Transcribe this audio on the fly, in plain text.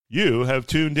You have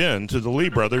tuned in to the Lee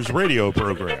Brothers radio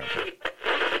program.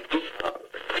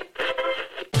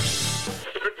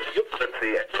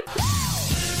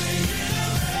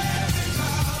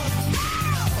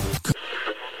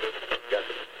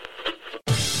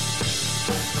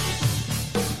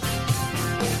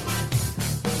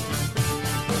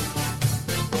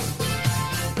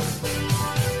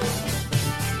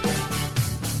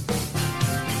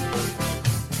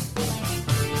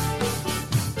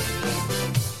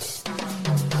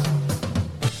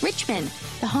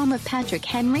 The home of Patrick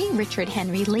Henry, Richard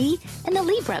Henry Lee, and the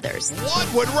Lee brothers.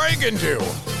 What would Reagan do?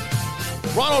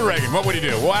 Ronald Reagan, what would he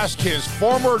do? We'll ask his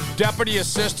former deputy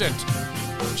assistant,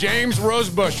 James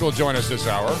Rosebush, will join us this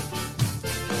hour.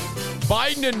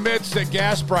 Biden admits that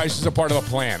gas prices are part of a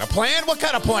plan. A plan? What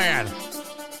kind of plan?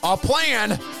 A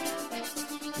plan?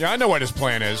 Yeah, I know what his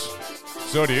plan is.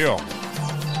 So do you.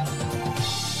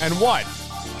 And what?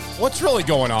 What's really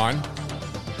going on?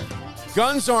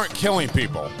 Guns aren't killing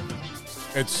people.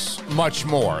 It's much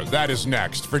more. That is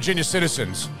next. Virginia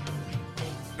Citizens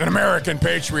and American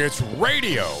Patriots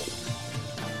Radio,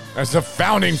 as the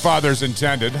Founding Fathers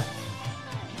intended.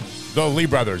 The Lee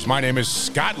Brothers. My name is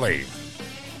Scott Lee.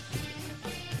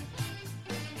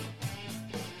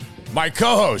 My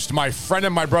co-host, my friend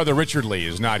and my brother Richard Lee,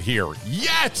 is not here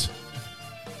yet.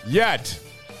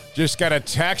 Just got a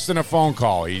text and a phone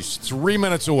call. He's 3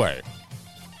 minutes away.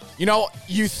 You know,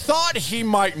 you thought he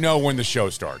might know when the show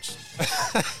starts.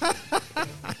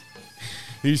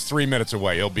 He's 3 minutes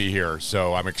away. He'll be here.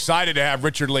 So I'm excited to have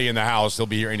Richard Lee in the house. He'll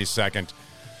be here any second.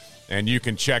 And you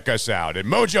can check us out at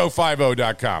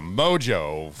mojo50.com.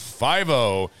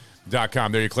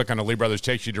 Mojo50.com. There you click on the Lee Brothers,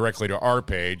 takes you directly to our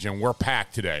page. And we're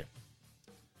packed today.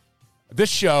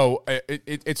 This show,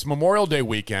 it's Memorial Day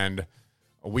weekend.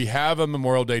 We have a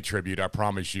Memorial Day tribute. I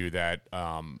promise you that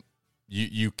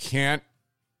you can't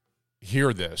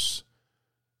hear this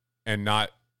and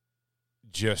not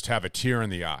just have a tear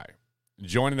in the eye.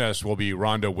 Joining us will be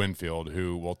Rhonda Winfield,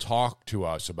 who will talk to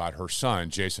us about her son,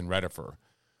 Jason Redifer,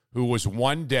 who was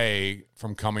one day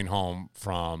from coming home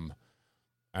from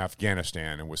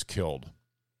Afghanistan and was killed.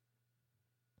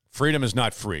 Freedom is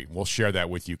not free. We'll share that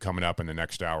with you coming up in the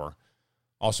next hour.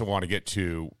 Also want to get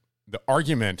to the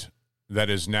argument that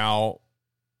is now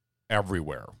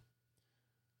everywhere.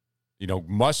 You know,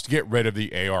 must get rid of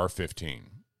the AR-15.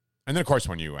 And then, of course,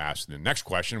 when you ask the next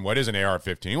question, what is an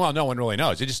AR-15? Well, no one really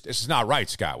knows. It's just not right,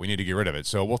 Scott. We need to get rid of it.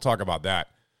 So we'll talk about that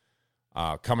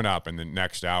coming up in the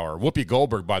next hour. Whoopi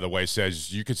Goldberg, by the way,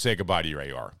 says you could say goodbye to your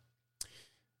AR.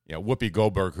 You know, Whoopi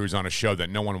Goldberg, who's on a show that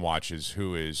no one watches,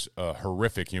 who is a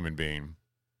horrific human being,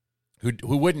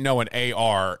 who wouldn't know an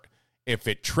AR if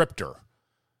it tripped her.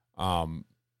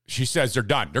 She says they're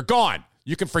done. They're gone.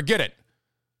 You can forget it.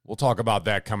 We'll talk about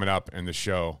that coming up in the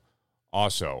show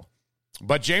also.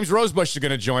 But James Rosebush is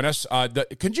going to join us.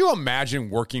 Could you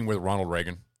imagine working with Ronald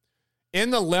Reagan?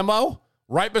 In the limo,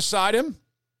 right beside him,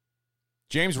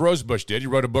 James Rosebush did. He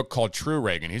wrote a book called True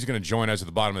Reagan. He's going to join us at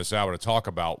the bottom of this hour to talk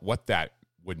about what that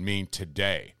would mean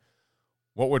today.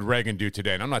 What would Reagan do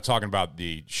today? And I'm not talking about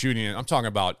the shooting. I'm talking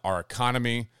about our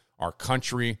economy, our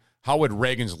country. How would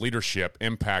Reagan's leadership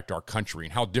impact our country,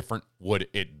 and how different would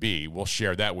it be? We'll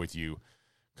share that with you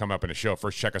come up in the show.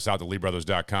 First, check us out,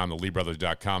 theleebrothers.com,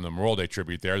 theleebrothers.com, the Memorial Day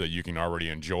tribute there that you can already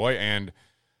enjoy. And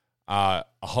a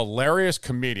hilarious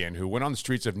comedian who went on the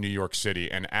streets of New York City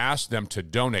and asked them to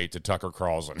donate to Tucker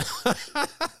Carlson.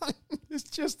 It's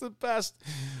just the best.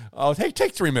 Oh,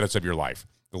 take 3 minutes of your life.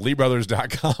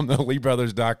 Theleebrothers.com,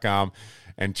 theleebrothers.com,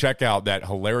 and check out that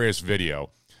hilarious video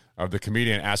of the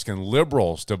comedian asking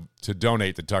liberals to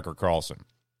donate to Tucker Carlson.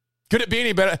 Could it be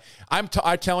any better? I'm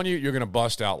telling you, you're going to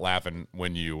bust out laughing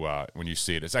when you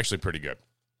see it. It's actually pretty good.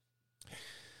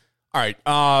 All right.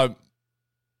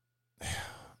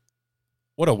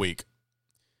 What a week.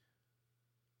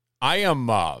 I am.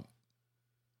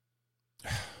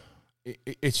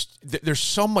 There's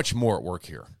so much more at work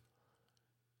here.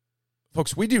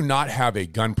 Folks, we do not have a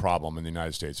gun problem in the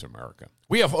United States of America.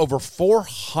 We have over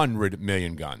 400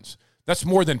 million guns. That's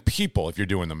more than people if you're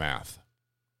doing the math.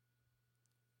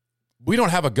 We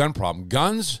don't have a gun problem.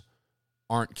 Guns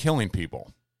aren't killing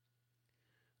people.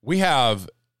 We have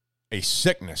a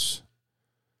sickness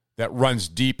that runs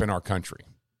deep in our country.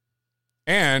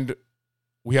 And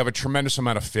we have a tremendous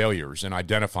amount of failures in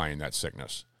identifying that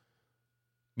sickness.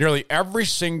 Nearly every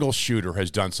single shooter has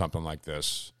done something like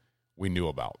this we knew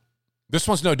about. This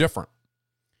one's no different.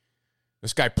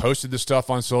 This guy posted this stuff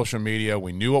on social media.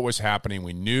 We knew what was happening.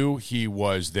 We knew he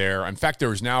was there. In fact, there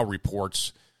was now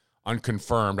reports,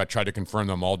 unconfirmed, I tried to confirm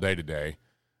them all day today,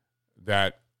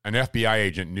 that an FBI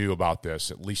agent knew about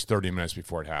this at least 30 minutes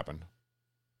before it happened.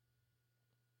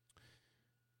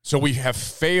 So we have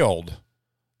failed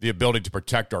the ability to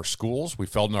protect our schools. We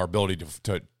failed in our ability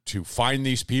to find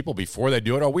these people before they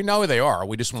do it. Oh, we know who they are.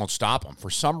 We just won't stop them. For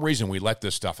some reason, we let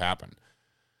this stuff happen.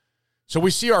 So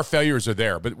we see our failures are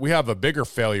there, but we have a bigger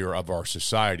failure of our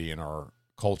society and our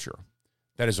culture.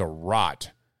 That is a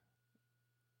rot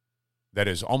that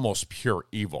is almost pure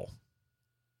evil.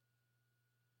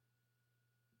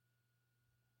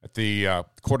 At the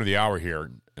quarter of the hour here,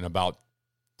 in about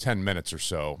 10 minutes or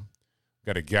so,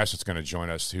 got a guest that's going to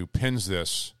join us who pins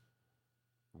this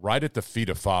right at the feet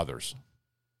of fathers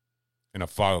in a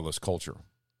fatherless culture.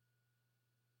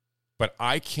 But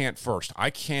I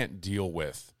cannot deal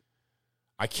with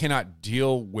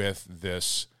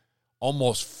this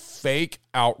almost fake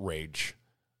outrage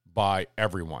by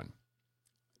everyone.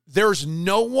 There's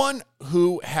no one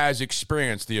who has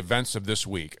experienced the events of this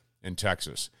week in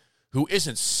Texas who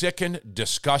isn't sickened,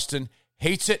 disgusted,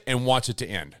 hates it, and wants it to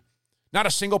end. Not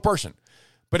a single person.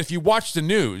 But if you watch the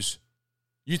news,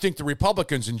 you think the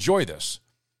Republicans enjoy this.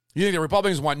 You think the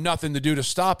Republicans want nothing to do to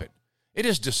stop it. It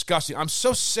is disgusting. I'm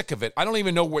so sick of it. I don't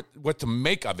even know what to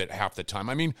make of it half the time.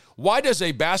 I mean, why does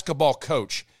a basketball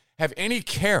coach have any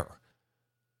care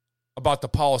about the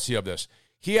policy of this?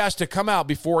 He has to come out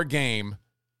before a game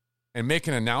and make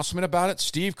an announcement about it.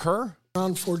 Steve Kerr?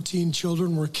 Around 14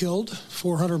 children were killed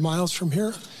 400 miles from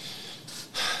here,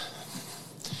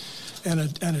 and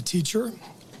a teacher.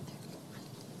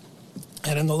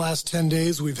 And in the last 10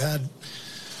 days, we've had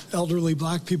elderly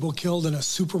black people killed in a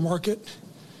supermarket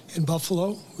in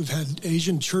Buffalo. We've had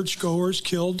Asian churchgoers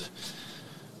killed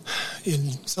in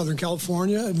Southern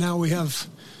California. And now we have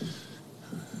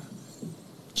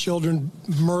children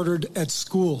murdered at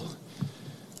school.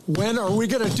 When are we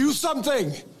going to do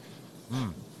something?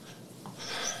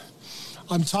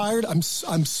 I'm tired. I'm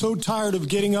so tired of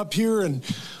getting up here and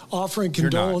offering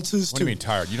condolences. What do you mean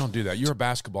tired? You don't do that. You're a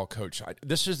basketball coach.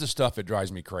 This is the stuff that drives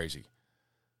me crazy.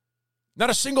 Not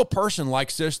a single person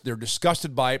likes this. They're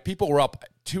disgusted by it. People were up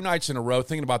 2 nights in a row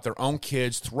thinking about their own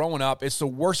kids, throwing up. It's the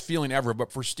worst feeling ever.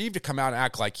 But for Steve to come out and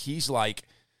act like he's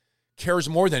cares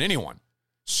more than anyone.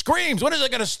 Screams, when is it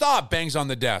going to stop? Bangs on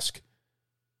the desk.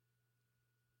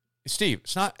 Steve,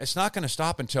 it's not going to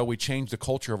stop until we change the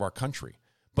culture of our country.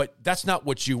 But that's not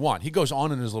what you want. He goes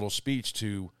on in his little speech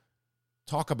to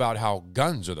talk about how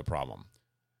guns are the problem.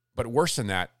 But worse than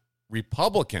that,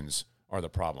 Republicans are the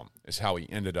problem, is how he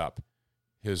ended up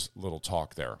his little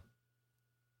talk there.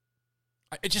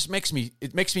 It just makes me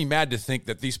mad to think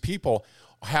that these people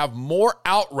have more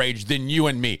outrage than you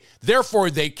and me. Therefore,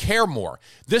 they care more.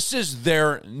 This is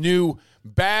their new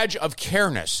badge of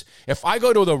careness. If I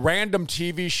go to the random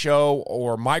TV show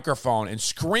or microphone and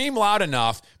scream loud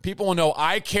enough, people will know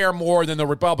I care more than the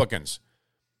Republicans.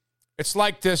 It's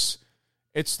like this.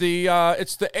 It's the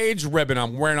AIDS ribbon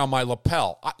I'm wearing on my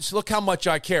lapel. So look how much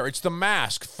I care. It's the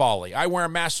mask folly. I wear a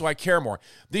mask so I care more.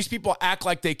 These people act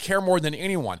like they care more than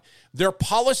anyone. Their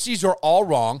policies are all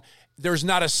wrong. There's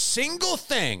not a single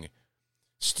thing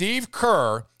Steve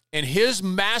Kerr and his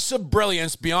massive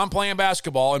brilliance beyond playing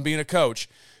basketball and being a coach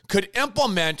could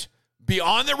implement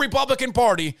beyond the Republican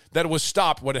Party that would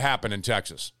stop what had happened in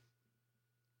Texas.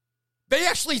 They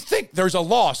actually think there's a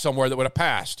law somewhere that would have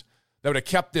passed that would have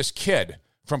kept this kid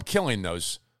from killing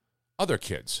those other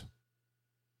kids.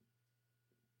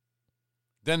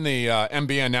 Then the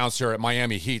NBA announcer at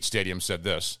Miami Heat Stadium said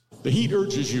this. The Heat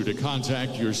urges you to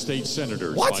contact your state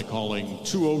senators by calling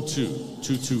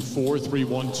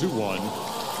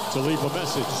 202-224-3121 to leave a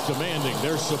message demanding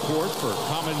their support for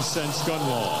common sense gun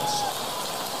laws.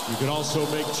 You can also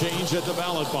make change at the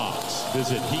ballot box.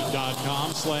 Visit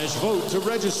heat.com/vote to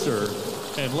register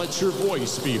and let your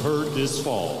voice be heard this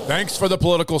fall. Thanks for the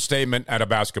political statement at a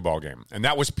basketball game. And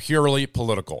that was purely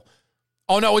political.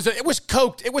 Oh, no, it was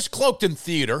cloaked. It was cloaked in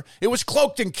theater. It was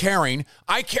cloaked in caring.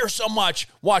 I care so much.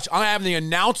 Watch, I have the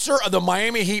announcer of the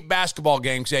Miami Heat basketball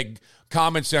game say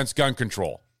common sense gun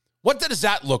control. What does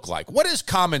that look like? What is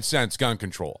common sense gun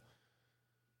control?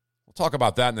 We'll talk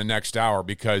about that in the next hour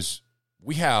because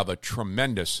we have a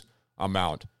tremendous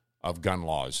amount of gun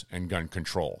laws and gun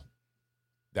control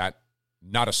that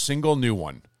not a single new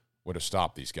one would have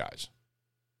stopped these guys.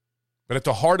 But at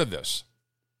the heart of this,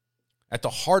 at the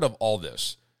heart of all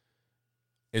this,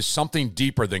 is something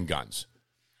deeper than guns.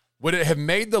 Would it have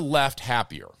made the left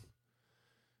happier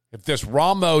if this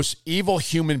Ramos, evil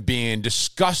human being,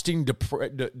 disgusting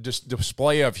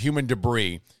display of human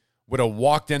debris would have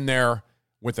walked in there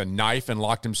with a knife and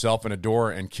locked himself in a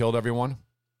door and killed everyone?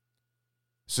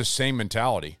 It's the same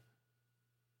mentality.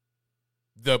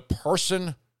 The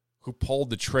person who pulled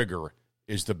the trigger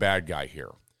is the bad guy here.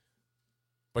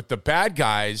 But the bad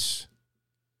guys,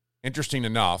 interesting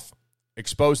enough,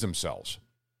 expose themselves.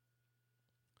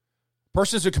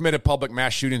 Persons who committed public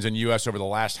mass shootings in the U.S. over the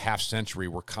last half century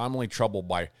were commonly troubled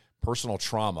by personal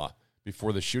trauma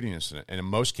before the shooting incident, and in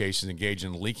most cases engaged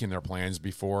in leaking their plans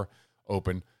before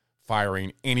open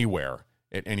firing anywhere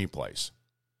at any place.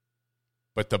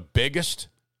 But the biggest,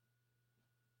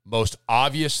 most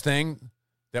obvious thing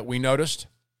that we noticed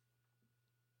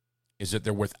is that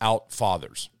they're without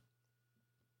fathers.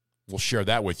 We'll share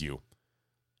that with you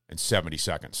in 70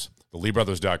 seconds.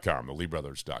 TheLeeBrothers.com,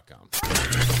 TheLeeBrothers.com.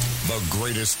 The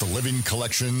greatest living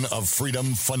collection of freedom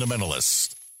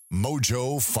fundamentalists.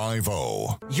 Mojo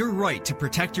 50. Your right to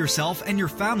protect yourself and your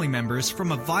family members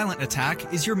from a violent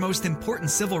attack is your most important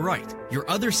civil right. Your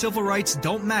other civil rights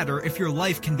don't matter if your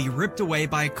life can be ripped away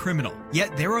by a criminal.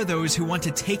 Yet there are those who want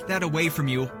to take that away from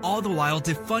you, all the while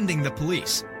defunding the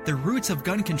police. The roots of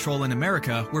gun control in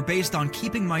America were based on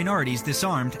keeping minorities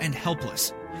disarmed and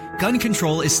helpless. Gun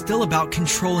control is still about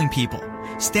controlling people.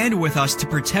 Stand with us to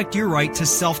protect your right to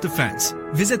self-defense.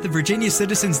 Visit the Virginia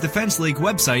Citizens Defense League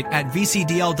website at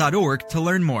vcdl.org to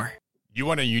learn more. You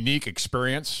want a unique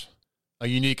experience? A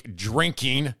unique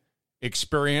drinking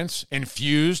experience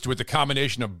infused with a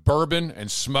combination of bourbon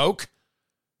and smoke?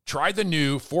 Try the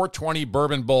new 420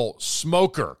 Bourbon Bowl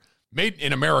Smoker. Made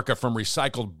in America from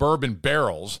recycled bourbon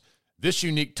barrels, this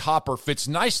unique topper fits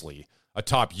nicely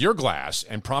atop your glass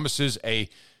and promises a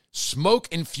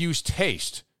smoke-infused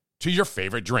taste to your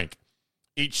favorite drink.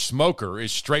 Each smoker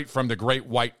is straight from the great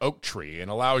white oak tree and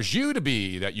allows you to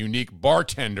be that unique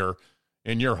bartender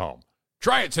in your home.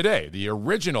 Try it today, the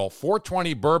original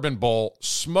 420 Bourbon Bowl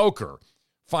Smoker.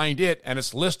 Find it and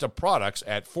its list of products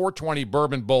at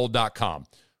 420bourbonbowl.com,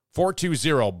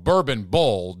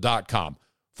 420bourbonbowl.com,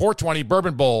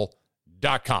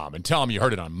 420bourbonbowl.com, and tell them you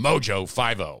heard it on Mojo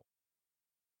 50.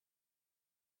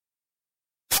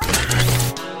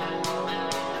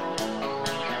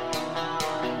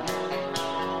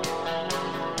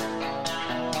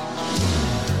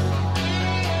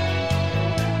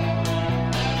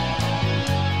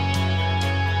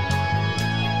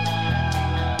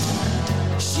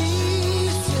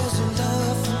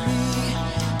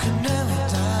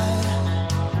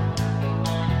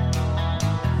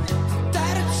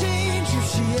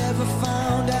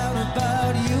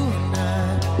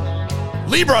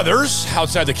 Lee Brothers,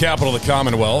 outside the capital of the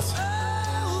Commonwealth.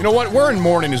 You know what? We're in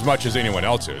mourning as much as anyone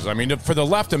else is. I mean, for the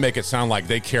left to make it sound like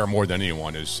they care more than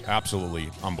anyone is absolutely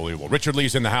unbelievable. Richard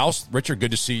Lee's in the house. Richard,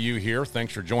 good to see you here.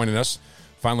 Thanks for joining us.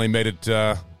 Finally made it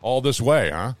all this way,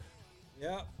 huh?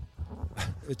 Yeah.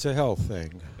 It's a health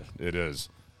thing. It is.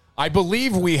 I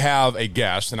believe we have a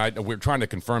guest, and we're trying to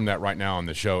confirm that right now on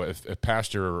the show. If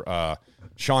Pastor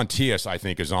Sean Teis, I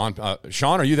think, is on.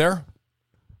 Sean, are you there?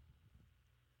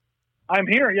 I'm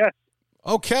here, yes.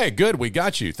 Okay, good. We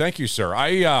got you. Thank you, sir.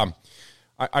 I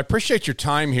appreciate your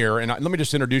time here, and let me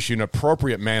just introduce you in an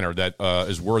appropriate manner that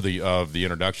is worthy of the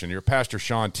introduction. You're Pastor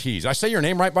Sean Teis. I say your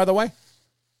name right, by the way?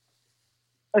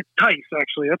 Teis,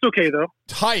 actually. That's okay, though.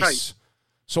 Teis.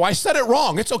 So I said it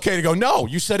wrong. It's okay to go, no,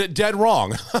 you said it dead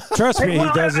wrong. Trust me, he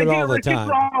does it all the time.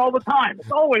 It's wrong all the time.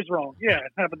 It's always wrong. Yeah,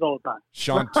 it happens all the time.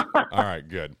 Sean, all right,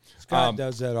 good. Scott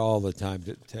does that all the time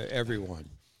to everyone.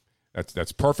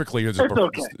 That's perfectly.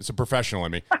 It's a professional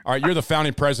in me. All right, you're the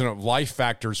founding president of Life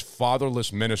Factors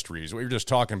Fatherless Ministries. We were just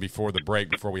talking before the break,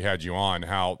 before we had you on,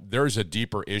 how there's a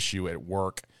deeper issue at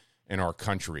work in our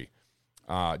country.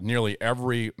 Nearly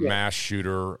every mass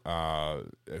shooter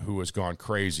who has gone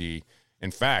crazy,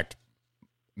 in fact,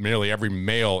 nearly every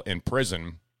male in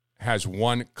prison has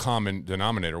one common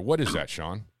denominator. What is that,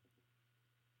 Sean?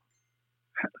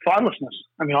 Fatherlessness.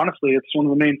 I mean, honestly, it's one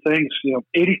of the main things.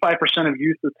 85% of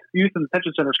youth in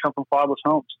detention centers come from fatherless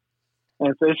homes,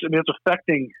 and it's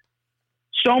affecting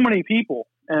so many people.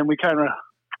 And we kind of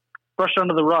brush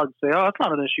under the rug, say, "Oh, that's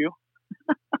not an issue."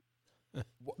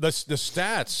 The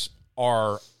stats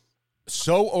are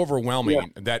so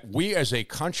overwhelming that we as a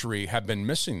country have been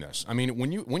missing this. I mean,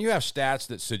 when you have stats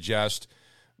that suggest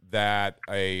that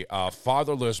a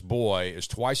fatherless boy is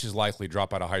twice as likely to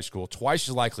drop out of high school, twice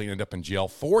as likely to end up in jail,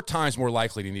 4 times more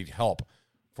likely to need help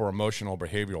for emotional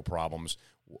behavioral problems.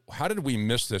 How did we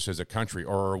miss this as a country,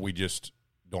 or we just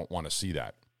don't want to see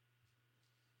that?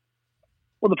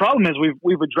 Well, the problem is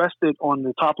we've addressed it on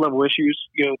the top level issues,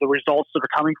 the results that are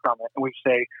coming from it, and we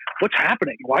say, what's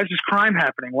happening? Why is this crime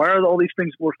happening? Why are all these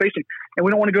things we're facing? And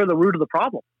we don't want to go to the root of the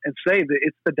problem and say that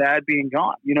it's the dad being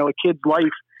gone. A kid's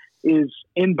life is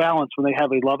in balance when they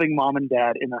have a loving mom and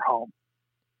dad in their home.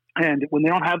 And when they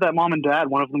don't have that mom and dad,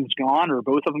 one of them is gone or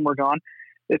both of them are gone.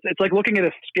 It's like looking at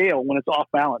a scale when it's off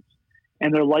balance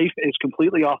and their life is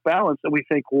completely off balance. And we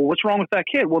think, well, what's wrong with that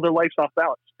kid? Well, their life's off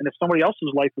balance. And if somebody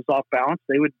else's life was off balance,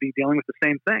 they would be dealing with the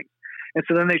same thing. And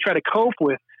so then they try to cope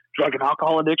with drug and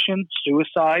alcohol addiction,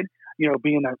 suicide,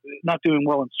 being not doing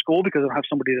well in school because they don't have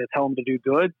somebody to tell them to do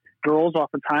good. Girls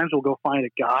oftentimes will go find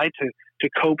a guy to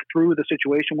cope through the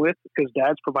situation with, because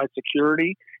dads provide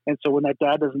security. And so when that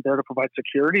dad isn't there to provide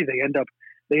security, they end up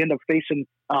facing,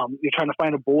 you're trying to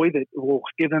find a boy that will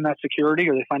give them that security,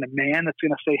 or they find a man that's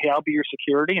going to say, hey, I'll be your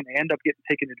security, and they end up getting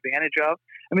taken advantage of.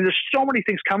 I mean, there's so many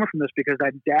things coming from this because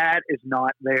that dad is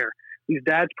not there. These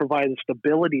dads provide the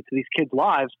stability to these kids'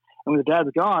 lives. And when the dad's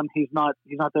gone, he's not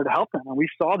there to help them. And we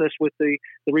saw this with the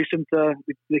recent the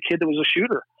kid that was a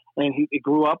shooter, and he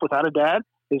grew up without a dad.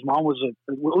 His mom was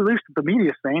at least the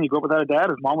media saying he grew up without a dad.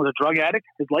 His mom was a drug addict.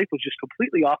 His life was just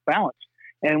completely off balance.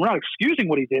 And we're not excusing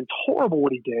what he did. It's horrible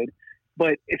what he did.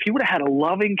 But if he would have had a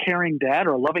loving, caring dad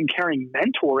or a loving, caring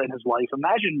mentor in his life,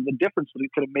 imagine the difference that he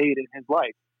could have made in his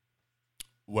life.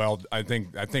 Well, I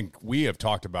think we have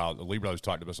talked about, the Lee brothers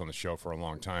talked to us on the show for a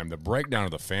long time. The breakdown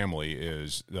of the family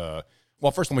is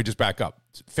first let me just back up.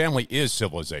 Family is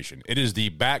civilization. It is the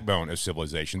backbone of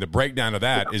civilization. The breakdown of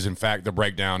that is, in fact, the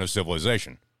breakdown of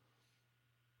civilization.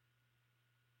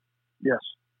 Yes,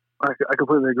 I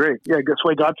completely agree. Yeah, that's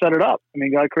why God set it up. I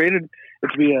mean, God created it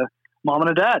to be a mom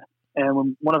and a dad. And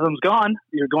when one of them's gone,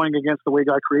 you're going against the way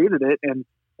God created it and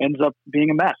ends up being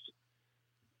a mess.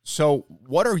 So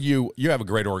what are you have a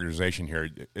great organization here,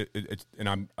 and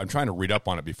I'm trying to read up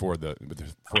on it before the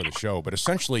show, but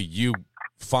essentially you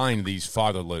find these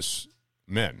fatherless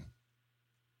men,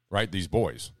 right? These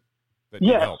boys that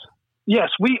need help. Yes.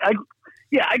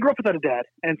 I grew up without a dad,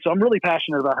 and so I'm really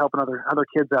passionate about helping other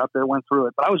kids out there went through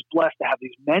it. But I was blessed to have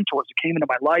these mentors that came into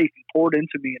my life and poured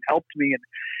into me and helped me,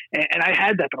 and I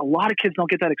had that. But a lot of kids don't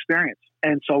get that experience,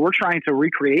 and so we're trying to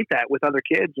recreate that with other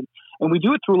kids, and we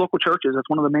do it through local churches. That's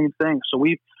one of the main things. So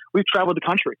we've traveled the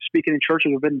country speaking in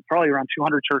churches. We've been probably around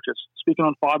 200 churches speaking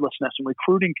on fatherlessness and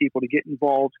recruiting people to get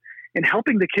involved in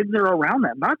helping the kids that are around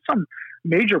them. Not some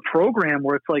major program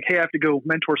where it's like, hey, I have to go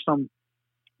mentor some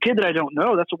kid that I don't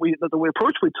know. That's what the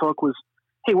approach we took was,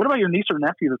 hey, what about your niece or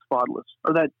nephew that's fatherless,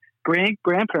 or that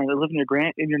grandparent that lives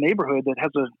in your neighborhood that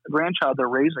has a grandchild they're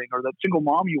raising, or that single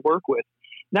mom you work with?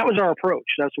 And that was our approach.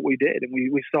 That's what we did, and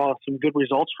we saw some good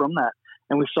results from that.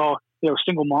 And we saw,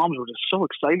 single moms were just so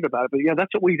excited about it. But yeah,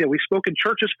 that's what we did. We spoke in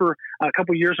churches for a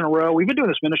couple of years in a row. We've been doing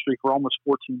this ministry for almost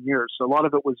 14 years. So a lot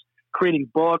of it was creating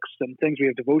books and things. We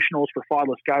have devotionals for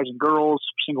fatherless guys and girls,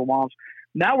 single moms.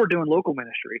 Now we're doing local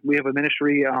ministry. We have a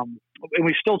ministry, and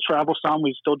we still travel some.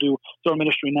 We still do our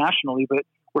ministry nationally, but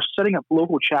we're setting up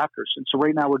local chapters. And so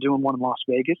right now we're doing one in Las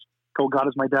Vegas called God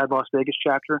Is My Dad Las Vegas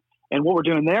chapter. And what we're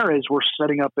doing there is we're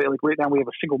setting up, like right now we have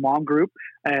a single mom group,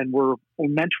 and we're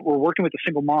working with the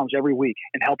single moms every week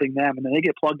and helping them. And then they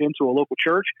get plugged into a local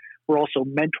church. We're also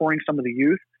mentoring some of the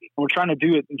youth, and we're trying to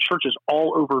do it in churches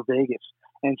all over Vegas.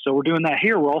 And so we're doing that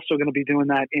here. We're also going to be doing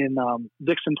that in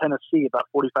Dixon, Tennessee, about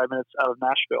 45 minutes out of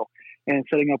Nashville, and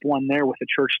setting up one there with a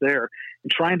church there,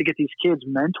 and trying to get these kids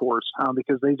mentors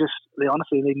because they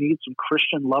honestly need some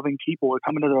Christian loving people who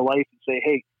come into their life and say,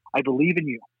 hey, I believe in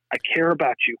you. I care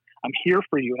about you. I'm here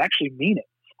for you, and actually mean it.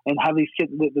 And have these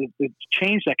kids, the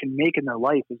change that can make in their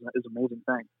life is an amazing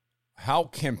thing. How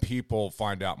can people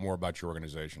find out more about your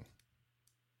organization?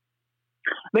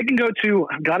 They can go to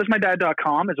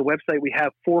godismydad.com is a website we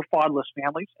have for fatherless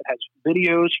families. It has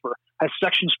videos has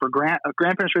sections for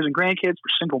grandparents raising grandkids, for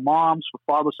single moms, for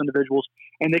fatherless individuals.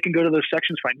 And they can go to those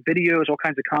sections, find videos, all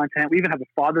kinds of content. We even have a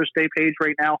Father's Day page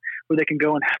right now where they can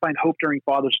go and find hope during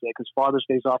Father's Day, because Father's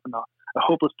Day is often a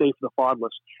hopeless day for the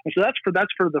fatherless. And so that's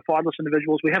for the fatherless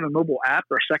individuals. We have a mobile app,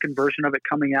 our second version of it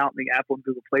coming out in the Apple and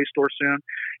Google Play Store soon.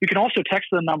 You can also text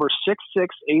the number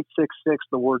 66866,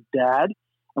 the word dad.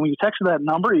 And when you text that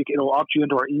number, it'll opt you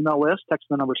into our email list. Text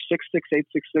the number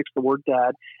 66866, the word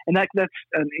dad. And that's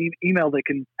an email that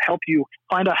can help you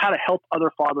find out how to help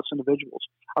other fatherless individuals.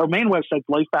 Our main website is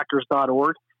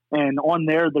lifefactors.org. And on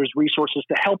there's resources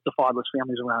to help the fatherless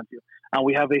families around you.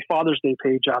 We have a Father's Day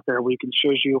page out there where you can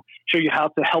show you how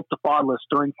to help the fatherless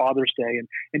during Father's Day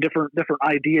and different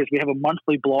ideas. We have a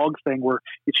monthly blog thing where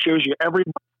it shows you every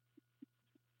month.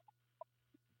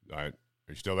 All right.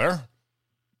 Are you still there?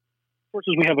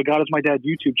 Courses, we have a God Is My Dad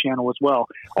YouTube channel as well.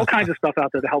 All kinds of stuff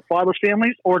out there to help fatherless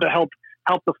families or to help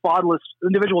the fatherless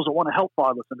individuals that want to help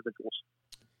fatherless individuals.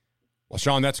 Well,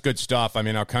 Sean, that's good stuff. I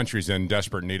mean, our country's in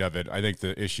desperate need of it. I think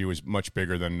the issue is much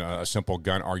bigger than a simple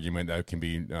gun argument that can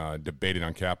be debated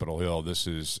on Capitol Hill. This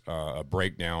is a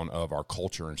breakdown of our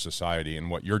culture and society, and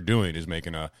what you're doing is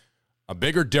making a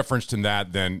bigger difference than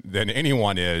that than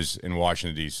anyone is in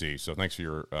Washington, D.C. So thanks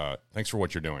for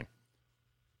what you're doing.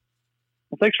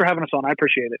 Well, thanks for having us on. I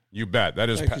appreciate it. You bet. That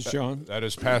is Sean. That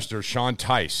is Pastor Sean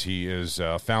Teis. He is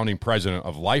founding president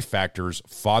of Life Factors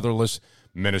Fatherless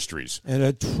Ministries. And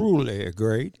a truly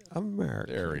great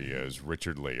American. There he is,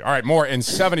 Richard Lee. All right, more in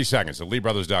 70 seconds at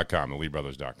LeeBrothers.com,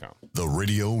 LeeBrothers.com. The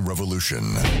Radio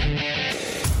Revolution.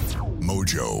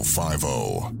 Mojo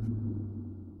 50.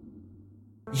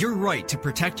 Your right to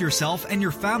protect yourself and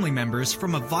your family members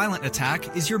from a violent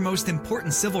attack is your most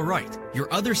important civil right. Your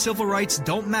other civil rights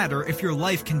don't matter if your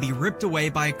life can be ripped away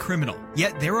by a criminal.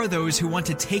 Yet there are those who want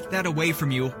to take that away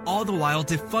from you, all the while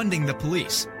defunding the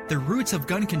police. The roots of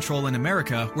gun control in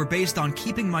America were based on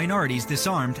keeping minorities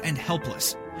disarmed and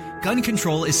helpless. Gun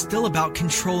control is still about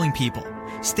controlling people.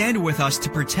 Stand with us to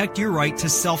protect your right to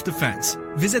self-defense.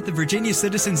 Visit the Virginia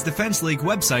Citizens Defense League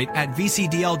website at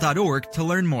vcdl.org to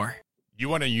learn more. You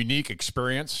want a unique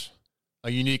experience, a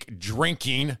unique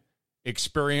drinking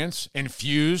experience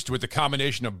infused with a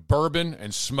combination of bourbon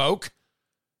and smoke?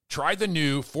 Try the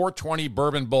new 420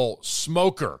 Bourbon Bowl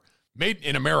Smoker. Made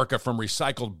in America from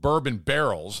recycled bourbon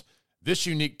barrels, this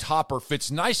unique topper fits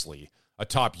nicely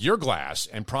atop your glass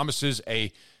and promises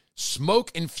a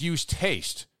smoke-infused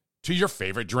taste to your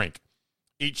favorite drink.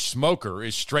 Each smoker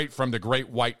is straight from the great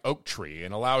white oak tree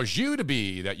and allows you to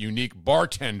be that unique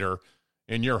bartender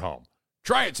in your home.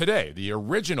 Try it today, the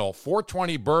original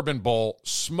 420 Bourbon Bowl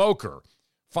Smoker.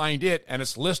 Find it and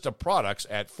its list of products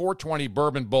at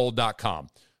 420bourbonbowl.com,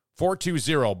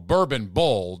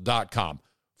 420bourbonbowl.com,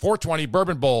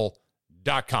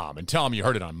 420bourbonbowl.com, and tell them you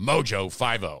heard it on Mojo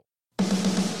 50.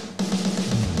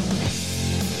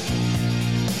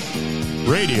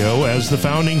 Radio as the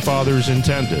Founding Fathers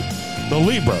intended. The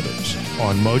Lee Brothers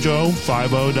on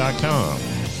Mojo50.com.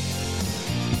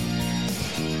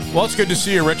 Well, it's good to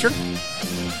see you, Richard.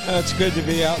 It's good to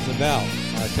be out and about.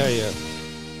 I tell you,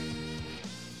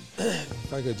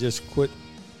 if I could just quit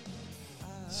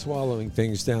swallowing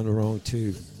things down the wrong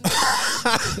tube.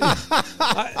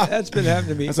 That's been happening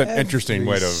to me. That's an interesting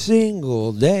way to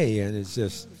single day, and it's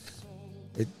just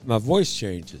my voice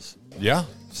changes. Yeah,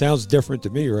 sounds different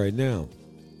to me right now.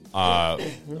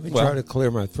 Let me try to clear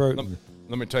my throat.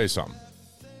 Let me tell you something.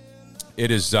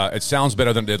 It is. It sounds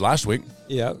better than it did last week.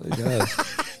 Yeah, it does.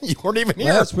 You weren't even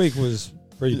here. Last week was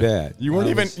pretty bad. You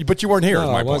weren't but you weren't here.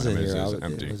 No, my I wasn't point here. is I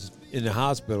was in the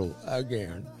hospital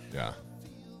again. Yeah.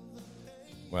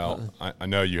 Well, I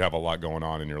know you have a lot going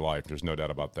on in your life. There's no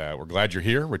doubt about that. We're glad you're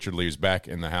here. Richard Lee is back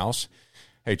in the house.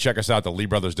 Hey, check us out,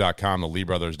 theleebrothers.com,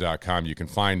 theleebrothers.com. You can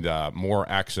find more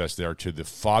access there to the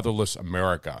Fatherless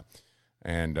America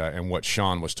and what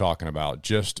Sean was talking about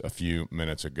just a few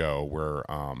minutes ago, where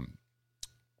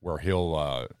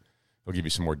he'll give you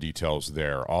some more details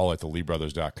there, all at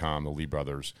theleebrothers.com,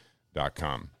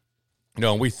 theleebrothers.com. You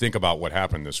know, when we think about what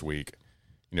happened this week,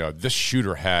 you know, this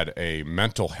shooter had a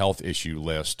mental health issue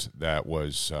list that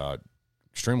was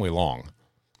extremely long.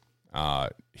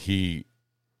 He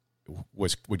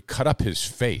would cut up his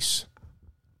face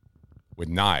with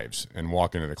knives and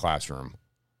walk into the classroom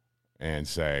and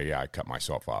say, yeah, I cut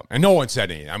myself up. And no one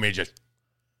said anything. I mean, just,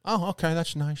 oh, okay,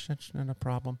 that's nice. That's not a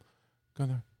problem. Go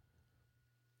there.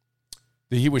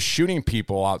 He was shooting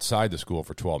people outside the school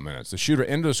for 12 minutes. The shooter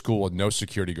entered the school with no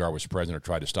security guard was present or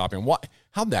tried to stop him.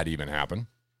 How'd that even happen?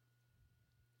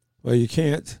 Well, you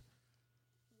can't.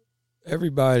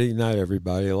 Everybody, not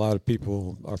everybody, a lot of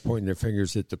people are pointing their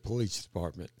fingers at the police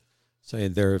department,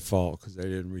 saying they're at fault because they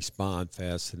didn't respond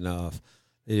fast enough.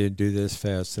 They didn't do this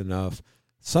fast enough.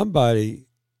 Somebody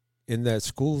in that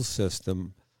school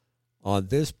system on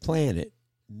this planet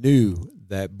knew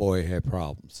that boy had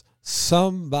problems.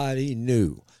 Somebody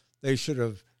knew. They should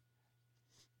have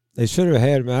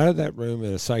had him out of that room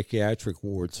in a psychiatric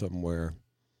ward somewhere.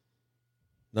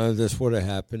 None of this would have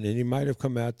happened, and he might have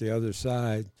come out the other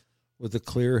side with a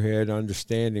clear head,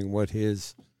 understanding what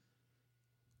his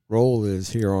role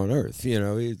is here on earth. You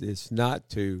know, it's not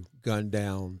to gun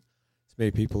down as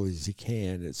many people as he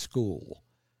can at school.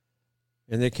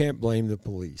 And they can't blame the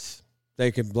police.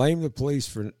 They can blame the police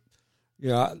for, you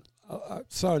know, I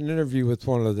saw an interview with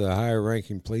one of the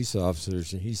higher-ranking police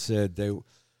officers, and he said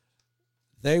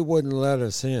they wouldn't let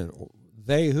us in.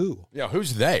 They who? Yeah,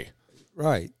 who's they?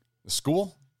 Right. The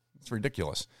school? It's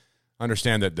ridiculous. I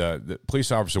understand that the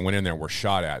police officer went in there and were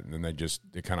shot at, and then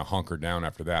they kind of hunkered down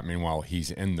after that. Meanwhile, he's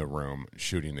in the room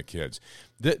shooting the kids.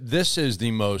 This is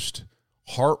the most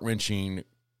heart-wrenching,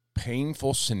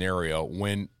 painful scenario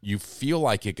when you feel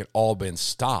like it could all been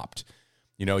stopped.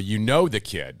 You know the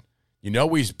kid. You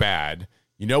know he's bad.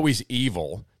 You know he's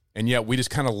evil. And yet we just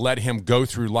kind of let him go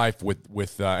through life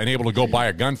with and able to go buy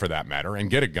a gun for that matter and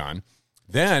get a gun.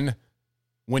 Then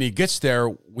when he gets there,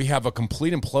 we have a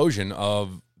complete implosion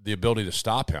of the ability to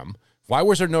stop him. Why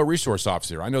was there no resource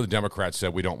officer? I know the Democrats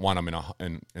said we don't want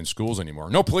them in schools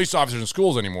anymore. No police officers in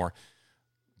schools anymore.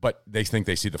 But they think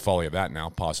they see the folly of that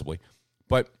now, possibly.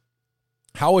 But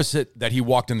how is it that he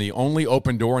walked in the only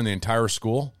open door in the entire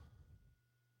school?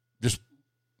 Just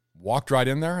walked right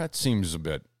in there? That seems a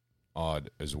bit odd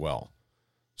as well.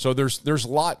 So there's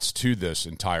lots to this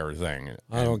entire thing.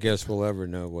 I don't guess we'll ever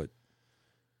know what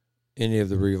any of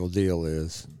the real deal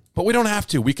is. But we don't have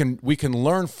to. We can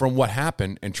learn from what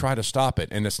happened and try to stop it.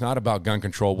 And it's not about gun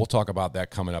control. We'll talk about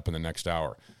that coming up in the next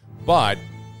hour. But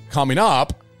coming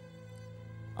up,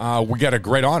 we got a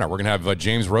great honor. We're going to have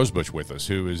James Rosebush with us,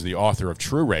 who is the author of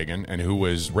True Reagan and who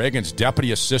was Reagan's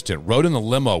deputy assistant, rode in the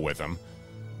limo with him.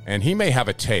 And he may have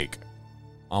a take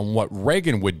on what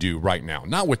Reagan would do right now,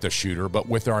 not with the shooter, but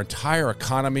with our entire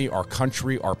economy, our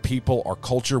country, our people, our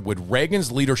culture. Would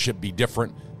Reagan's leadership be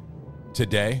different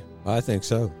today? I think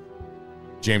so.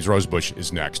 James Rosebush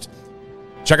is next.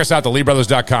 Check us out,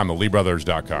 theleebrothers.com,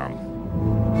 theleebrothers.com.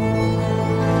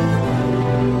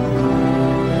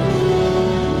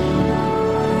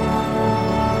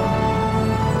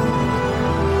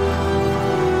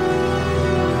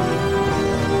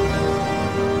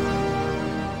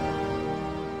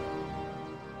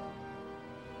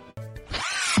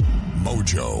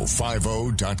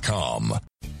 Mojo50.com.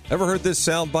 Ever heard this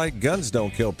soundbite? Guns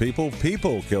don't kill people,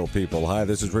 people kill people. Hi,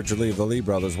 this is Richard Lee of the Lee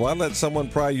Brothers. Why let someone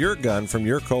pry your gun from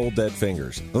your cold, dead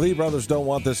fingers? The Lee Brothers don't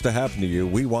want this to happen to you.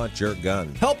 We want your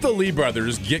gun. Help the Lee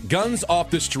Brothers get guns off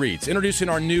the streets. Introducing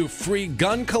our new free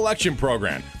gun collection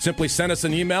program. Simply send us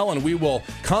an email and we will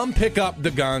come pick up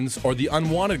the guns or the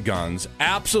unwanted guns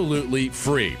absolutely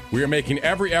free. We are making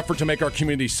every effort to make our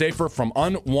community safer from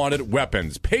unwanted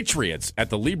weapons. Patriots at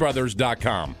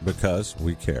theleebrothers.com. Because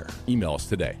we care. Email us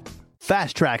today.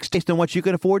 Fast Track's based on what you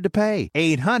can afford to pay.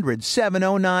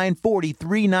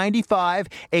 800-709-4395.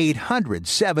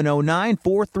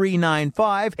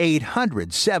 800-709-4395.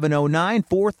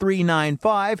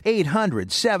 800-709-4395.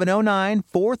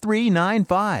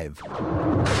 800-709-4395.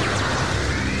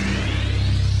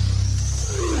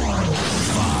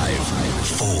 5,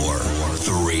 4,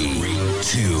 3,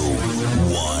 2,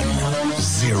 1,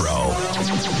 0.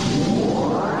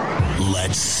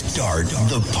 Let's start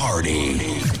the party.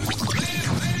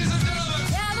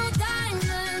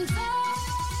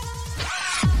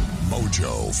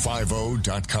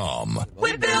 Mojo50.com.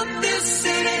 We built this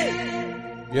city.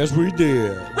 Yes, we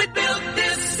did. We built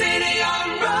this city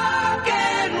on rock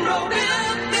and roll.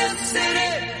 Built this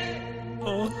city.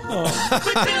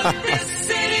 We built this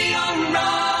city on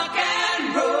rock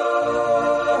and roll.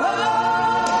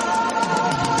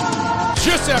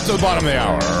 Just after the bottom of the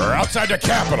hour, outside the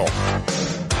Capitol,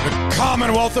 the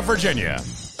Commonwealth of Virginia.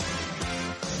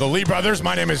 The Lee Brothers,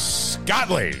 my name is Scott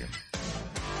Lee.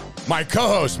 My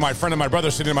co-host, my friend and my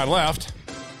brother sitting to my left.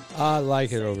 I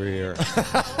like it over here.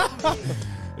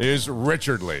 Is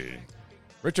Richard Lee.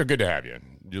 Richard, good to have you.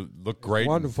 You look great.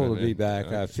 Wonderful to be back.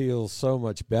 I feel so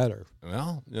much better.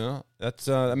 Well, yeah,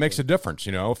 that makes a difference.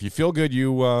 You know, if you feel good,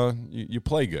 you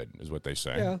play good, is what they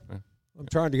say. Yeah. I'm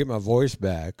trying to get my voice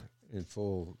back in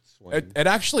full swing. It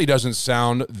actually doesn't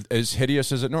sound as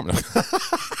hideous as it normally.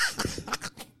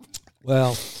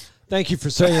 Well, thank you for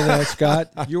saying that,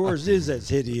 Scott. Yours is as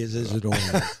hideous as it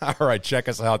is. All right, check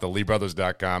us out at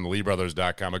theleebrothers.com,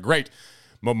 theleebrothers.com. A great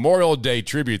Memorial Day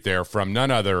tribute there from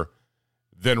none other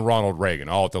than Ronald Reagan.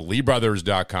 All at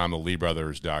theleebrothers.com,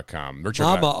 theleebrothers.com.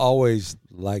 Mama always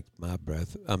liked my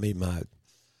breath.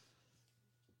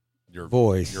 Your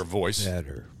voice. Your voice.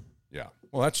 Better. Yeah.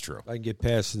 Well, that's true. If I can get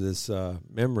past this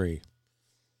memory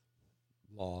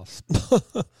loss.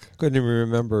 Couldn't even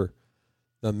remember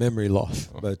the memory loss,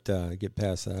 but get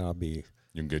past that, I'll be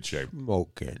in good shape.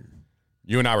 Smoking.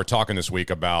 You and I were talking this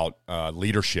week about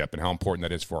leadership and how important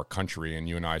that is for our country, and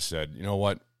you and I said, you know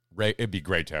what, it'd be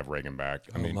great to have Reagan back.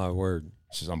 I mean, my word.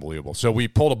 This is unbelievable. So we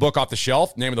pulled a book off the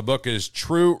shelf. Name of the book is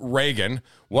True Reagan,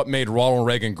 What Made Ronald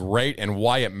Reagan Great and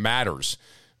Why It Matters.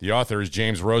 The author is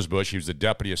James Rosebush. He was the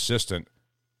deputy assistant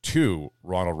to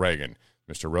Ronald Reagan.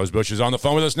 Mr. Rosebush is on the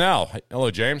phone with us now. Hello,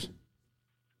 James.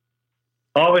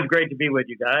 Always great to be with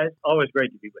you guys. Always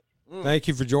great to be with you. Thank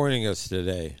you for joining us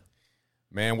today.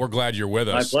 Man, we're glad you're with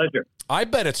us. My pleasure. I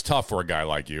bet it's tough for a guy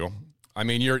like you. I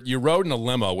mean, you rode in a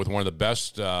limo with one of the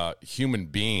best human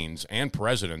beings and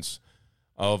presidents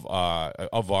of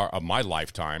my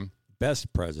lifetime.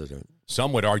 Best president.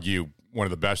 Some would argue one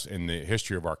of the best in the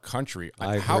history of our country.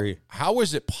 I agree. How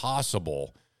is it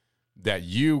possible that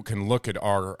you can look at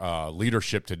our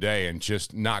leadership today and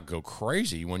just not go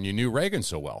crazy when you knew Reagan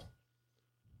so well?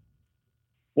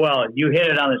 Well, you hit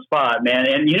it on the spot, man.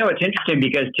 And you know, it's interesting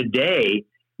because today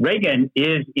Reagan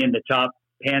is in the top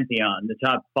pantheon, the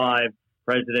top 5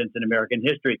 presidents in American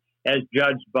history, as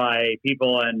judged by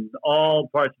people in all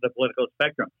parts of the political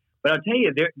spectrum. But I'll tell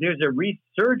you, there's a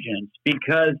resurgence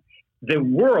because the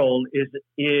world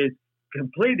is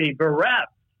completely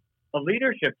bereft of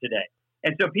leadership today.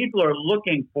 And so people are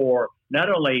looking for not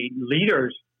only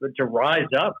leaders to rise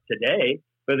up today,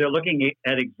 but they're looking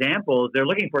at examples. They're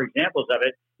looking for examples of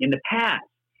it in the past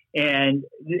and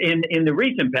in the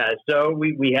recent past. So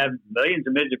we have millions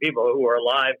and millions of people who are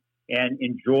alive and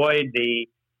enjoyed the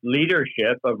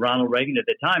leadership of Ronald Reagan at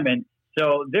the time. And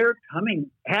so they're coming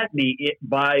at me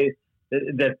by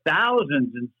the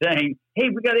thousands and saying, hey,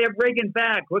 we got to have Reagan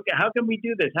back. Look, how can we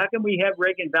do this? How can we have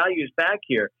Reagan values back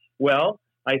here? Well,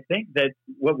 I think that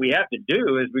what we have to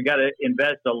do is we got to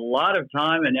invest a lot of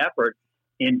time and effort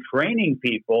in training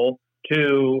people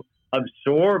to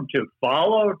absorb, to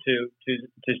follow, to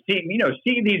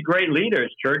see these great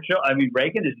leaders. Churchill,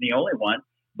 Reagan is the only one,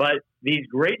 but these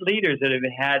great leaders that have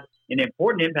had an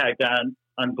important impact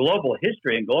on global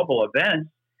history and global events,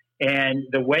 and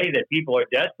the way that people are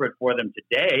desperate for them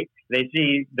today. They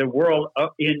see the world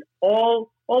in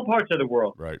all parts of the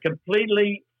world, right,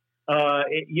 completely,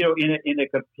 in a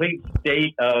complete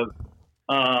state of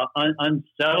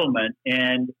unsettlement.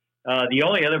 And the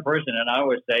only other person, and I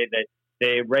always say that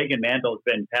the Reagan mantle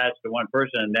has been passed to one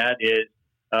person, and that is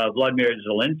Vladimir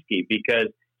Zelensky, because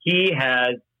he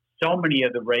has so many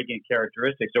of the Reagan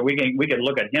characteristics. So we can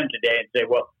look at him today and say,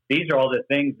 well, these are all the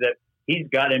things that he's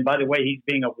got. And by the way, he's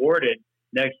being awarded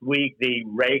next week the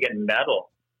Reagan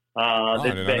Medal that's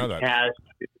been cast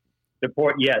to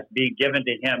support, being given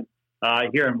to him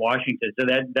here in Washington. So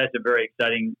that's a very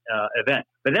exciting event.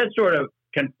 But that's sort of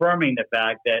confirming the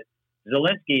fact that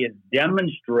Zelensky is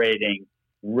demonstrating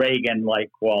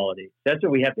Reagan-like qualities. That's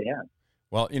what we have to have.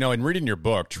 Well, in reading your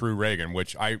book, True Reagan,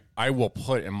 which I will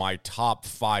put in my top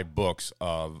 5 books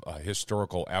of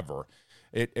historical ever,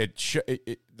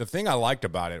 the thing I liked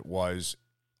about it was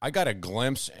I got a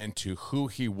glimpse into who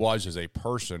he was as a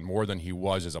person more than he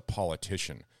was as a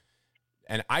politician.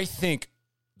 And I think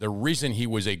the reason he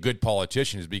was a good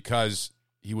politician is because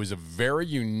he was a very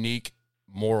unique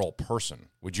moral person.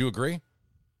 Would you agree?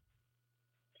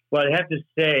 Well, I have to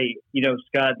say,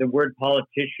 Scott, the word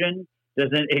politician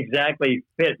doesn't exactly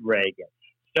fit Reagan.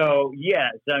 So,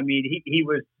 yes, he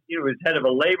was head of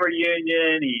a labor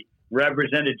union. He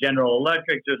represented General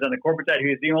Electric. He was on the corporate side. He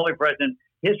was the only president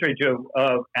in history to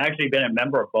have actually been a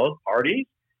member of both parties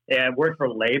and worked for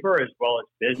labor as well as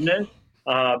business.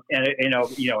 And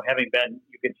having been,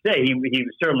 you could say he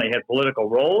certainly had political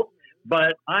roles.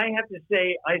 But I have to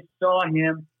say, I saw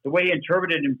him, the way he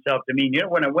interpreted himself to me.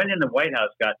 When I went in the White House,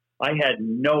 Scott, I had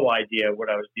no idea what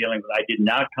I was dealing with. I did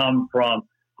not come from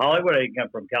Hollywood. I didn't come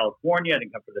from California. I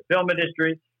didn't come from the film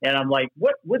industry. And I'm like,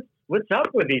 what's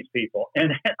up with these people?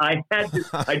 And I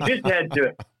just had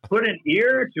to put an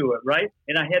ear to it, right?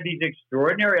 And I had these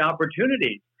extraordinary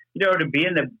opportunities, to be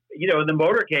in the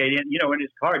motorcade, in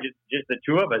his car, just the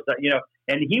two of us,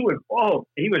 and he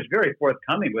was very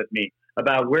forthcoming with me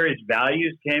about where his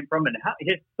values came from and how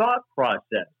his thought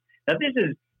process. Now,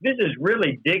 this is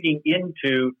really digging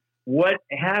into what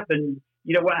happened,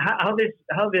 how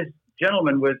this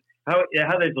gentleman was, how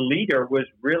this leader was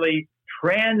really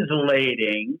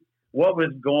translating what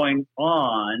was going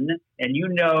on. And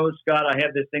Scott, I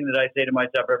have this thing that I say to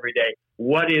myself every day: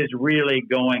 what is really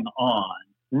going on?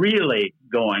 Really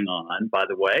going on, by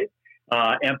the way,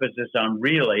 emphasis on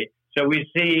really. So we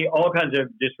see all kinds of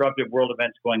disruptive world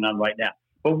events going on right now.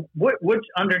 But what's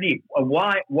underneath?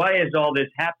 Why is all this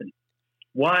happening?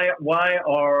 Why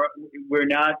are we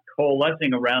not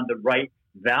coalescing around the right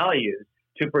values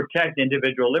to protect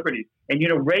individual liberties? And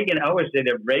Reagan, I always say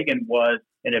that Reagan was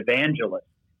an evangelist.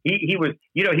 He was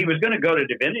going to go to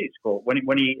divinity school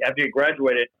when he after he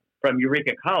graduated from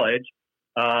Eureka College.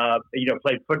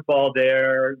 Played football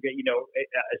there.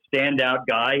 A standout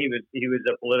guy. He was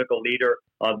a political leader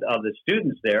of the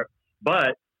students there.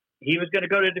 But he was going to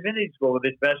go to divinity school with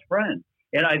his best friend.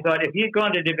 And I thought if he had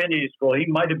gone to divinity school, he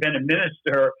might have been a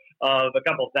minister of a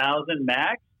couple thousand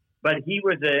max. But he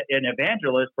was an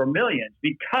evangelist for millions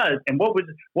because. And what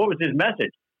was his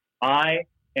message? I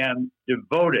am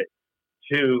devoted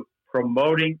to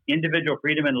promoting individual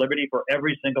freedom and liberty for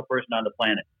every single person on the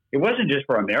planet. It wasn't just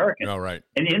for Americans. No, right.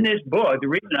 And in this book, the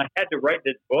reason I had to write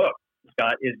this book,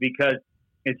 Scott, is because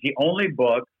it's the only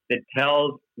book that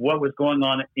tells what was going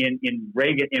on in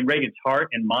Reagan's heart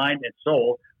and mind and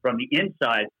soul from the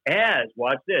inside as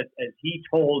he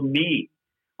told me.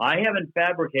 I haven't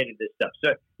fabricated this stuff.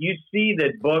 So you see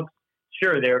that books,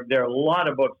 sure, there are a lot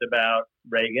of books about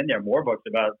Reagan. There are more books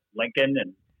about Lincoln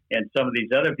and some of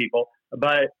these other people.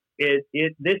 But this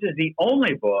is the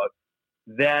only book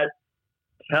that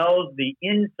tells the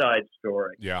inside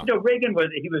story. Yeah. Reagan was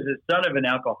the son of an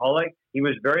alcoholic. He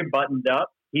was very buttoned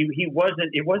up. It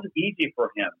wasn't easy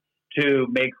for him to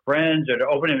make friends or to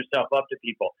open himself up to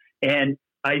people. And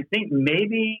I think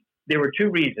maybe there were two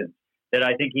reasons that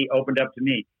I think he opened up to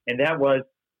me. And that was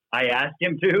I asked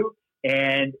him to,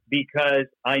 and because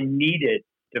I needed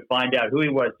to find out who he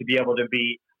was to be able to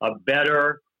be a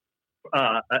better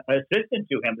assistant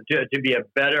to him, to be a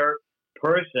better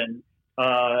person,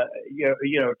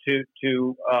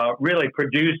 to really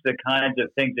produce the kinds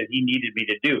of things that he needed me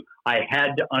to do. I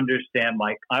had to understand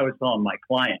I was calling my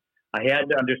client. I had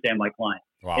to understand my client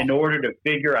in order to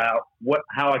figure out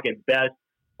how I could best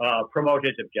promote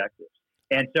his objectives.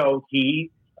 And so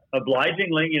he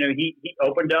obligingly, he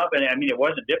opened up, and I mean, it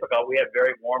wasn't difficult. We had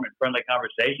very warm and friendly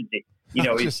conversations.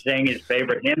 He sang his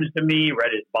favorite hymns to me,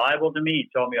 read his Bible to me. He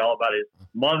told me all about his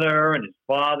mother and his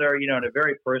father, in a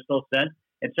very personal sense.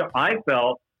 And so I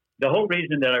felt the whole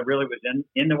reason that I really was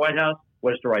in the White House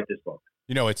was to write this book.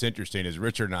 What's interesting is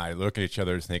Richard and I look at each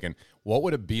other thinking, what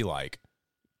would it be like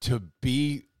to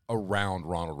be around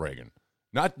Ronald Reagan?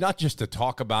 Not just to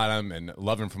talk about him and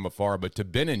love him from afar, but to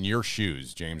been in your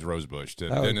shoes, James Rosebush. That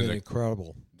would have been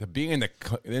incredible. To be in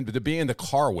the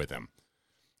car with him.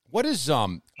 What is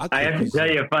I have to tell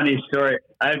you a funny story.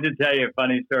 I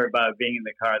about being in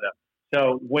the car though.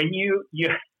 So when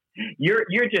I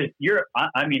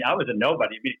was a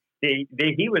nobody. He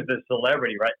was a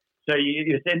celebrity, right? So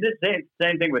you said the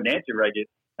same thing with Nancy Reagan,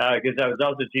 because I was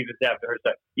also chief of staff to her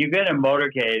stuff. You get in a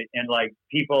motorcade and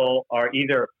people are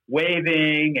either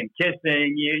waving and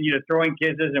kissing, throwing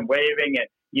kisses and waving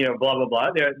and blah blah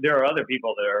blah. There are other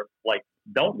people that are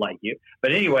don't like you,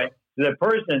 but anyway, the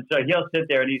person. So he'll sit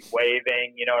there and he's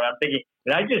waving, and I'm thinking,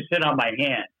 and I just sit on my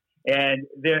hand. And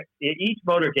each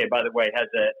motorcade, by the way, has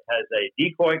a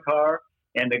decoy car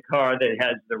and the car that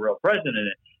has the real president in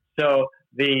it. So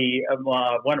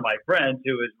one of my friends,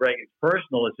 who was Reagan's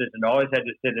personal assistant, always had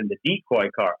to sit in the decoy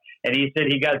car. And he said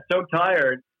he got so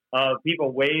tired of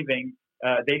people waving,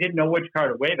 they didn't know which car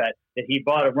to wave at, that he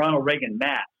bought a Ronald Reagan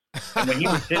mask. And when he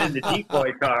would sit in the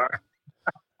decoy car,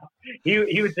 he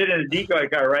would sit in the decoy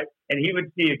car, right? And he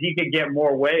would see if he could get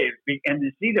more waves and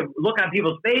to see the look on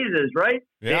people's faces, right?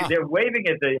 Yeah. They're waving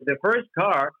at the first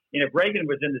car, and if Reagan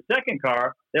was in the second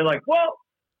car, they're like, well,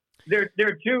 there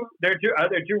are two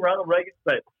Ronald Reagans.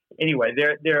 But anyway,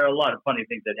 there are a lot of funny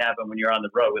things that happen when you're on the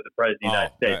road with the president of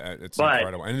the United States. It's but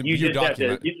incredible. And you just have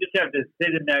to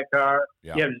sit in that car.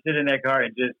 Yeah. You have to sit in that car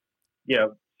and just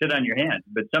sit on your hands.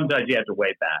 But sometimes you have to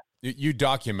wave back. You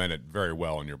document it very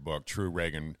well in your book, True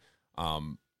Reagan.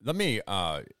 Let me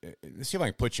let's see if I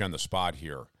can put you on the spot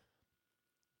here.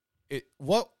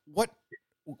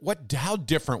 How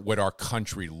different would our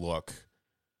country look,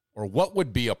 or what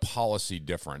would be a policy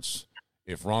difference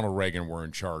if Ronald Reagan were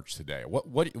in charge today?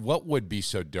 What would be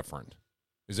so different?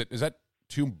 Is that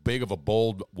too big of a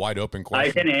bold, wide open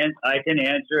question? I can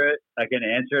answer it. I can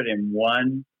answer it in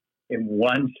one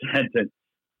sentence.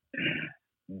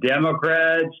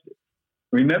 Democrats,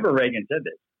 remember Reagan said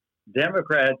this.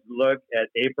 Democrats look at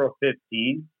April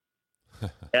 15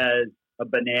 as a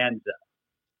bonanza.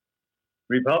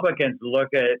 Republicans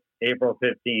look at April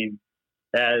 15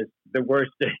 as the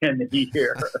worst day in the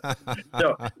year.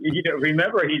 So,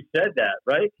 remember he said that,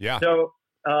 right? Yeah. So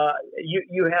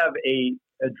you have a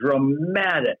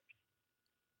dramatic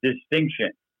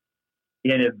distinction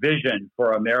in a vision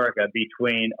for America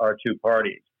between our two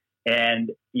parties.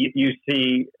 And you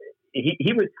see,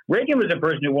 Reagan was a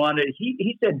person who wanted,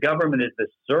 he said government is the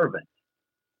servant.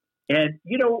 And,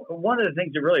 one of the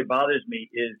things that really bothers me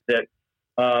is that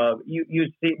you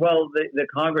see, the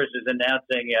Congress is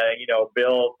announcing a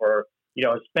bill for,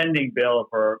 a spending bill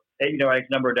for, X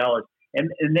number of dollars. And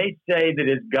they say that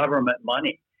it's government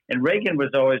money. And Reagan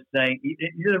was always saying,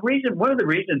 one of the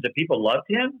reasons that people loved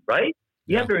him, right?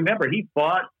 You have to remember, he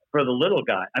fought for the little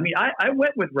guy. I mean, I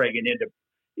went with Reagan into,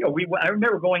 I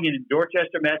remember going into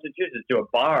Dorchester, Massachusetts to a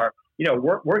bar,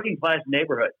 working class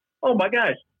neighborhood. Oh my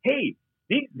gosh. Hey,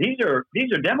 these are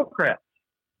Democrats,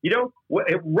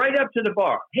 right up to the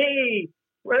bar. Hey,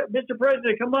 Mr.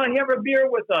 President, come on, have a beer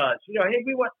with us. Hey,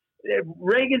 we want.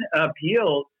 Reagan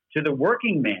appealed to the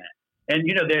working man. And,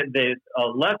 the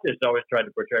leftists always tried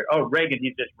to portray, Reagan,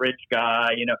 he's this rich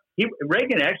guy.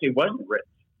 Reagan actually wasn't rich.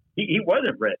 He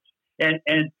wasn't rich.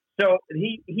 And so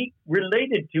he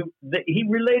related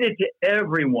to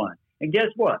everyone. And guess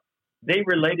what? They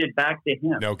related back to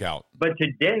him. No doubt. But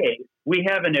today we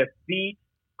have an effete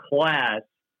class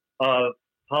of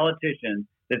politicians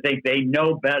that think they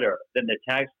know better than the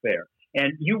taxpayer.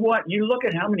 And you look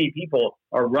at how many people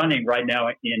are running right now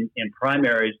in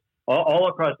primaries all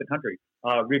across the country.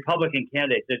 Republican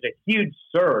candidates. There's a huge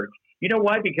surge. You know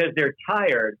why? Because they're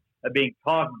tired of being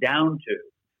talked down to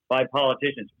by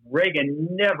politicians. Reagan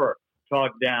never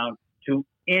talked down to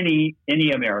any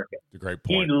American. That's a great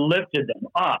point. He lifted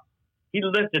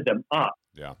them up.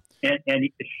 Yeah. And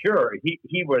sure,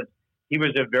 he was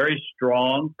a very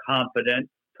strong, confident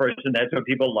person. That's what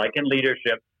people like in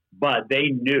leadership. But they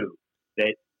knew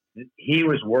that he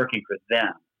was working for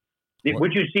them.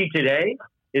 What you see today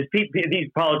is these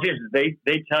politicians.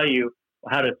 They tell you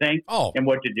how to think and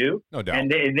what to do. No doubt.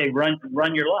 And they run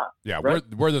your life. Yeah, right?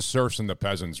 we're the serfs and the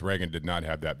peasants. Reagan did not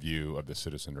have that view of the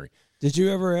citizenry. Did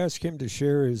you ever ask him to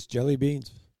share his jelly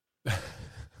beans?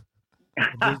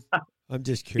 I'm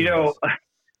just curious. You know,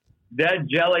 that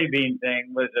jelly bean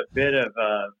thing was a bit of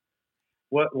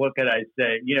what could I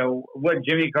say? You know, what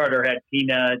Jimmy Carter had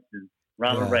peanuts and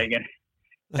Ronald Reagan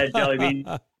had jelly beans.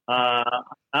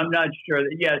 I'm not sure.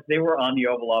 Yes, they were on the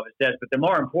Oval Office desk, but the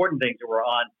more important things that were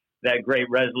on that great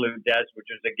Resolute desk, which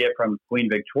was a gift from Queen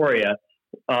Victoria,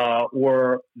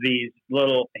 were these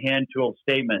little hand-tooled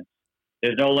statements.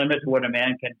 There's no limit to what a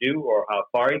man can do or how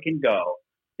far he can go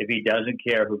if he doesn't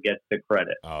care who gets the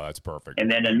credit. Oh, that's perfect. And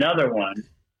then another one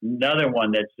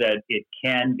that said, it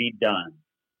can be done.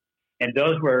 And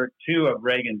those were two of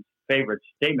Reagan's favorite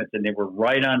statements, and they were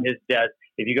right on his desk.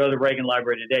 If you go to the Reagan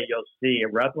Library today, you'll see a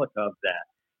replica of that.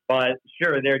 But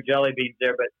sure, there are jelly beans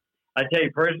there, but I tell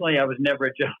you personally, I was never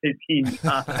a jelly bean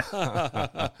guy.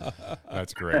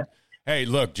 That's great. Hey,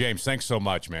 look, James, thanks so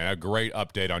much, man. A great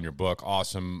update on your book.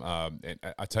 Awesome. And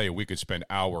I tell you, we could spend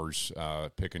hours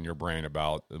picking your brain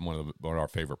about one of our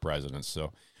favorite presidents.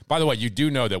 So, by the way, you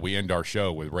do know that we end our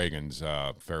show with Reagan's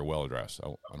farewell address. I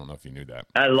don't know if you knew that.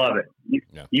 I love it.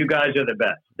 You guys are the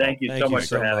best. Thank you so much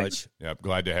for having me. Yeah,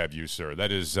 glad to have you, sir.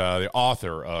 That is the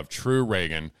author of True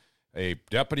Reagan, a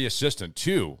deputy assistant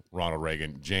to Ronald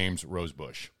Reagan, James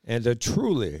Rosebush. And a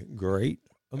truly great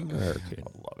American.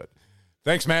 I love it.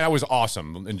 Thanks, man. That was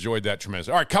awesome. Enjoyed that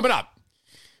tremendously. All right, coming up,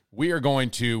 we are going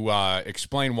to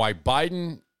explain why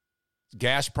Biden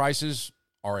gas prices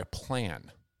are a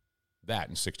plan. That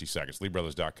in 60 seconds.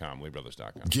 LeeBrothers.com,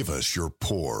 LeeBrothers.com. Give us your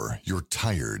poor, your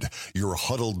tired, your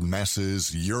huddled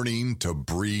masses yearning to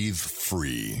breathe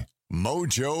free.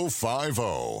 Mojo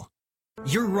 50.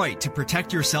 Your right to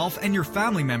protect yourself and your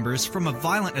family members from a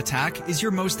violent attack is your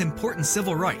most important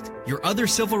civil right. Your other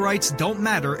civil rights don't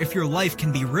matter if your life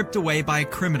can be ripped away by a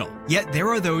criminal. Yet there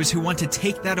are those who want to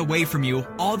take that away from you,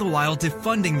 all the while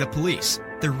defunding the police.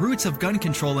 The roots of gun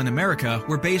control in America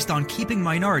were based on keeping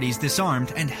minorities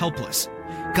disarmed and helpless.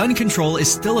 Gun control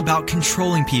is still about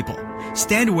controlling people.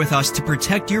 Stand with us to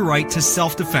protect your right to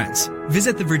self-defense.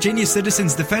 Visit the Virginia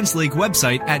Citizens Defense League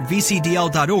website at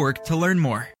vcdl.org to learn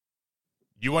more.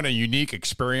 You want a unique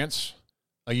experience,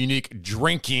 a unique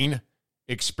drinking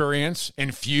experience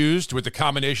infused with the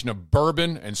combination of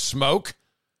bourbon and smoke?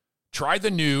 Try the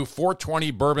new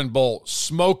 420 Bourbon Bowl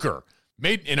Smoker.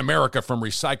 Made in America from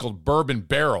recycled bourbon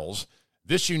barrels,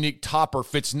 this unique topper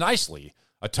fits nicely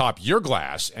atop your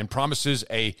glass and promises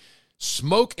a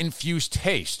smoke-infused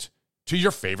taste to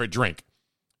your favorite drink.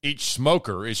 Each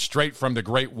smoker is straight from the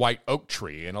great white oak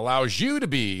tree and allows you to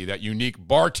be that unique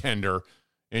bartender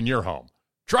in your home.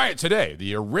 Try it today,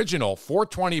 the original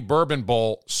 420 Bourbon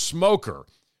Bowl Smoker.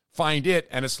 Find it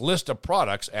and its list of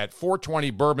products at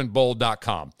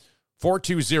 420bourbonbowl.com,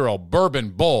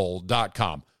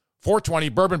 420bourbonbowl.com,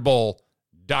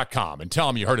 420bourbonbowl.com, and tell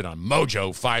them you heard it on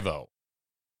Mojo 50.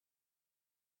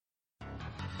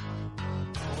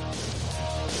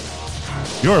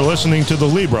 You're listening to the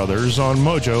Lee Brothers on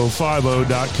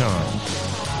Mojo50.com.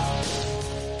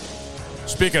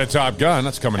 Speaking of Top Gun,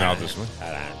 that's coming out this week.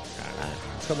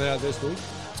 It's coming out this week?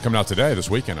 It's coming out today, this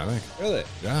weekend, I think. Really?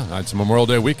 Yeah, it's Memorial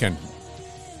Day weekend.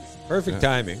 Perfect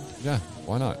timing. Yeah,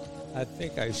 why not? I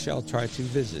think I shall try to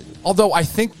visit. Although I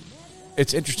think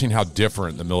it's interesting how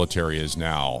different the military is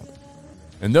now.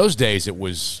 In those days, it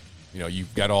was, you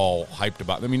got all hyped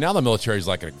about. I mean, now the military is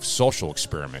like a social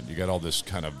experiment. You got all this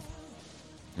kind of,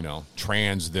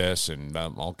 trans this and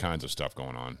all kinds of stuff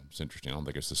going on. It's interesting. I don't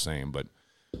think it's the same, but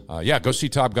go see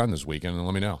Top Gun this weekend and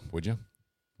let me know, would you?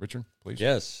 Richard, please.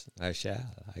 Yes, I shall.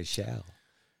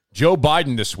 Joe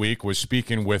Biden this week was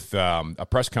speaking with a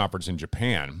press conference in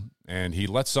Japan, and he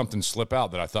let something slip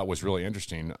out that I thought was really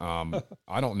interesting. I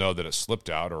don't know that it slipped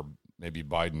out, or maybe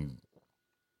Biden,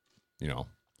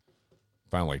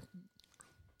 finally.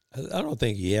 I don't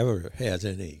think he ever has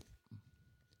any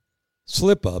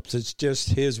slip-ups. It's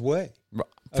just his way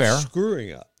Fair. of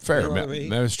screwing up. Fair. You know what I mean?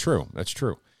 That's true. That's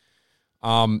true.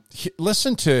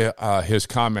 Listen to his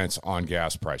comments on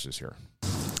gas prices here.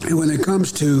 When it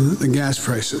comes to the gas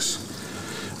prices,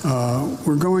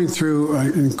 we're going through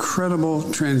an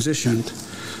incredible transition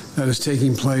that is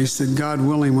taking place, that God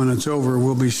willing, when it's over,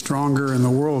 we'll be stronger and the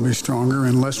world will be stronger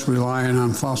and less reliant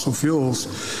on fossil fuels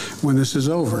when this is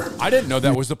over. I didn't know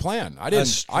that was the plan.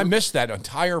 I missed that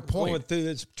entire point. Going through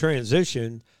this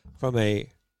transition from a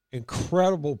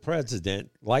incredible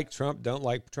president, like Trump, don't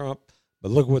like Trump,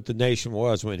 but look what the nation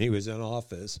was when he was in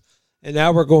office. And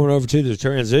now we're going over to the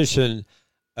transition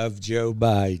of Joe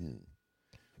Biden.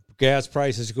 Gas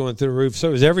prices going through the roof.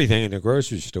 So is everything in the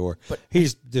grocery store. But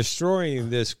he's destroying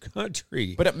this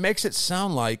country. But it makes it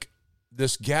sound like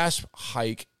this gas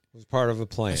hike was part of a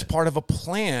plan. It's part of a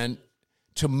plan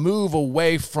to move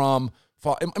away from.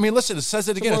 I mean, listen, it says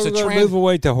it again. So it's a move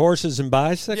away to horses and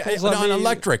bicycles.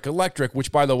 Electric,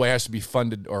 which by the way has to be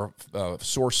funded or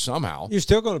sourced somehow. You're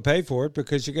still going to pay for it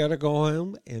because you got to go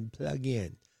home and plug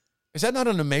in. Is that not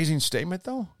an amazing statement,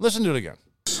 though? Listen to it again.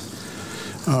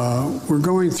 We're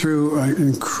going through an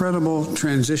incredible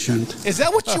transition. Is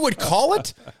that what you would call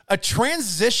it? A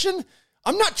transition?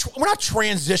 We're not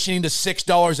transitioning to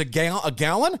 $6 a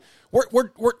gallon.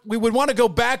 We would want to go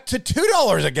back to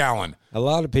 $2 a gallon. A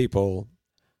lot of people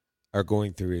are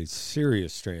going through a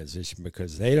serious transition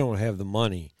because they don't have the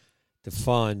money to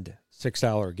fund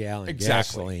 $6 a gallon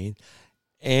gasoline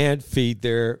and feed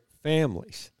their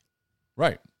families.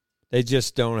 Right. They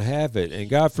just don't have it. And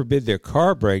God forbid their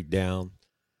car break down.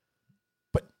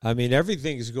 But I mean,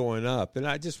 everything's going up. And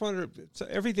I just wonder, so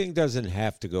everything doesn't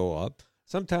have to go up.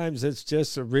 Sometimes it's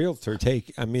just a realtor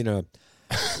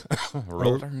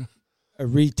a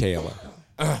retailer.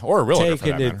 Or a realtor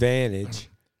taking advantage.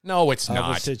 No, it's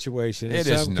not. Of a situation. In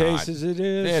some cases it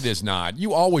is. It is not.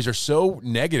 You always are so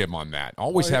negative on that.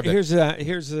 Always have that.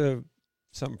 Here's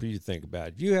something for you to think about.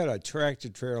 If you had a tractor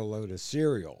trailer load of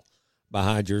cereal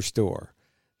behind your store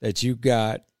that you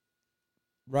got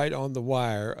right on the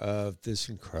wire of this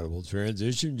incredible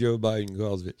transition, Joe Biden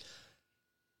calls it,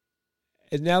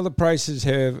 and now the prices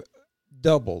have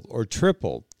doubled or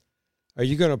tripled, are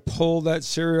you going to pull that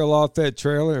cereal off that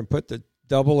trailer and put the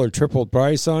double or triple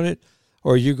price on it?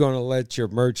 Or are you going to let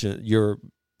your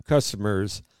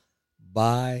customers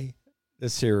buy the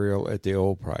cereal at the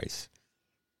old price?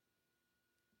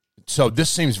 So this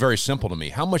seems very simple to me.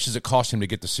 How much does it cost him to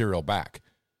get the cereal back?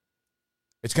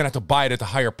 It's going to have to buy it at the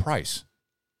higher price,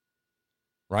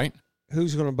 right?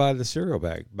 Who's going to buy the cereal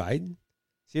back? Biden?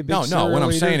 No. What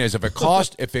I'm saying is, if it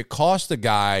cost the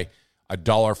guy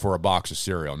 $1 for a box of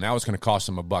cereal, now it's going to cost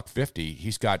him $1.50.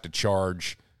 He's got to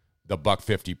charge the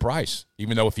 $1.50 price,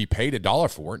 even though if he paid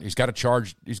 $1 for it, he's got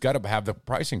to have the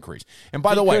price increase. And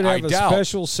by the way, I doubt a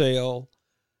special sale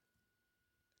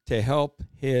to help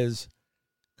his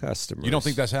customers. You don't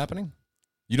think that's happening?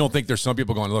 You don't think there's some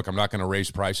people going, look, I'm not going to raise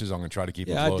prices. I'm going to try to keep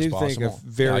it as low as possible? I do think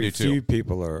very few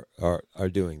people are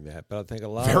doing that, but I think a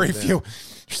lot very of them, few. You're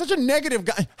such a negative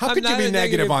guy. How could you be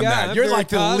negative on that? You're like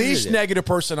the least negative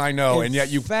person I know, and yet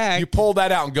you pull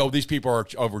that out and go, these people are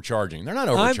overcharging. They're not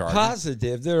overcharging. I'm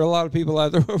positive. There are a lot of people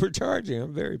out there overcharging. I'm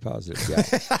a very positive guy.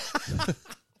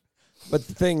 But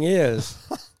the thing is,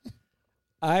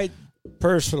 I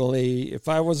personally, if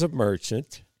I was a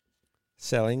merchant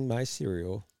selling my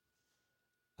cereal,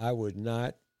 I would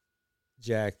not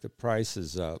jack the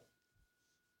prices up.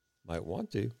 Might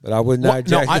want to, but I would not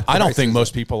jack the prices I don't think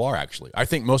most people are, actually. I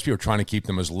think most people are trying to keep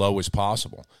them as low as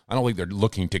possible. I don't think they're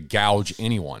looking to gouge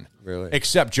anyone. Really?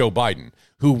 Except Joe Biden,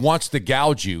 who wants to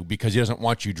gouge you because he doesn't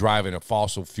want you driving a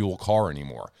fossil fuel car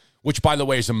anymore, which, by the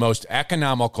way, is the most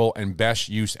economical and best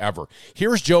use ever.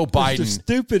 Here's Joe Biden. It's the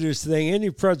stupidest thing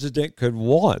any president could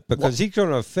want because he's going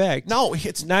to affect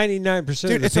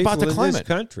 99% of the people in this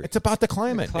country. It's about the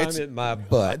climate. Climate my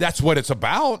butt. That's what it's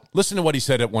about. Listen to what he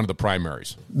said at one of the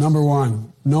primaries. Number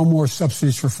one, no more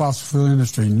subsidies for fossil fuel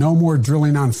industry. No more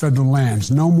drilling on federal lands.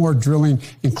 No more drilling,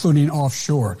 including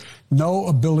offshore. No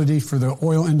ability for the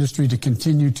oil industry to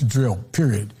continue to drill.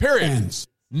 Period. Ends.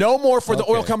 No more for the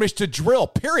oil companies to drill,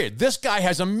 period. This guy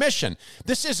has a mission.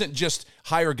 This isn't just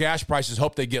higher gas prices,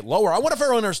 hope they get lower. I wonder if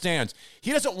everyone understands.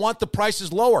 He doesn't want the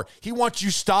prices lower. He wants you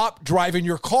to stop driving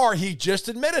your car. He just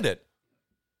admitted it.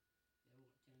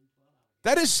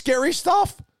 That is scary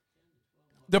stuff.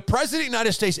 The president of the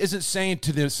United States isn't saying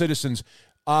to the citizens,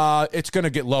 it's going to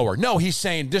get lower. No, he's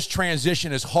saying this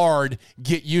transition is hard.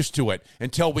 Get used to it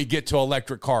until we get to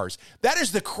electric cars. That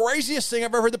is the craziest thing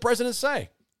I've ever heard the president say.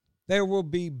 There will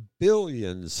be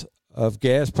billions of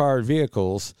gas-powered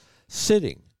vehicles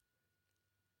sitting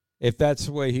if that's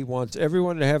the way he wants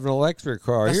everyone to have an electric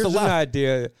car. Here's an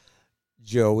idea,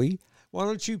 Joey. Why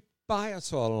don't you buy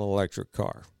us all an electric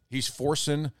car? He's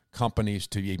forcing companies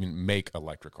to even make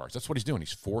electric cars. That's what he's doing.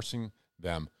 He's forcing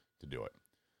them to do it.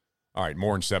 All right,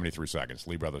 more in 73 seconds.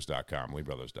 LeeBrothers.com.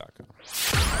 LeeBrothers.com.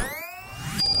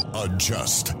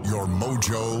 Adjust your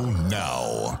mojo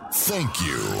now. Thank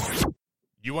you.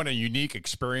 You want a unique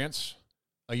experience?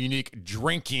 A unique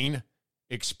drinking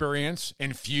experience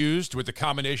infused with a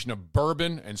combination of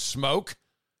bourbon and smoke?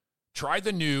 Try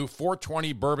the new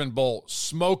 420 Bourbon Bowl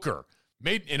Smoker.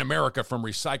 Made in America from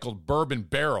recycled bourbon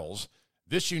barrels,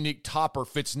 this unique topper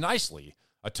fits nicely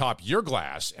atop your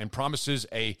glass and promises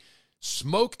a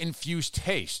smoke-infused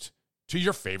taste to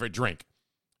your favorite drink.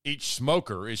 Each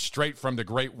smoker is straight from the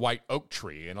great white oak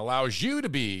tree and allows you to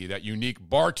be that unique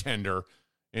bartender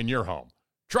in your home.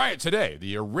 Try it today,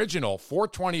 the original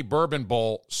 420 Bourbon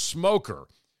Bowl Smoker.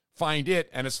 Find it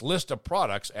and its list of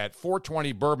products at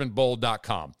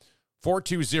 420bourbonbowl.com.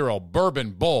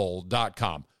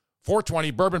 420bourbonbowl.com.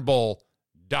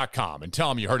 420bourbonbowl.com. And tell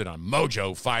them you heard it on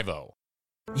Mojo 50.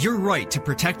 Your right to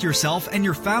protect yourself and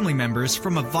your family members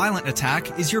from a violent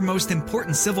attack is your most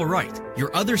important civil right.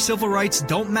 Your other civil rights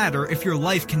don't matter if your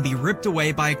life can be ripped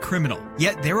away by a criminal.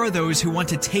 Yet there are those who want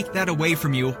to take that away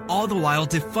from you, all the while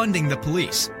defunding the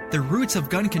police. The roots of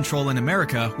gun control in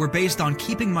America were based on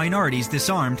keeping minorities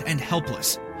disarmed and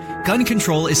helpless. Gun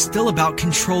control is still about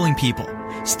controlling people.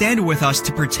 Stand with us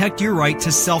to protect your right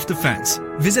to self-defense.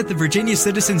 Visit the Virginia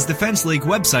Citizens Defense League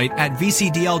website at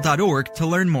vcdl.org to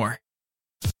learn more.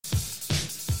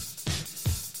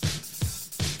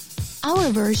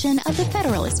 Our version of the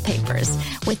Federalist Papers,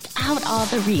 without all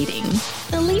the reading.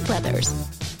 The Lee Brothers.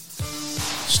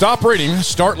 Stop reading,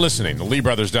 start listening.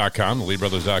 TheLeeBrothers.com,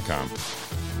 TheLeeBrothers.com.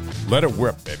 Let it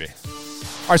whip, baby.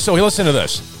 All right, so listen to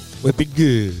this. Whip it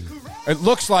good. It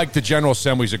looks like the General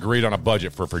Assembly's agreed on a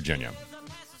budget for Virginia.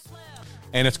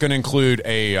 And it's going to include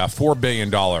a $4 billion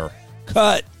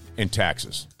cut in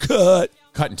taxes. Cut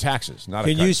in taxes, not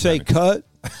Can a cut. you say cut?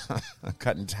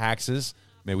 Cut in taxes.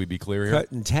 May we be clear here?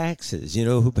 Cut in taxes. You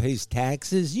know who pays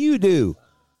taxes? You do.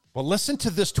 Well, listen to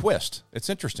this twist.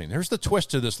 It's interesting. Here's the twist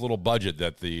to this little budget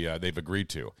that they've agreed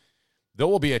to. There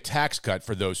will be a tax cut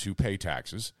for those who pay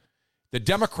taxes. The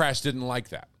Democrats didn't like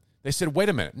that. They said, wait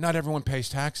a minute, not everyone pays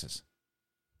taxes.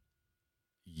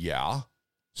 Yeah.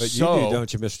 But you do,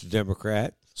 don't you, Mr.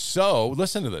 Democrat? So,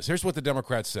 listen to this. Here's what the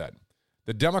Democrats said.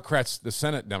 The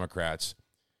Senate Democrats,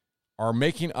 are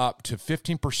making up to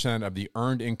 15% of the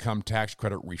earned income tax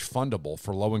credit refundable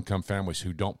for low-income families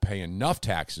who don't pay enough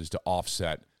taxes to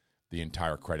offset the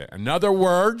entire credit. In other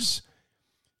words,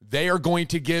 they are going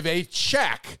to give a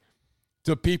check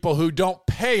to people who don't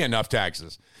pay enough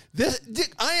taxes.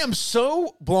 I am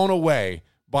so blown away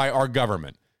by our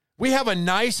government. We have a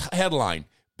nice headline,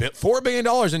 $4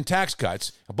 billion in tax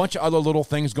cuts, a bunch of other little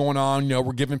things going on. You know,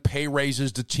 we're giving pay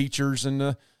raises to teachers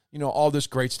and, all this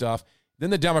great stuff. Then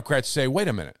the Democrats say, wait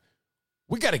a minute,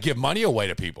 we got to give money away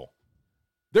to people.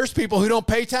 There's people who don't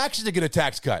pay taxes to get a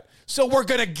tax cut. So we're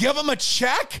going to give them a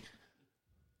check?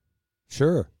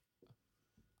 Sure.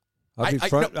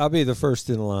 I'll be the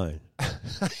first in line.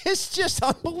 It's just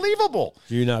unbelievable.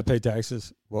 Do you not pay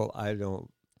taxes? Well, I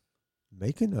don't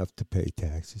make enough to pay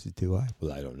taxes, do I?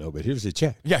 Well, I don't know, but here's a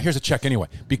check. Yeah, here's a check anyway.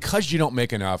 Because you don't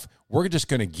make enough, we're just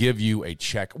going to give you a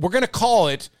check. We're going to call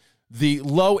it the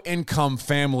low-income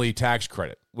family tax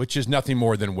credit, which is nothing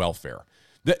more than welfare.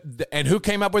 And who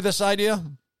came up with this idea?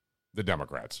 The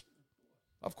Democrats.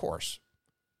 Of course.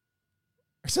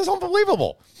 This is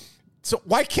unbelievable. So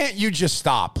why can't you just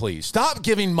stop, please? Stop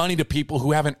giving money to people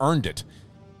who haven't earned it.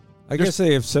 I guess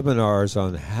they have seminars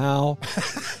on how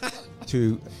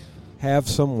to have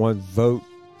someone vote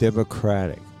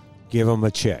Democratic. Give them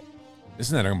a check.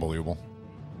 Isn't that unbelievable?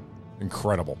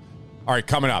 Incredible. All right,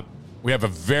 coming up, we have a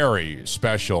very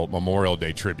special Memorial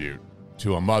Day tribute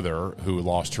to a mother who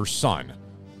lost her son.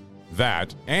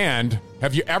 And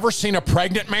have you ever seen a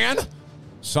pregnant man?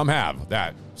 Some have.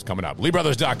 That is coming up.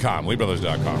 LeeBrothers.com.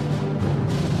 LeeBrothers.com.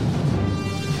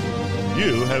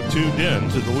 You have tuned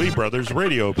in to the Lee Brothers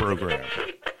radio program.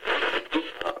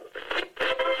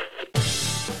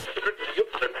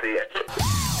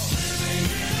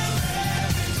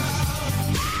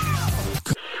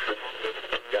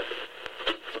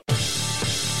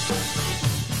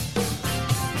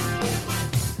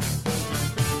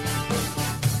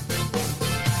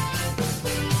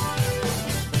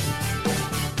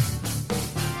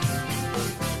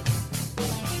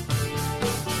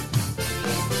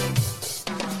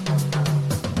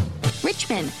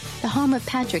 The home of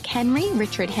Patrick Henry,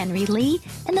 Richard Henry Lee,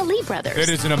 and the Lee brothers. It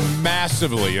is a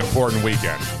massively important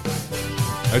weekend.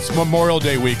 It's Memorial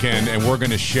Day weekend, and we're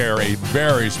going to share a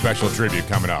very special tribute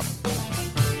coming up.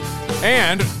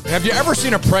 And have you ever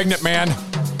seen a pregnant man?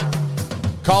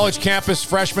 College campus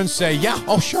freshmen say, yeah,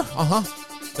 oh, sure,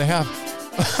 they have.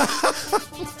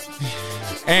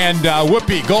 And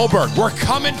Whoopi Goldberg, we're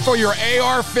coming for your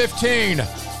AR-15.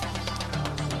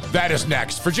 That is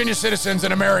next. Virginia citizens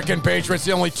and American patriots,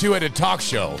 the only two-headed talk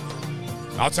show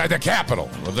outside the capital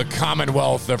of the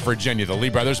Commonwealth of Virginia. The Lee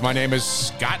Brothers. My name is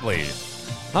Scott Lee.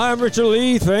 Hi, I'm Richard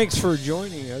Lee. Thanks for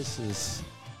joining us this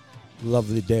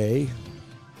lovely day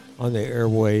on the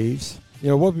airwaves. You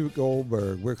know, Whoopi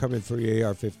Goldberg, we're coming for your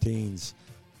AR-15s.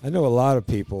 I know a lot of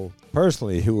people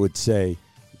personally who would say, you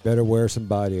better wear some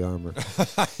body armor.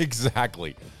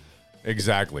 Exactly.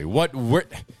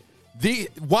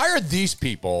 Why are these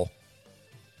people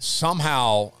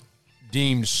somehow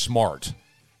deemed smart?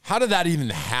 How did that even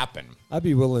happen? I'd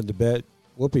be willing to bet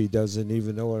Whoopi doesn't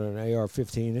even know what an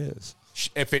AR-15 is.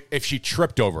 If she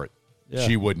tripped over it,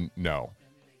 she wouldn't know.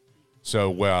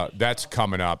 So that's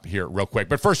coming up here real quick.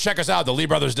 But first, check us out,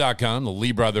 theleebrothers.com,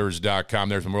 theleebrothers.com.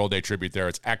 There's a Memorial Day tribute there.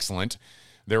 It's excellent.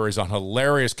 There is a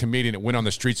hilarious comedian that went on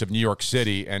the streets of New York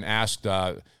City and asked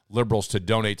liberals to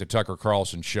donate to Tucker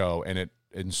Carlson's show, and it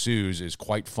ensues is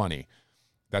quite funny.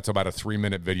 That's about a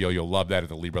 3-minute video. You'll love that at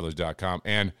theleebrothers.com.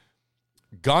 And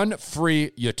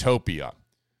gun-free utopia.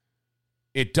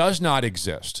 It does not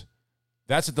exist.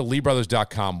 That's at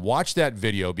theleebrothers.com. Watch that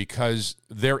video because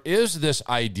there is this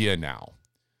idea now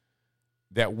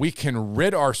that we can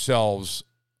rid ourselves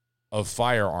of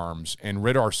firearms and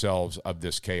rid ourselves of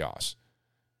this chaos.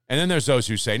 And then there's those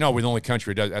who say, no, we're the only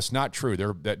country that does. That's not true.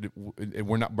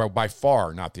 We're not, by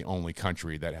far not the only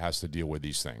country that has to deal with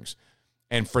these things.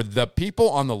 And for the people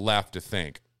on the left to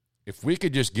think, if we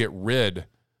could just get rid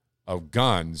of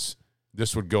guns,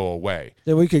 this would go away.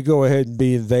 Then we could go ahead and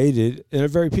be invaded in a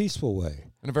very peaceful way.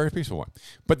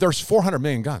 But there's 400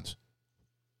 million guns.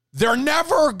 They're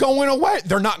never going away.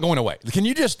 They're not going away. Can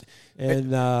you just...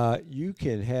 And you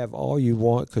can have all you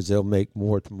want because they'll make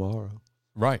more tomorrow.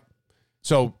 Right.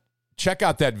 So check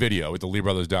out that video at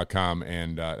theleebrothers.com,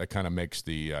 and that kind of makes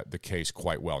the case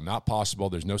quite well. Not possible.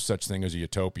 There's no such thing as a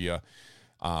utopia.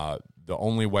 The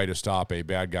only way to stop a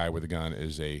bad guy with a gun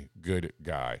is a good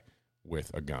guy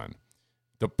with a gun.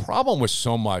 The problem with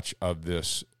so much of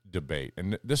this debate,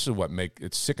 and this is what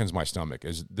it sickens my stomach,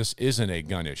 is this isn't a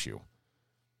gun issue.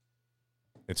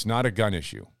 It's not a gun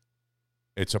issue.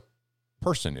 It's a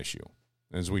person issue.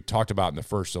 As we talked about in the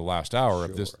first of the last hour,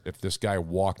 if this guy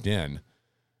walked in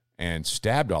and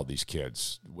stabbed all these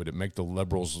kids, would it make the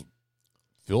liberals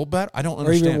feel better? I don't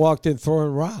understand. Or even walked in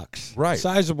throwing rocks. Right.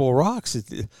 Sizable rocks.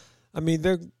 I mean,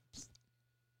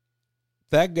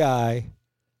 that guy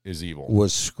is evil.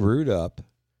 Was screwed up.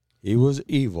 He was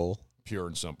evil. Pure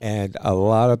and simple. And a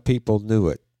lot of people knew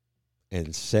it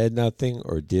and said nothing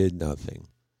or did nothing.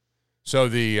 So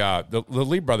the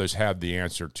Lee brothers have the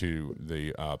answer to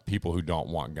the people who don't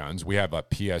want guns. We have a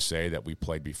PSA that we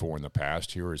played before in the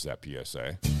past. Here is that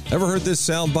PSA. Ever heard this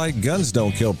soundbite? Guns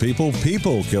don't kill people.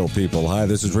 People kill people. Hi,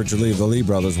 this is Richard Lee of the Lee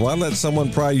Brothers. Why let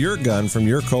someone pry your gun from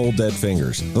your cold, dead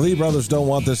fingers? The Lee Brothers don't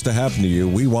want this to happen to you.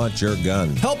 We want your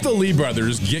gun. Help the Lee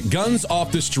Brothers get guns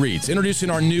off the streets.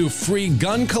 Introducing our new free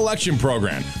gun collection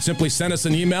program. Simply send us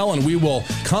an email and we will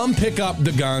come pick up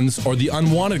the guns or the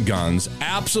unwanted guns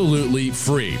absolutely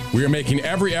free. We are making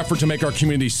every effort to make our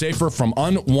community safer from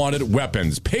unwanted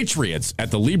weapons. Patriots at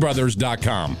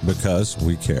theleebrothers.com. Because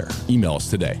we care. Email us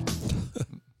today.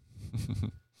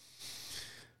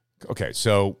 Okay,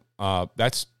 so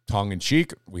that's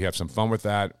tongue-in-cheek. We have some fun with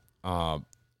that.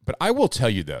 But I will tell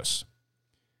you this.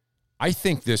 I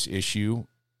think this issue,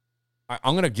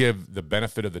 I'm going to give the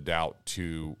benefit of the doubt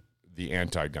to the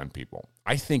anti-gun people.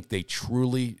 I think they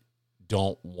truly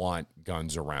don't want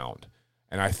guns around.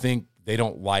 And I think they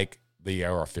don't like the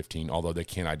AR-15, although they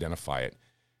can't identify it.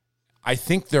 I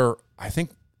think their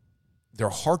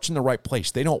heart's in the right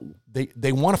place. They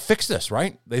want to fix this,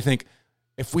 right? They think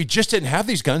if we just didn't have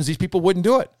these guns, these people wouldn't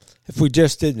do it. If we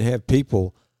just didn't have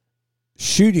people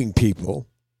shooting people,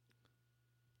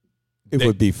 it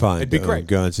would be fine. It'd be great.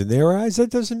 Guns in their eyes, that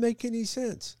doesn't make any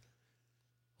sense.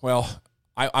 Well,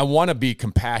 I want to be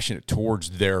compassionate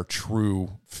towards their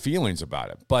true feelings about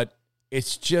it, but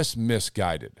it's just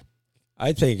misguided.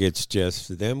 I think it's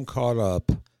just them caught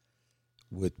up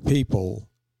with people,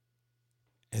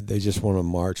 and they just want to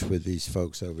march with these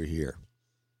folks over here.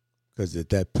 Because at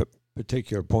that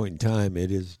particular point in time,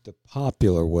 it is the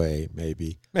popular way,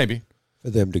 maybe, for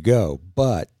them to go.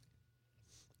 But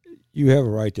you have a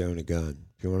right to own a gun.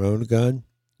 If you want to own a gun,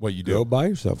 what you do? Go buy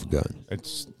yourself a gun.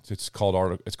 It's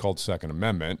called Second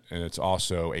Amendment, and it's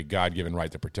also a God-given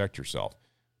right to protect yourself.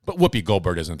 But Whoopi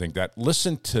Goldberg doesn't think that.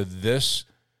 Listen to this.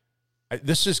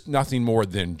 This is nothing more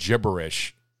than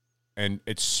gibberish, and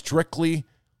it's strictly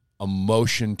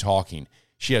emotion talking.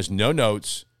 She has no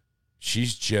notes.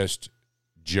 She's just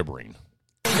gibbering.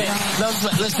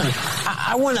 Listen,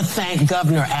 I want to thank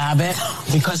Governor Abbott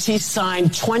because he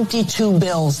signed 22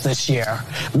 bills this year,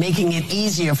 making it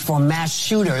easier for mass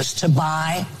shooters to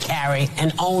buy, carry,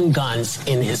 and own guns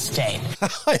in his state.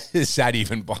 How is that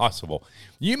even possible?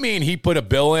 You mean he put a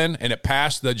bill in and it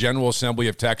passed the General Assembly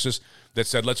of Texas that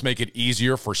said, let's make it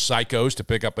easier for psychos to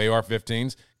pick up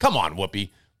AR-15s? Come on,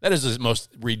 Whoopi. That is the most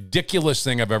ridiculous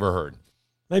thing I've ever heard.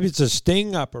 Maybe it's a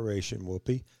sting operation,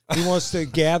 Whoopi. He wants to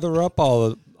gather up all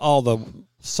the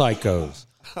psychos,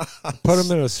 put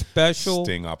them in a special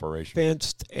sting operation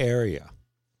fenced area.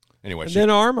 Anyway, and then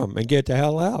arm them and get the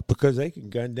hell out because they can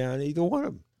gun down either one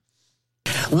of them.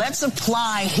 Let's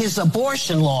apply his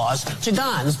abortion laws to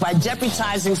guns by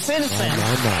deputizing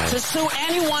citizens to sue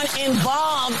anyone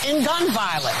involved in gun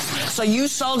violence. So you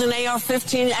sold an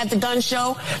AR-15 at the gun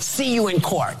show? See you in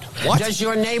court. What? Does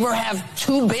your neighbor have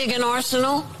too big an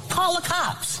arsenal? Call the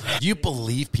cops. Do you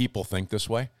believe people think this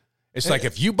way? It's like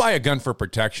if you buy a gun for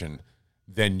protection,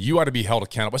 then you ought to be held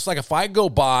accountable. It's like if I go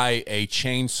buy a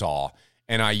chainsaw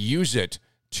and I use it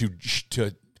to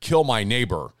kill my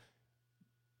neighbor,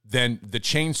 then the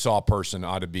chainsaw person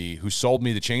who sold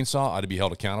me the chainsaw ought to be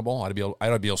held accountable. I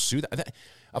ought to be able to sue that.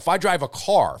 If I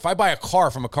buy a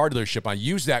car from a car dealership, and I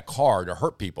use that car to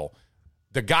hurt people,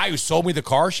 the guy who sold me the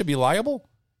car should be liable.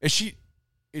 Is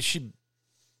she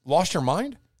lost her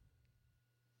mind?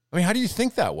 I mean, how do you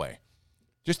think that way?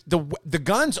 Just the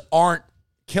guns aren't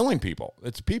killing people.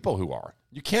 It's people who are.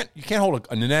 You can't hold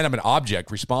an inanimate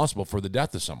object responsible for the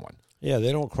death of someone. Yeah,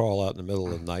 they don't crawl out in the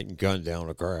middle of the night and gun down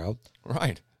a crowd.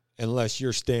 Right. Unless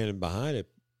you're standing behind it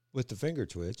with the finger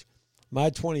twitch.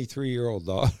 My 23-year-old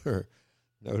daughter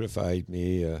notified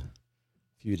me a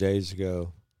few days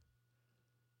ago,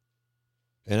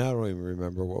 and I don't even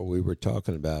remember what we were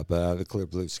talking about, but out of the clear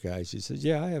blue sky, she said,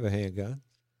 yeah, I have a handgun,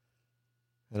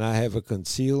 and I have a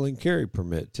conceal and carry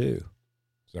permit, too.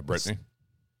 Is that Brittany?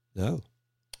 No.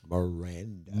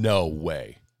 Miranda. No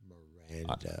way.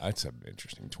 Miranda. That's an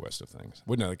interesting twist of things.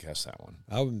 Wouldn't have guessed that one.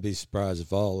 I wouldn't be surprised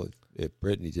if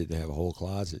Brittany didn't have a whole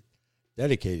closet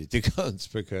dedicated to guns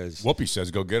because... Whoopi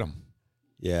says go get them.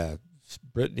 Yeah.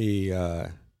 Brittany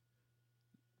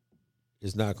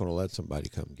is not going to let somebody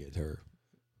come get her.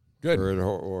 Good.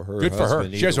 Or her Good for her.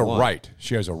 husband, She has a one. right.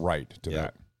 She has a right to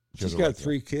that. She's got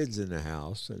 3 kids in the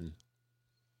house. And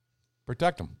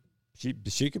protect them.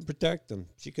 She can protect them.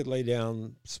 She could lay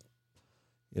down,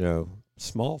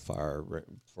 small fire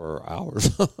for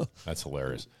hours. That's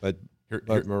hilarious. But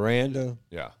Miranda...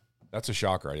 Yeah. That's a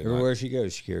shocker. Everywhere she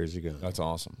goes, she carries a gun. That's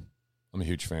awesome. I'm a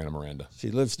huge fan of Miranda.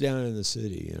 She lives down in the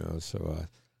city, so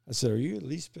I said, are you at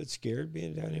least a bit scared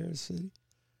being down here in the city?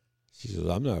 She says,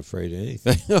 I'm not afraid of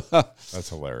anything. That's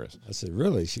hilarious. I said,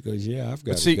 really? She goes, yeah, I've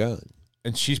got a gun.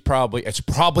 And it's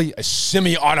probably a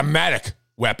semi-automatic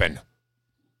weapon.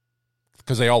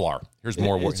 Because they all are. Here's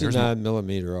more. It's a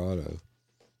 9mm auto.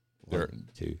 1,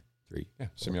 2, 3. Yeah,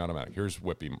 semi-automatic. Here's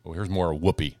Whoopi. Here's more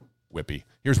Whoopi.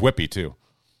 Here's Whoopi, too.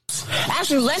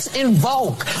 Actually, let's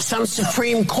invoke some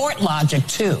Supreme Court logic,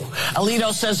 too.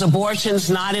 Alito says abortion's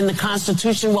not in the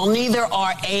Constitution. Well, neither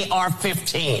are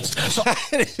AR-15s. So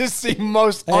it is the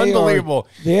most unbelievable.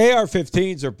 The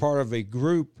AR-15s are part of a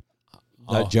group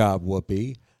job,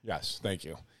 Whoopi. Yes, thank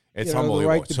you. It's unbelievable. The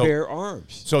right to bear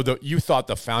arms. So you thought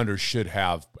the founders should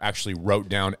have actually wrote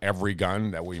down every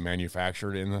gun that we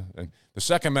manufactured and the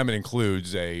Second Amendment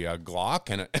includes a Glock,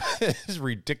 and it is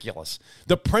ridiculous.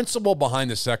 The principle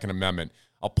behind the Second Amendment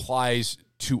applies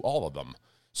to all of them.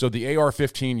 So the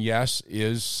AR-15, yes,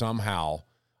 is somehow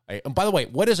and by the way,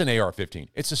 what is an AR-15?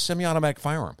 It's a semi-automatic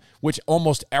firearm, which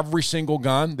almost every single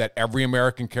gun that every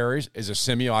American carries is a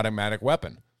semi-automatic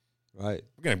weapon. Right.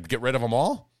 We're going to get rid of them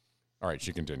all? All right,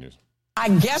 she continues. I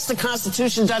guess the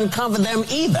Constitution doesn't cover them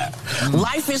either.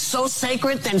 Life is so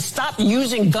sacred, then stop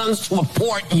using guns to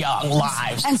abort young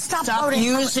lives. And stop voting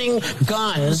using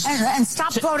guns. And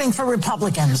stop voting for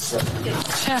Republicans.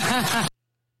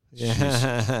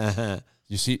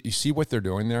 You see what they're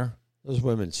doing there? Those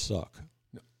women suck.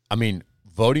 I mean,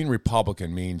 voting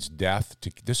Republican means death.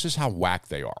 This is how whack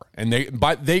they are. And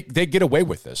they get away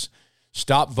with this.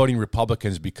 Stop voting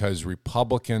Republicans because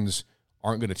Republicans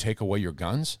aren't going to take away your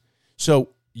guns. So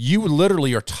you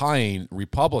literally are tying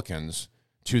Republicans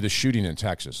to the shooting in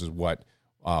Texas is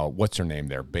what's her name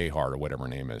there? Behar or whatever her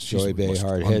name is. Joy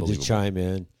Behar had to chime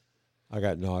in. I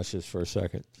got nauseous for a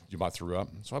second. You about threw up?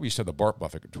 That's why we said the Bart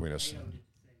Buffett between us.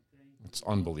 It's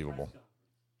unbelievable.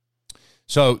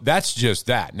 So that's just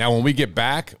that. Now, when we get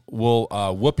back,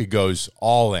 Whoopi goes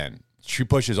all in. She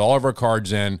pushes all of her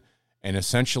cards in and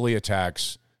essentially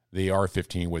attacks the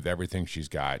AR-15 with everything she's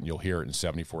got. And you'll hear it in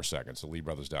 74 seconds.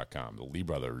 TheLeeBrothers.com.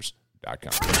 TheLeeBrothers.com.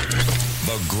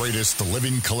 The greatest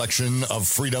living collection of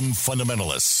freedom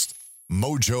fundamentalists.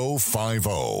 Mojo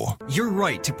 50. Your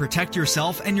right to protect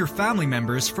yourself and your family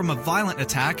members from a violent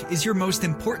attack is your most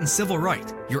important civil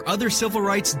right. Your other civil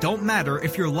rights don't matter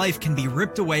if your life can be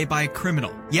ripped away by a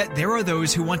criminal. Yet there are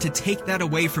those who want to take that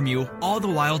away from you, all the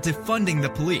while defunding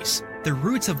the police. The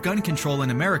roots of gun control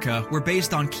in America were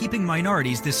based on keeping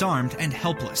minorities disarmed and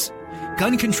helpless.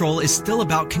 Gun control is still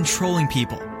about controlling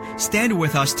people. Stand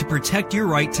with us to protect your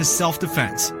right to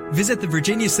self-defense. Visit the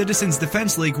Virginia Citizens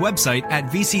Defense League website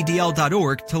at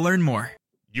vcdl.org to learn more.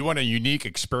 You want a unique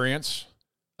experience?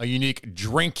 A unique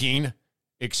drinking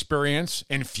experience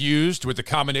infused with a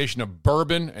combination of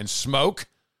bourbon and smoke?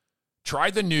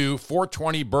 Try the new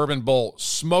 420 Bourbon Bowl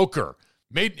Smoker.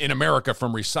 Made in America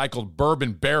from recycled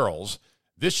bourbon barrels,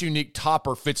 this unique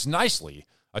topper fits nicely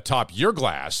atop your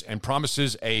glass and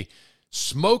promises a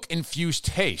smoke-infused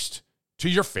taste to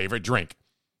your favorite drink.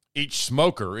 Each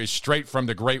smoker is straight from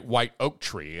the great white oak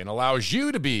tree and allows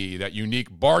you to be that unique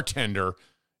bartender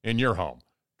in your home.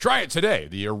 Try it today,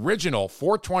 the original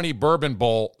 420 Bourbon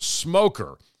Bowl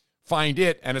Smoker. Find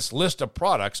it and its list of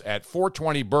products at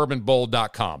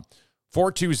 420bourbonbowl.com.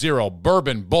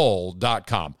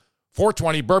 420bourbonbowl.com.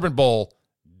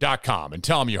 420bourbonbowl.com. And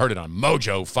tell them you heard it on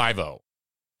Mojo 50.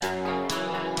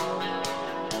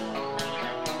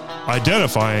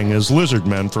 Identifying as lizard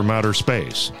men from outer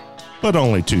space, but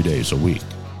only 2 days a week.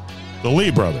 The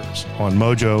Lee Brothers on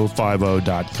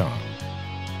Mojo50.com.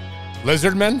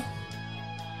 Lizard men?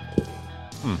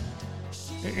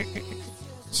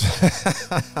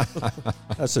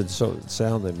 That's a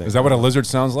sound they make. Is that what a lizard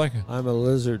sounds like? I'm a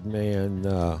lizard man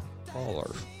caller.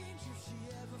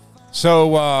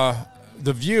 So,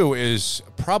 The View is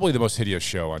probably the most hideous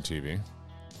show on TV.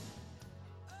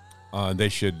 They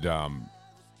should...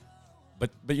 But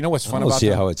you know what's fun about see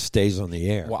that? how it stays on the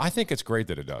air. Well, I think it's great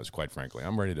that it does, quite frankly.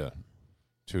 I'm ready to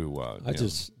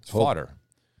fodder.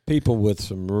 People with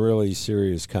some really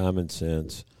serious common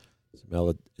sense,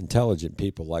 some intelligent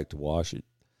people like to watch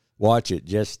it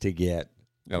just to get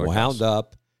wound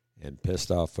up and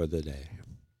pissed off for the day.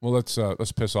 Well, let's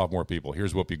piss off more people.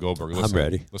 Here's Whoopi Goldberg. I'm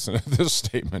ready. Listen to this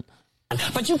statement.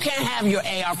 But you can't have your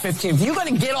AR-15. If you're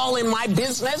going to get all in my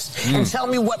business and tell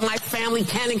me what my family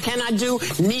can and cannot do,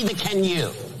 neither can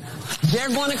you. They're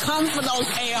going to come for those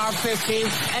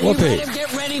AR-15s, and you better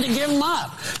get ready to give them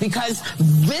up, because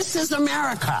this is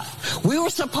America. We were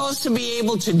supposed to be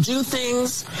able to do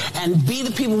things and be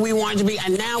the people we wanted to be,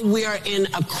 and now we are in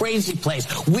a crazy place.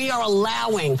 We are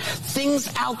allowing things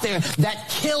out there that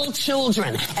kill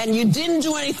children, and you didn't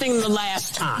do anything the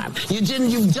last time.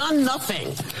 You've done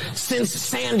nothing since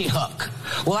Sandy Hook.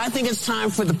 Well, I think it's time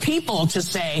for the people to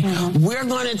say, we're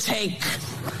going to take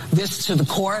this to the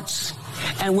courts,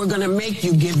 and we're going to make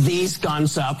you give these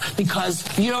guns up because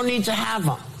you don't need to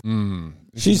have them.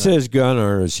 She says gun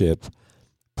ownership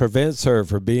prevents her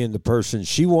from being the person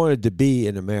she wanted to be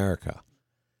in America.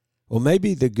 Well,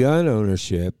 maybe the gun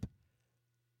ownership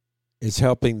is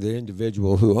helping the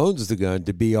individual who owns the gun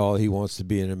to be all he wants to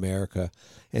be in America.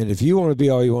 And if you want to be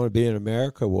all you want to be in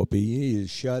America, Whoopi, you need to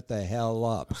shut the hell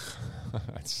up.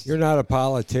 You're not a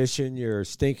politician. You're a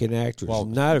stinking actress. Well,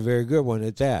 not a very good one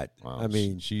at that. Well, I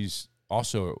mean, she's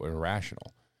also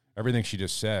irrational. Everything she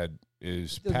just said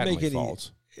is patently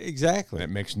false. Exactly.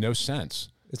 And it makes no sense.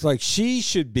 It's like she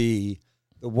should be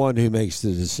the one who makes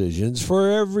the decisions for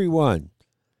everyone.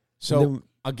 So,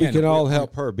 again, we can all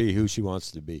help her be who she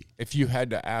wants to be. If you had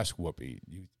to ask Whoopi,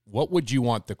 what would you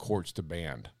want the courts to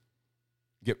ban?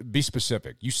 Be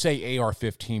specific. You say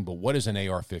AR-15, but what is an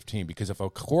AR-15? Because if a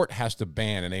court has to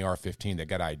ban an AR-15, they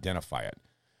got to identify it.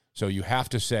 So you have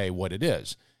to say what it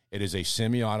is. It is a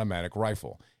semi-automatic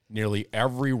rifle. Nearly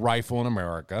every rifle in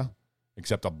America,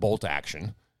 except a bolt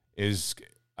action, is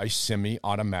a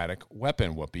semi-automatic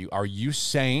weapon, Whoopi. Are you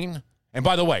saying? And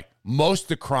by the way, most of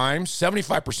the crimes,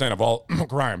 75% of all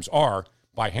crimes are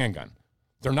by handgun.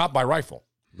 They're not by rifle.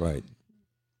 Right.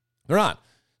 They're not.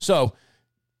 So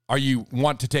are you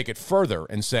want to take it further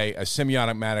and say a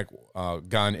semi-automatic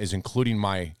gun is including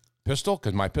my pistol?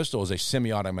 Because my pistol is a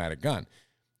semi-automatic gun.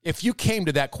 If you came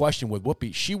to that question with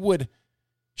Whoopi, she would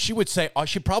say,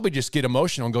 she'd probably just get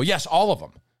emotional and go, yes, all of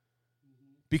them.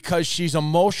 Because she's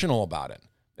emotional about it.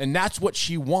 And that's what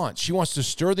she wants. She wants to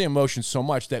stir the emotion so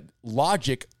much that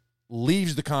logic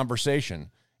leaves the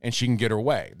conversation and she can get her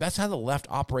way. That's how the left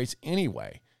operates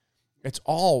anyway. It's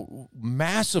all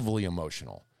massively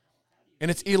emotional. And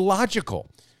it's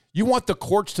illogical. You want the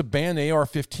courts to ban the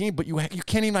AR-15, but you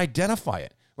can't even identify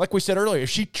it. Like we said earlier, if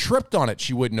she tripped on it,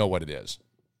 she wouldn't know what it is.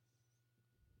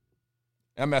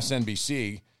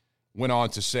 MSNBC went on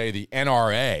to say the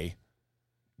NRA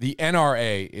The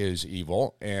NRA is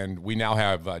evil, and we now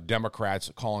have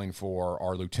Democrats calling for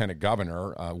our lieutenant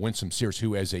governor, Winsome Sears,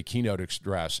 who has a keynote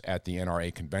address at the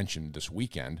NRA convention this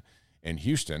weekend in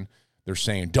Houston. They're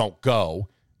saying, don't go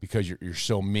because you're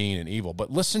so mean and evil.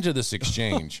 But listen to this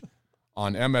exchange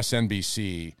on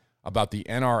MSNBC about the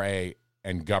NRA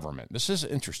and government. This is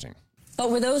interesting. But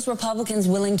were those Republicans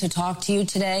willing to talk to you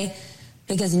today?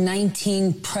 Because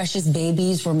 19 precious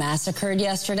babies were massacred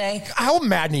yesterday. How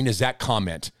maddening is that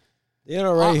comment? The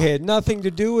NRA had nothing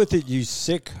to do with it, you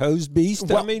sick hose beast.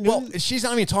 Well, she's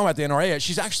not even talking about the NRA.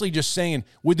 She's actually just saying,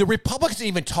 would the Republicans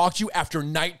even talk to you after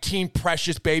 19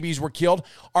 precious babies were killed?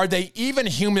 Are they even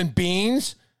human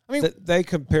beings? I mean, they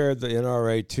compared the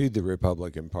NRA to the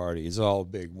Republican Party. It's all a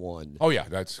big one. Oh, yeah,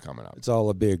 that's coming up. It's all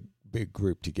a big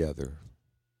group together.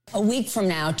 A week from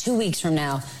now, 2 weeks from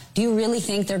now, do you really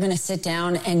think they're going to sit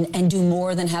down and do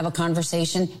more than have a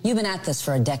conversation? You've been at this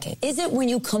for a decade. Is it when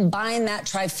you combine that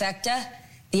trifecta,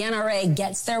 the NRA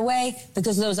gets their way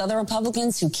because those other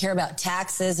Republicans who care about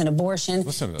taxes and abortion,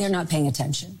 they're not paying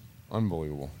attention?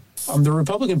 Unbelievable. The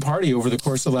Republican Party over the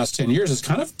course of the last 10 years has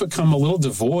kind of become a little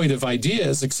devoid of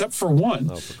ideas, except for one,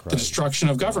 the destruction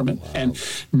of government. Wow. And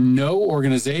no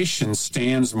organization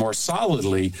stands more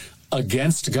solidly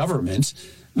against government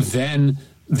than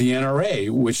the NRA,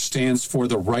 which stands for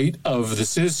the right of the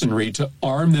citizenry to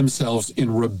arm themselves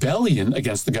in rebellion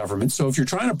against the government. So if you're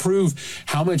trying to prove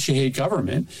how much you hate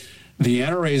government, the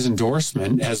NRA's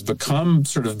endorsement has become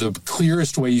sort of the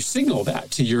clearest way you signal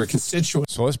that to your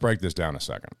constituents. So let's break this down a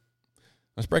second.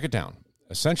 Let's break it down.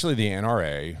 Essentially, the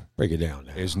NRA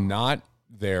is not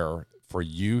there for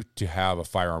you to have a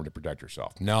firearm to protect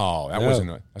yourself. No,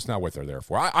 that's not what they're there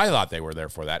for. I thought they were there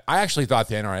for that. I actually thought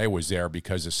the NRA was there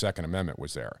because the Second Amendment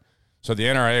was there. So the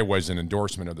NRA was an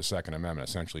endorsement of the Second Amendment,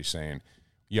 essentially saying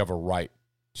you have a right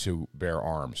to bear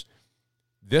arms.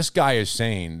 This guy is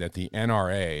saying that the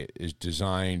NRA is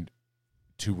designed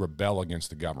to rebel against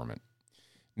the government.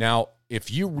 Now, if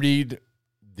you read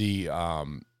the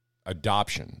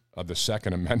adoption of the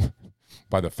Second Amendment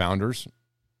by the founders,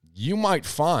 you might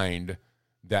find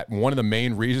that one of the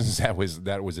main reasons that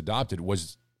was adopted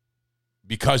was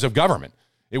because of government.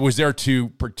 It was there to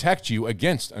protect you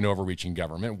against an overreaching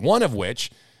government, one of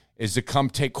which is to come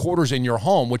take quarters in your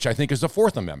home, which I think is the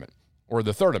Fourth Amendment or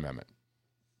the Third Amendment.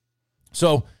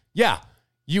 So, yeah,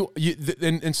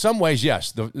 in some ways,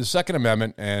 yes, the Second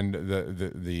Amendment and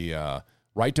the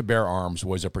right to bear arms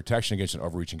was a protection against an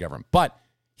overreaching government. But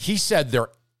he said they're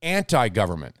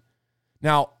anti-government.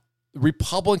 Now,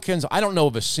 Republicans, I don't know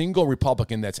of a single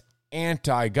Republican that's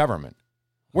anti-government.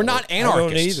 We're not anarchists. I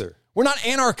don't either. We're not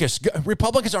anarchists.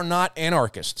 Republicans are not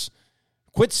anarchists.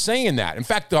 Quit saying that. In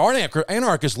fact, the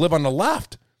anarchists live on the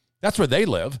left. That's where they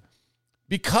live.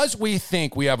 Because we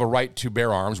think we have a right to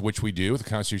bear arms, which we do, the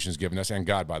Constitution has given us, and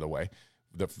God, by the way,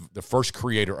 the first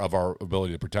creator of our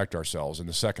ability to protect ourselves, and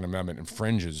the Second Amendment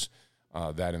infringes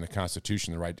that in the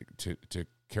Constitution, the right to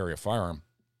carry a firearm.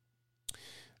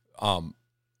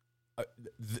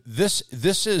 This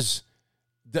is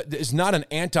not an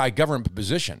anti-government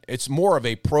position. It's more of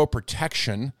a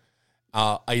pro-protection,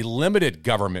 a limited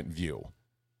government view.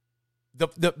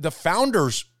 The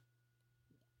founders,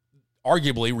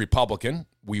 arguably Republican,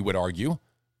 we would argue,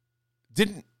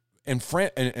 didn't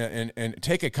and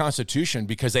take a constitution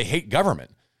because they hate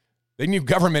government. They knew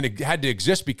government had to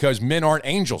exist because men aren't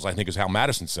angels, I think is how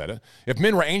Madison said it. If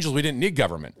men were angels, we didn't need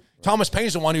government. Thomas Paine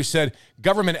is the one who said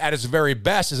government at its very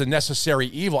best is a necessary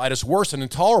evil, at its worst, an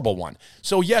intolerable one.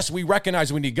 So yes, we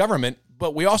recognize we need government,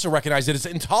 but we also recognize that it's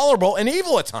intolerable and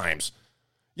evil at times.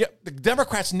 Yeah, the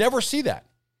Democrats never see that.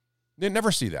 They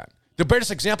never see that. The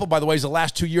greatest example, by the way, is the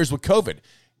last 2 years with COVID.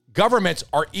 Governments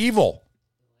are evil.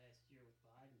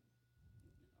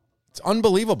 It's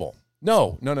unbelievable.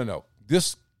 No.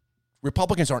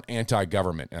 Republicans aren't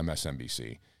anti-government,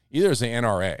 MSNBC. Either is the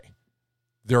NRA.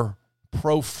 They're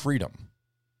pro-freedom.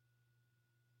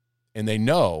 And they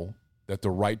know that the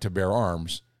right to bear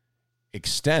arms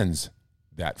extends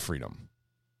that freedom.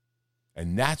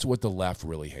 And that's what the left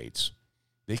really hates.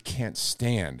 They can't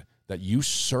stand that you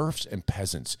serfs and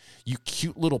peasants, you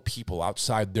cute little people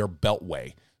outside their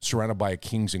beltway, surrounded by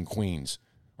kings and queens,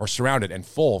 or surrounded and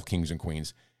full of kings and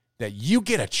queens, that you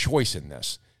get a choice in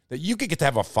this, that you could get to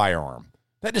have a firearm.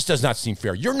 That just does not seem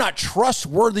fair. You're not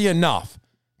trustworthy enough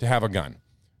to have a gun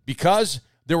because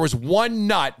there was one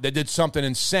nut that did something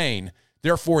insane.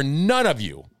 Therefore, none of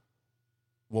you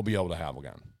will be able to have a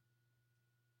gun.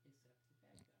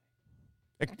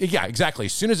 Yeah, exactly.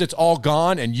 As soon as it's all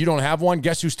gone and you don't have one,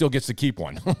 guess who still gets to keep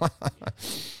one?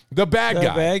 The bad guy. The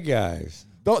bad guys.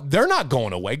 They're not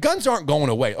going away. Guns aren't going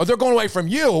away. Or they're going away from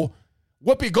you,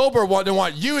 Whoopi Goldberg didn't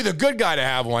want you, the good guy, to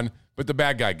have one, but the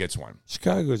bad guy gets one.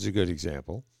 Chicago's a good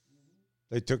example.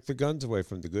 They took the guns away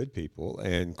from the good people,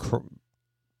 and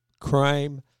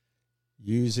crime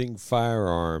using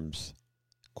firearms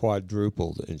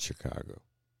quadrupled in Chicago.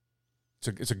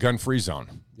 It's a gun-free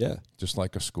zone. Yeah. Just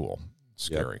like a school.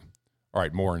 Scary. Yep. All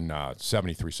right, more in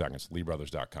 73 seconds.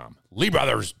 LeeBrothers.com.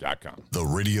 LeeBrothers.com. The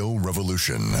Radio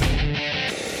Revolution.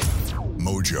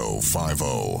 Mojo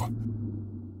 50.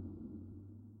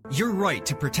 Your right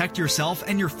to protect yourself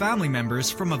and your family members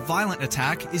from a violent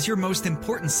attack is your most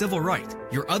important civil right.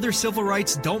 Your other civil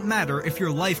rights don't matter if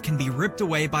your life can be ripped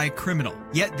away by a criminal.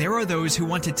 Yet there are those who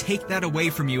want to take that away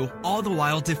from you, all the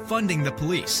while defunding the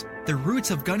police. The roots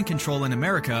of gun control in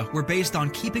America were based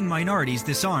on keeping minorities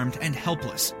disarmed and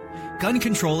helpless. Gun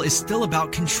control is still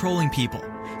about controlling people.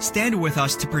 Stand with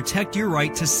us to protect your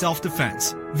right to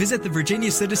self-defense. Visit the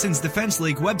Virginia Citizens Defense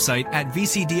League website at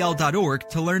vcdl.org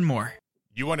to learn more.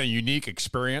 You want a unique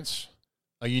experience,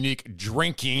 a unique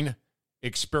drinking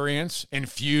experience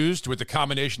infused with a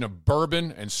combination of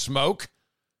bourbon and smoke?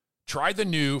 Try the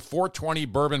new 420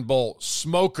 Bourbon Bowl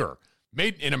Smoker.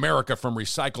 Made in America from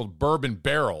recycled bourbon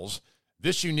barrels,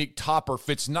 this unique topper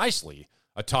fits nicely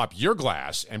atop your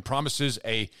glass and promises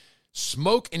a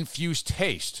smoke-infused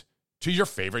taste to your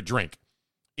favorite drink.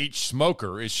 Each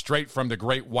smoker is straight from the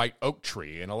great white oak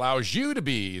tree and allows you to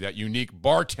be that unique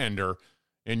bartender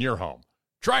in your home.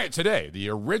 Try it today, the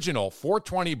original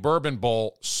 420 Bourbon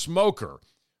Bowl Smoker.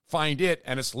 Find it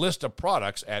and its list of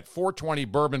products at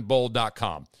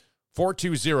 420bourbonbowl.com.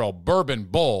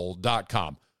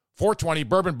 420bourbonbowl.com.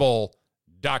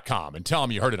 420bourbonbowl.com. And tell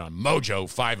them you heard it on Mojo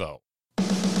 50.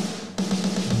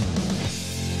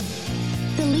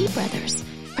 The Lee brothers,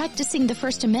 practicing the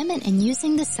First Amendment and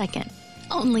using the Second,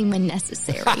 only when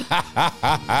necessary.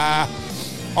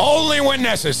 Only when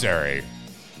necessary.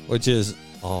 Which is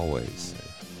always.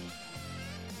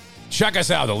 Check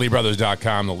us out at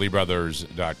LeeBrothers.com,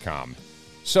 LeeBrothers.com.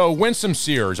 So Winsome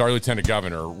Sears, our lieutenant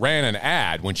governor, ran an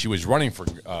ad when she was running for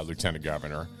lieutenant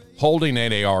governor holding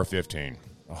an AR-15.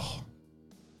 Oh.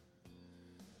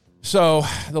 So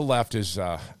the left is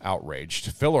outraged.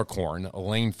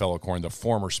 Elaine Fillicorn, the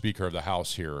former Speaker of the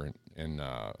House here in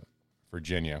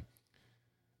Virginia,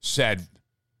 said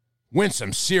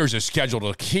Winsome Sears is scheduled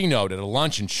a keynote at a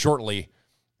luncheon shortly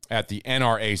at the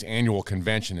NRA's annual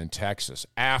convention in Texas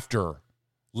after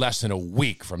less than a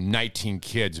week from 19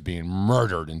 kids being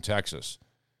murdered in Texas.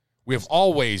 We have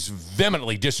always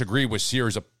vehemently disagreed with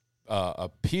Sears'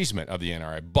 appeasement of the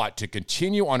NRA, but to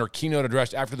continue on her keynote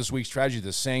address after this week's tragedy of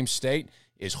the same state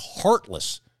is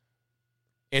heartless.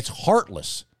 It's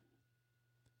heartless.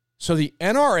 So the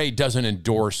NRA doesn't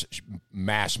endorse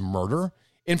mass murder.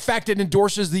 In fact, it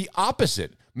endorses the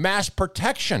opposite, mass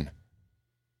protection.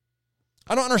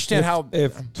 I don't understand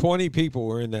if 20 people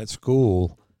were in that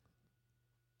school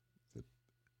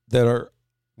that are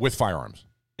with firearms,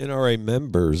 NRA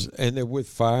members, and they're with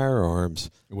firearms,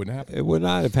 it wouldn't happen. It would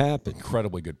not have happened.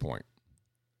 Incredibly good point.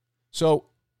 So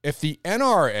if the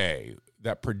NRA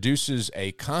that produces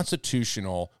a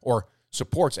constitutional or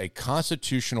supports a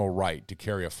constitutional right to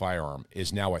carry a firearm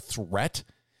is now a threat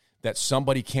that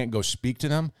somebody can't go speak to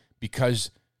them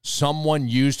because someone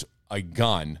used a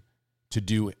gun to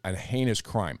do a heinous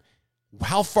crime.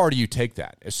 How far do you take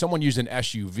that? If someone used an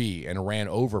SUV and ran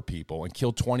over people and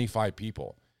killed 25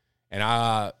 people, and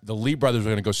the Lee brothers are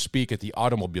going to go speak at the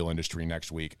automobile industry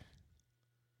next week.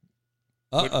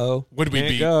 Would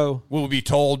we be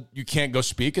told you can't go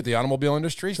speak at the automobile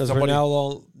industry? Because we're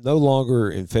now no longer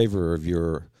in favor of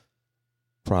your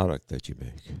product that you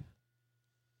make.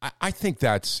 I think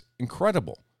that's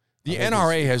incredible. The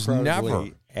NRA has never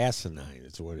asinine.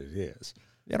 It's what it is.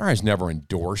 The NRA has never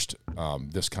endorsed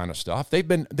this kind of stuff. They're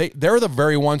the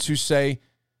very ones who say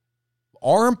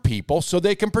arm people so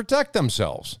they can protect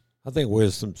themselves. I think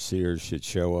Winsome Sears should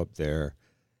show up there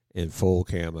in full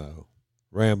camo,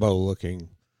 Rambo looking,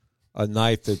 a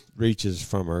knife that reaches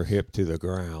from her hip to the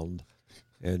ground,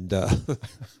 and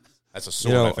that's a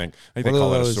sword. I think they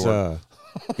call it a sword.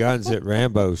 Guns that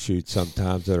Rambo shoots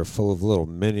sometimes that are full of little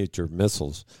miniature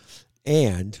missiles,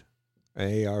 and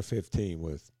an AR-15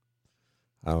 with,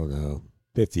 I don't know,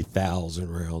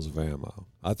 50,000 rounds of ammo.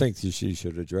 I think she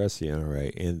should address the NRA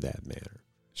in that manner.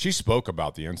 She spoke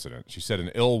about the incident. She said, an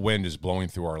ill wind is blowing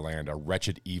through our land, a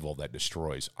wretched evil that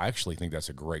destroys. I actually think that's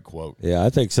a great quote. Yeah, I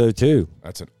think so too.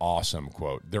 That's an awesome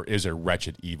quote. There is a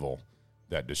wretched evil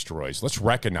that destroys. Let's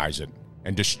recognize it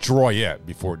and destroy it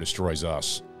before it destroys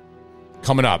us.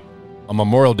 Coming up, a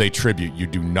Memorial Day tribute you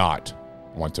do not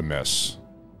want to miss.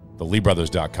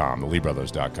 TheLeeBrothers.com,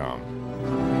 TheLeeBrothers.com.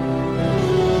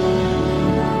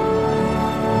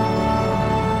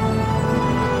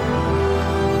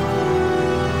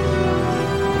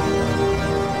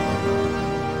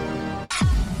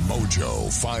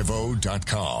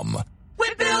 Mojo50.com.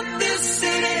 We built this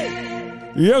city.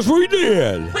 Yes, we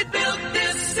did. We built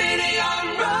this city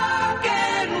on rock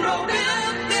and roll.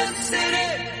 Built this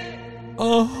city.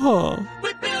 Uh-huh.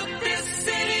 We built this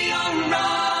city on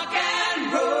rock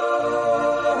and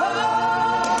roll.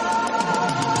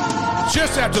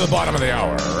 Just after the bottom of the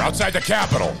hour, outside the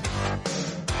Capitol,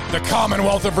 the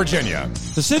Commonwealth of Virginia.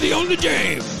 The city on the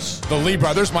James. The Lee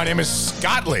brothers. My name is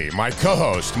Scott Lee, my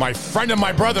co-host, my friend and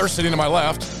my brother sitting to my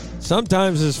left.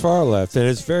 Sometimes it's far left, and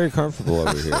it's very comfortable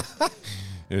over here.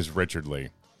 Is Richard Lee.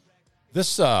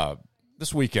 This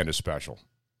weekend is special.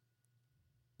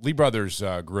 Lee brothers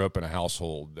grew up in a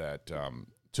household that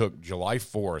took July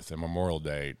 4th and Memorial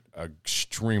Day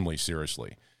extremely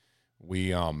seriously.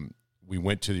 We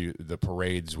went to the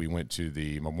parades. We went to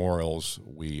the memorials.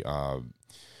 We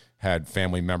had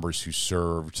family members who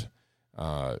served.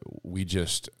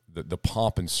 The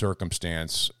pomp and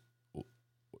circumstance,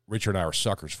 Richard and I are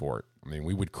suckers for it. I mean,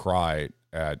 we would cry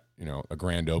at, a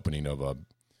grand opening of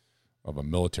a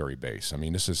military base. I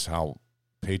mean, this is how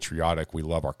patriotic we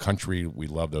love our country. We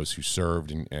love those who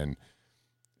served and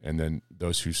then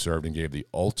those who served and gave the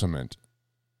ultimate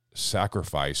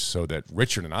sacrifice so that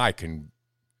Richard and I can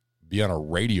be on a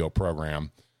radio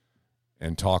program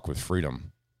and talk with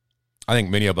freedom. I think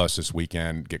many of us this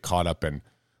weekend get caught up in,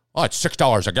 it's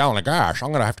 $6 a gallon of gas.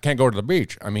 Can't go to the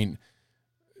beach. I mean,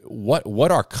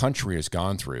 what our country has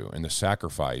gone through and the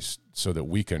sacrifice so that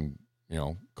we can,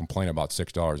 complain about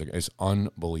 $6 is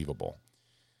unbelievable.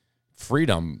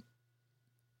 Freedom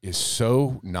is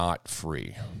so not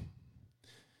free.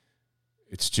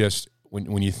 It's just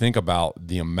when you think about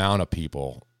the amount of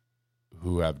people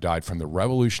who have died from the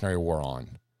Revolutionary War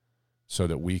on so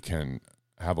that we can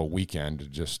have a weekend to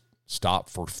just stop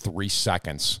for 3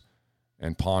 seconds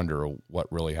and ponder what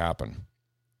really happened.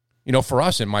 For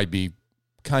us, it might be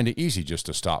kind of easy just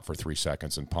to stop for 3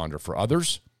 seconds and ponder. For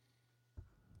others,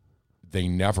 they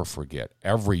never forget.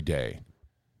 Every day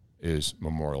is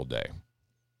Memorial Day.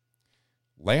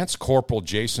 Lance Corporal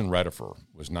Jason Redifer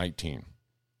was 19.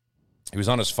 He was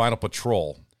on his final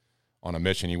patrol on a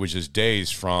mission. He was just days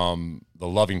from the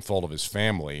loving fold of his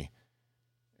family,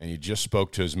 and he just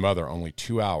spoke to his mother only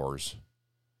 2 hours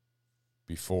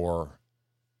before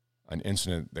an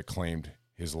incident that claimed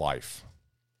his life.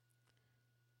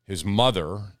 His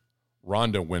mother,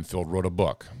 Rhonda Winfield, wrote a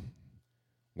book,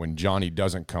 When Johnny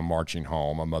Doesn't Come Marching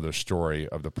Home, a mother's story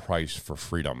of the price for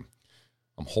freedom.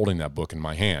 I'm holding that book in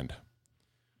my hand.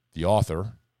 The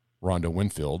author, Rhonda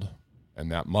Winfield, and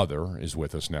that mother is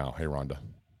with us now. Hey, Rhonda.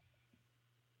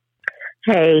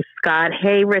 Hey, Scott.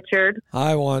 Hey, Richard.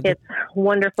 Hi, Wanda. It's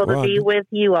wonderful to be with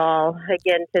you all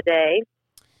again today.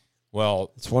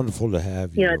 Well, it's wonderful to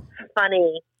have you. It's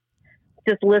funny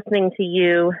just listening to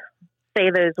you say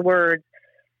those words.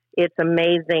 It's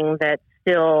amazing that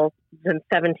still it's been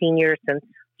 17 years since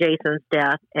Jason's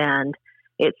death, and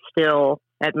it still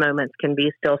at moments can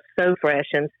be still so fresh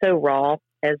and so raw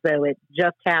as though it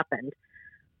just happened.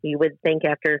 You would think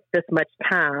after this much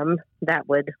time that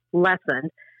would lessen,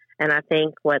 and I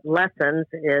think what lessens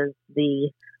is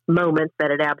the moments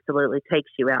that it absolutely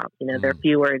takes you out. There are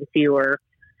fewer and fewer,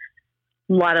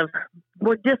 a lot of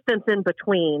more distance in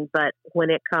between, but when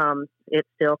it comes, it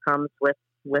still comes with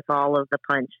all of the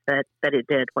punch that it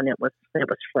did when it was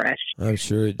fresh. I'm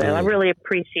sure it did. So I really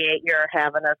appreciate your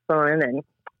having us on and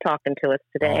talking to us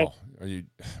today.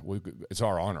 It's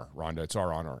our honor, Rhonda. It's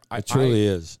our honor. It truly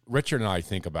is. Richard and I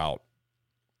think about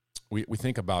we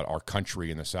think about our country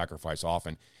and the sacrifice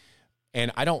often,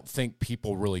 and I don't think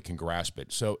people really can grasp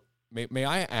it. So may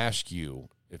I ask you,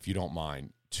 if you don't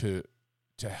mind, to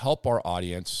help our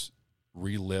audience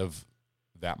relive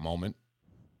that moment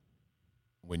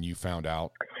when you found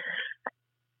out?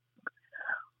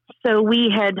 So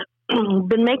we had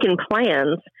been making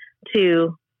plans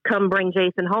to come bring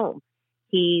Jason home.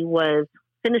 He was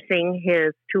finishing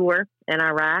his tour in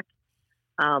Iraq.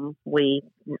 We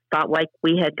thought like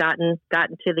we had gotten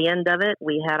to the end of it.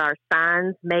 We had our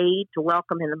signs made to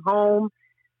welcome him home.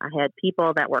 I had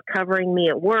people that were covering me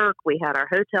at work. We had our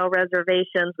hotel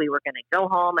reservations. We were going to go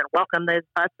home and welcome those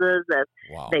buses as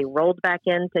they rolled back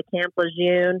into Camp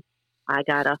Lejeune. I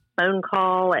got a phone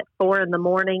call at 4 a.m,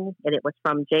 and it was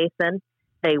from Jason.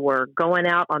 They were going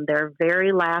out on their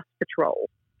very last patrol,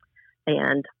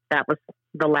 and that was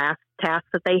the last task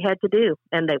that they had to do,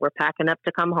 and they were packing up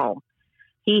to come home.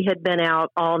 He had been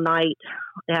out all night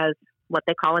as what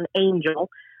they call an angel.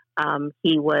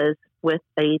 He was with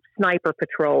a sniper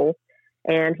patrol,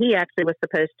 and he actually was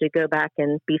supposed to go back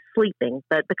and be sleeping.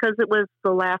 But because it was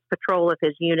the last patrol of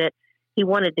his unit, he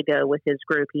wanted to go with his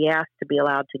group. He asked to be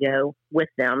allowed to go with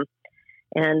them.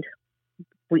 And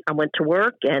I went to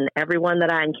work, and everyone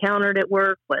that I encountered at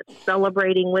work was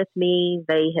celebrating with me.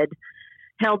 They had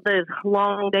held those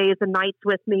long days and nights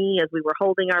with me as we were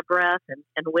holding our breath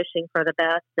and wishing for the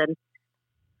best. And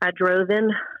I drove in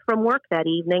from work that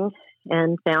evening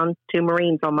and found 2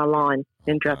 Marines on my lawn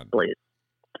in dress blues.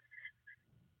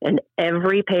 And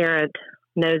every parent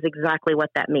knows exactly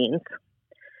what that means.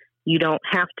 You don't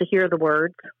have to hear the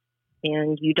words,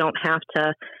 and you don't have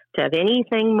to have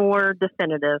anything more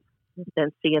definitive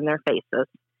than seeing their faces.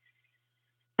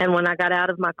 And when I got out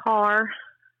of my car,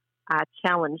 I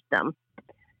challenged them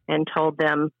and told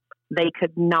them they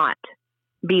could not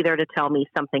be there to tell me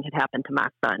something had happened to my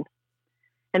son.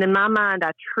 And in my mind,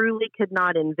 I truly could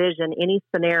not envision any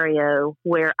scenario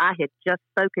where I had just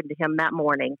spoken to him that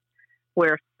morning,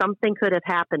 where something could have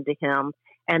happened to him,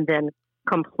 and then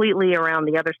completely around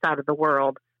the other side of the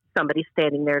world, somebody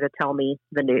standing there to tell me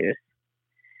the news.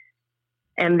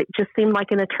 And it just seemed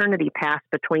like an eternity passed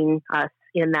between us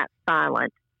in that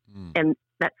silent and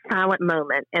that silent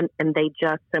moment. And they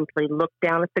just simply looked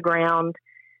down at the ground,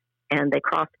 and they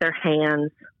crossed their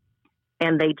hands,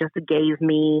 and they just gave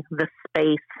me the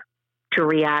space to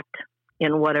react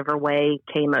in whatever way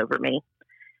came over me.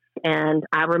 And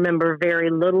I remember very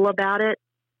little about it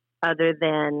other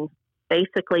than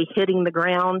basically hitting the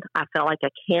ground. I felt like a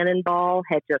cannonball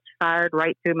had just fired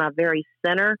right through my very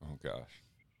center. Oh, gosh.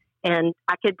 And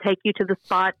I could take you to the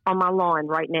spot on my lawn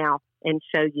right now and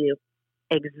show you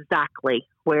exactly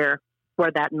where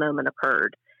that moment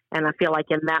occurred. And I feel like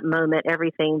in that moment,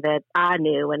 everything that I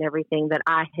knew and everything that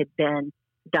I had been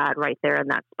died right there in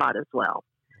that spot as well.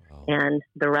 Wow. And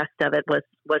the rest of it was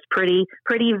pretty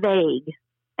vague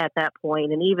at that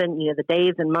point. And even, the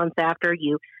days and months after,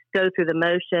 you go through the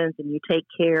motions and you take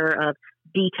care of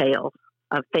details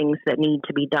of things that need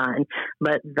to be done.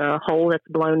 But the hole that's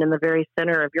blown in the very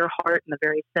center of your heart and the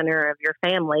very center of your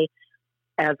family,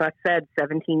 as I said,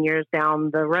 17 years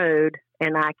down the road,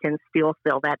 and I can still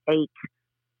feel that ache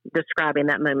describing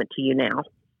that moment to you now.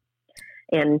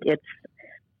 And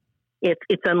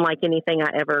it's unlike anything I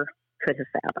ever could have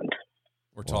fathomed.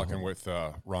 We're talking with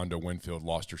Rhonda Winfield,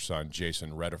 lost her son,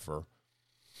 Jason Redifer,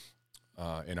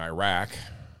 in Iraq.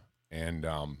 And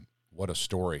what a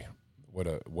story. What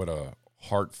a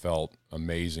heartfelt,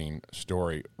 amazing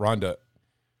story. Rhonda,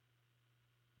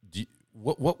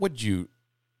 what do you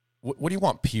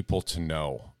want people to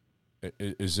know? What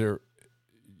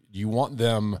do you want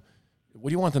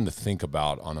them to think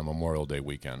about on a Memorial Day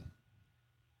weekend?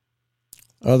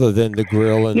 Other than the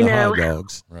grill and the hot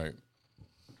dogs. Right.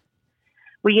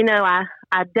 Well,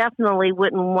 I definitely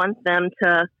wouldn't want them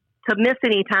to miss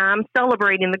any time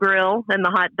celebrating the grill and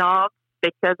the hot dogs,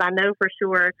 because I know for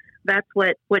sure that's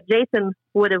what Jason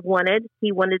would have wanted.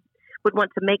 He would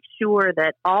want to make sure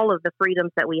that all of the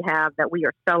freedoms that we have, that we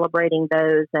are celebrating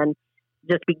those and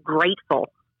just be grateful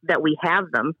that we have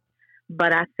them.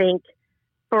 But I think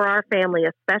for our family,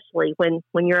 especially when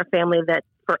you're a family that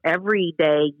for every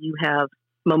day you have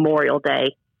Memorial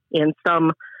Day in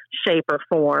some shape or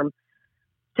form,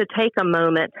 to take a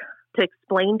moment to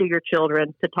explain to your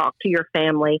children, to talk to your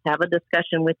family, have a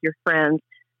discussion with your friends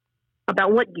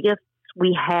about what gifts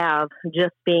we have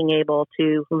just being able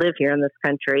to live here in this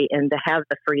country and to have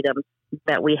the freedoms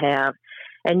that we have.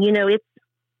 And,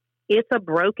 it's a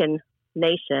broken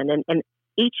nation. And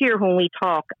each year when we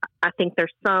talk, I think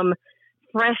there's some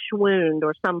fresh wound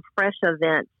or some fresh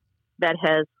event that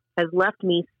has left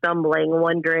me stumbling,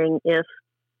 wondering if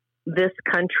this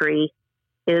country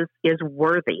is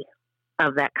worthy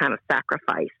of that kind of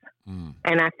sacrifice.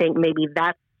 And I think maybe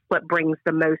that's what brings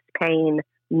the most pain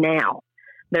now.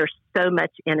 There's so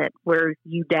much in it where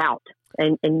you doubt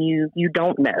and you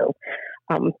don't know.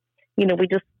 We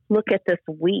just look at this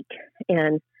week,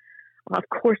 and of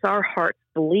course our hearts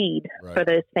bleed for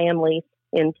those families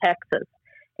in Texas.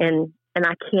 And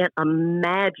I can't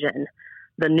imagine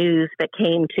the news that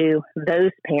came to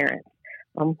those parents.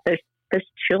 There's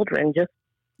children just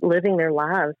living their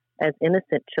lives as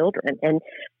innocent children, and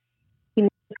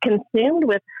consumed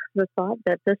with the thought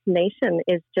that this nation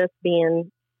is just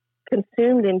being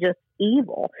consumed in just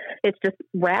evil. It's just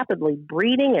rapidly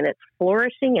breeding, and it's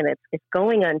flourishing, and it's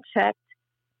going unchecked.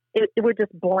 We're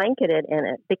just blanketed in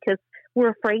it because we're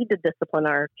afraid to discipline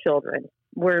our children.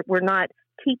 We're not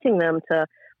teaching them to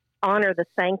honor the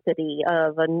sanctity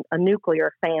of a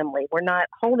nuclear family. We're not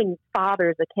holding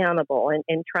fathers accountable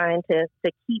and trying to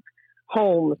keep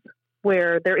homes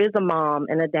where there is a mom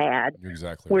and a dad.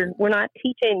 Exactly. We're not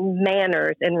teaching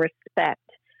manners and respect.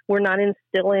 We're not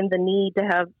instilling the need to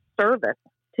have service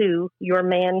to your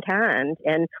mankind.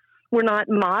 And we're not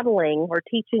modeling or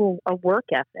teaching a work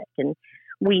ethic. And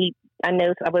we I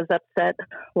know I was upset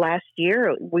last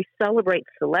year. We celebrate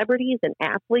celebrities and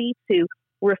athletes who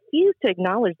refuse to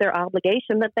acknowledge their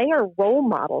obligation that they are role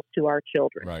models to our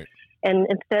children. Right. And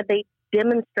instead they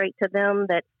demonstrate to them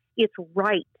that it's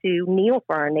right to kneel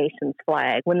for our nation's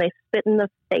flag when they spit in the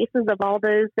faces of all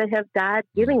those that have died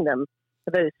giving them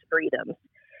those freedoms.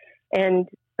 And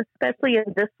especially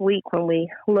in this week when we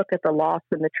look at the loss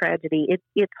and the tragedy,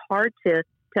 it's hard to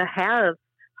have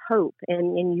hope,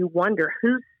 and you wonder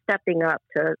who's stepping up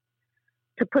to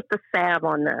put the salve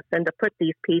on this and to put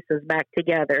these pieces back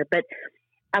together. But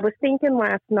I was thinking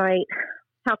last night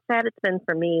how sad it's been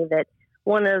for me that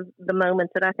one of the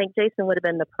moments that I think Jason would have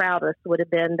been the proudest would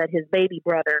have been that his baby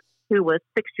brother, who was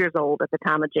 6 years old at the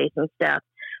time of Jason's death,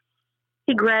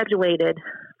 he graduated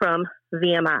from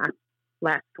VMI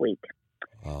last week.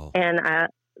 Wow. And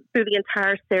through the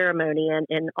entire ceremony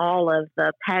and all of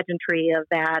the pageantry of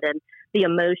that and the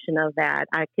emotion of that,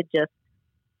 I could just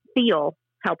feel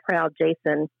how proud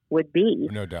Jason would be.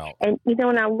 No doubt. And,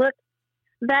 when I look,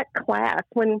 that class,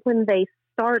 when they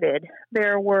started,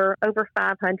 there were over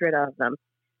 500 of them.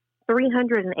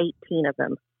 318 of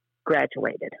them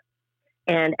graduated.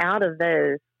 And out of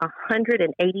those,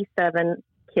 187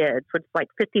 kids, which is like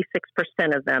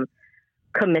 56% of them,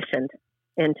 commissioned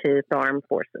into the armed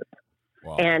forces.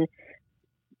 Wow. And,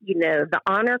 the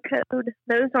honor code,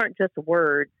 those aren't just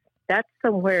words. That's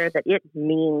somewhere that it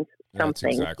means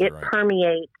something. Exactly it right.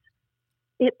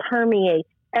 permeates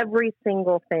every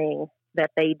single thing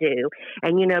that they do.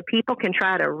 And, people can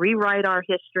try to rewrite our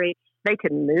history. They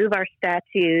can move our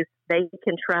statues. They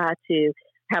can try to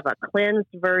have a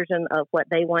cleansed version of what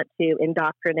they want to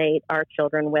indoctrinate our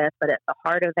children with. But at the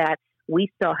heart of that, we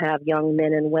still have young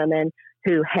men and women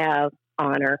who have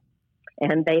honor,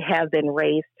 and they have been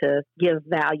raised to give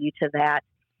value to that.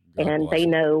 God and bless they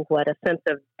them. know what a sense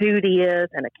of duty is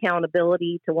and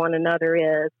accountability to one another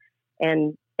is.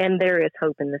 And there is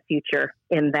hope in the future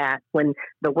in that when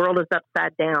the world is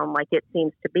upside down like it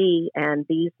seems to be, and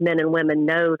these men and women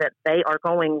know that they are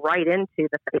going right into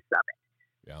the face of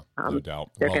it. Yeah, no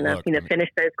doubt. They're Well, going to look, finish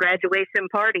those graduation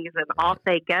parties, and off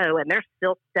they go, and they're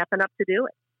still stepping up to do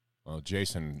it. Well,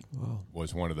 Jason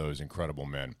was one of those incredible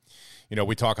men.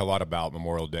 We talk a lot about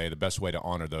Memorial Day. The best way to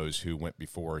honor those who went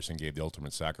before us and gave the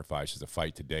ultimate sacrifice is to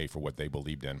fight today for what they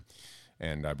believed in.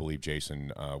 And I believe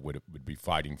Jason would be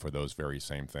fighting for those very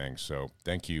same things. So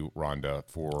thank you, Rhonda,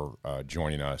 for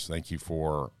joining us. Thank you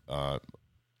for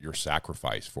your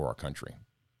sacrifice for our country.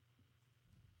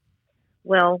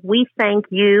 Well, we thank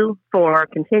you for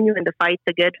continuing to fight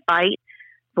the good fight,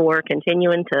 for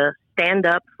continuing to stand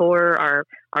up for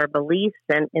our beliefs,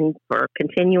 and for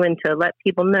continuing to let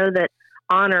people know that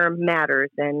honor matters,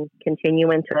 and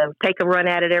continuing to take a run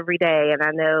at it every day. And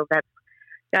I know that's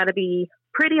got to be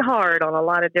pretty hard on a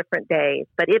lot of different days,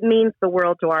 but it means the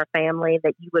world to our family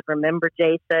that you would remember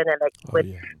Jason and that you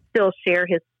would still share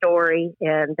his story,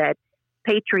 and that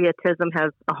patriotism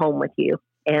has a home with you.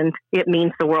 And it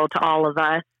means the world to all of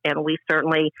us. And we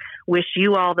certainly wish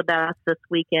you all the best this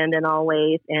weekend and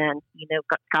always. And,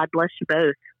 God bless you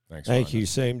both. Thanks, Thank Rhonda. you.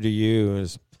 Same to you.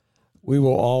 As we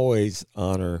will always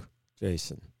honor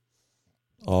Jason.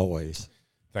 Always.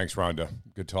 Thanks, Rhonda.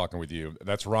 Good talking with you.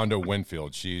 That's Rhonda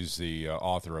Winfield. She's the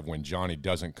author of When Johnny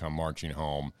Doesn't Come Marching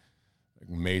Home.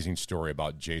 Amazing story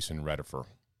about Jason Redifer.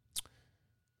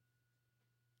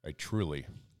 A truly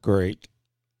great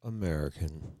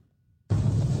American.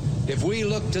 If we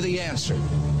look to the answer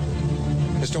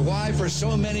as to why for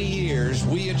so many years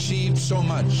we achieved so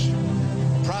much,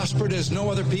 prospered as no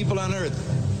other people on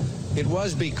earth, it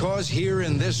was because here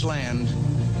in this land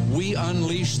we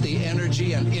unleashed the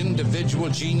energy and individual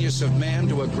genius of man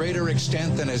to a greater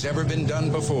extent than has ever been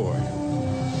done before.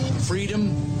 Freedom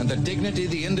and the dignity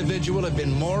of the individual have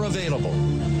been more available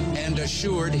and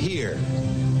assured here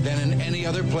than in any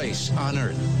other place on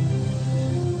earth.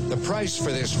 The price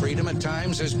for this freedom at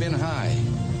times has been high,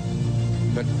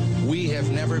 but we have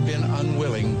never been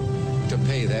unwilling to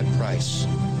pay that price.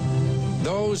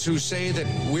 Those who say that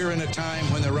we're in a time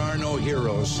when there are no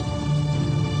heroes,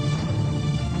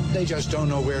 they just don't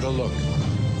know where to look.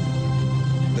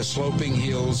 The sloping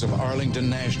hills of Arlington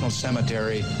National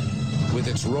Cemetery, with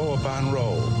its row upon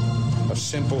row of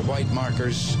simple white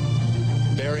markers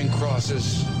bearing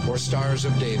crosses or stars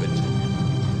of David,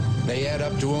 they add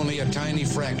up to only a tiny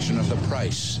fraction of the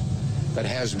price that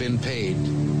has been paid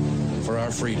for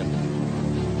our freedom.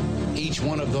 Each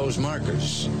one of those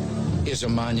markers is a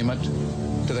monument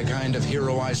to the kind of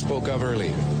hero I spoke of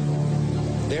earlier.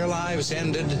 Their lives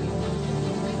ended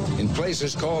in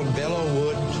places called Belleau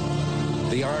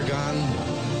Wood, the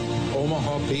Argonne,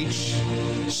 Omaha Beach,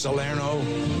 Salerno,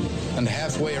 and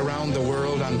halfway around the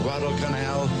world on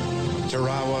Guadalcanal,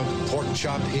 Tarawa, Pork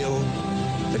Chop Hill,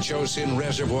 the Chosin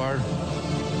Reservoir,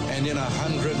 and in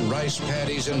 100 rice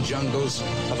paddies and jungles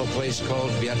of a place called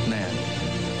Vietnam.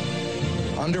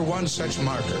 Under one such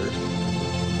marker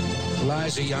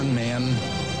lies a young man,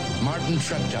 Martin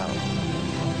Treptow,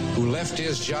 who left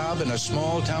his job in a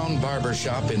small-town barber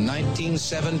shop in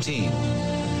 1917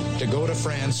 to go to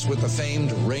France with the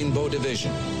famed Rainbow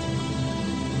Division.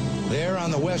 There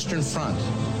on the Western Front,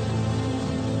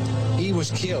 he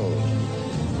was killed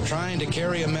trying to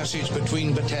carry a message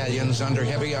between battalions under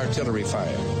heavy artillery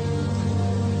fire.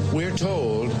 We're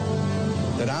told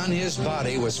that on his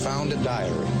body was found a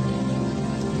diary.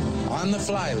 On the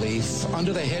flyleaf,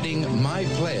 under the heading, My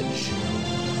Pledge,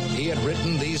 he had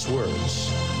written these words: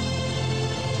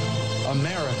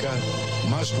 America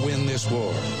must win this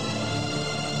war.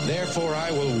 Therefore, I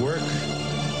will work,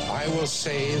 I will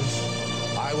save,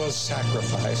 I will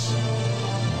sacrifice,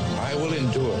 I will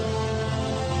endure.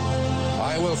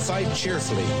 I will fight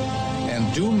cheerfully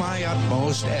and do my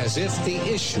utmost as if the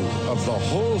issue of the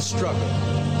whole struggle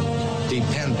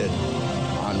depended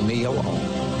on me alone.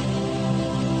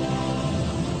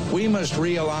 We must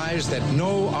realize that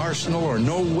no arsenal or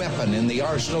no weapon in the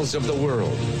arsenals of the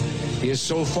world is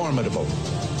so formidable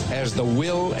as the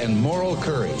will and moral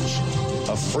courage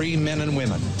of free men and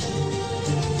women.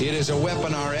 It is a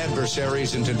weapon our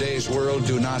adversaries in today's world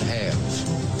do not have.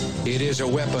 It is a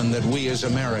weapon that we as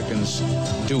Americans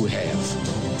do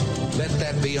have. Let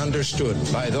that be understood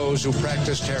by those who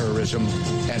practice terrorism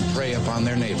and prey upon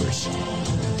their neighbors.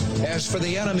 As for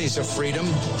the enemies of freedom,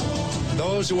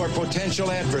 those who are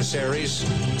potential adversaries,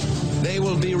 they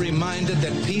will be reminded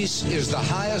that peace is the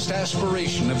highest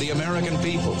aspiration of the American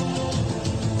people.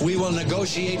 We will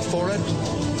negotiate for it,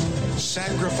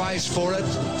 sacrifice for it.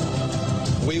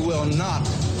 We will not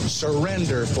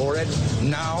surrender for it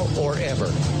now or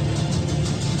ever.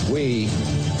 We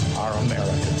are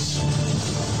Americans.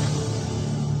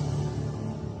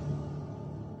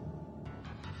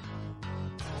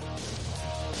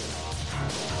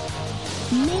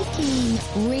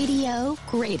 Making radio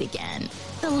great again.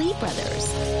 The Lee Brothers.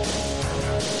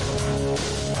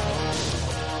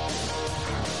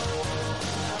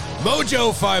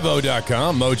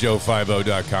 Mojo50.com.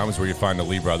 Mojo50.com is where you find the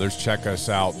Lee Brothers. Check us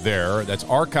out there. That's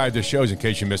archived the shows in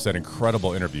case you missed that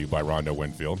incredible interview by Rhonda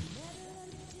Winfield.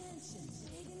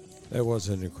 That was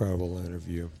an incredible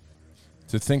interview.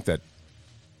 To think that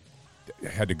they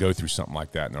had to go through something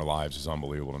like that in their lives is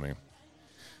unbelievable to me.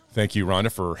 Thank you,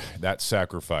 Rhonda, for that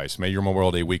sacrifice. May your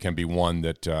Memorial Day weekend be one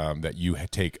that that you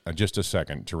take just a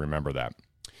second to remember that.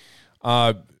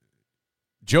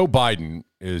 Joe Biden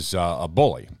is a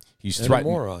bully. He's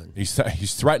threatening.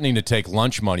 He's threatening to take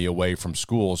lunch money away from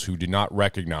schools who do not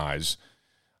recognize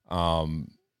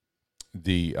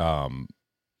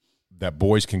that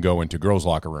boys can go into girls'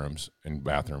 locker rooms and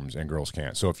bathrooms and girls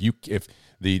can't. So if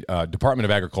the Department of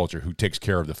Agriculture, who takes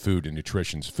care of the food and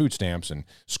nutrition's food stamps and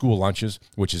school lunches,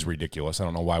 which is ridiculous. I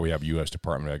don't know why we have U.S.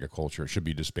 Department of Agriculture. It should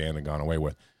be disbanded and gone away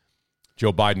with.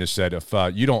 Joe Biden has said, if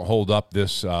you don't hold up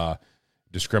this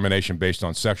discrimination based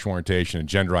on sexual orientation and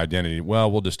gender identity,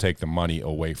 well, we'll just take the money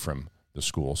away from the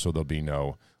school, so there'll be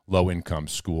no low-income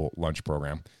school lunch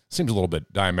program. Seems a little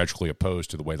bit diametrically opposed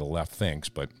to the way the left thinks,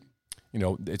 but you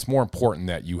know, it's more important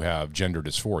that you have gender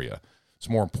dysphoria. It's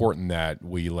more important that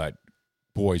we let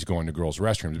boys go into girls'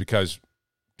 restrooms, because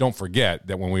don't forget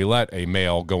that when we let a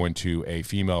male go into a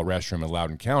female restroom in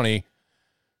Loudoun County,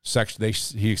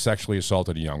 he sexually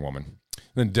assaulted a young woman.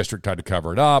 Then the district tried to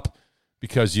cover it up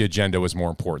because the agenda was more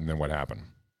important than what happened.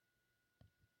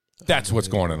 That's what's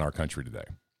going on in our country today.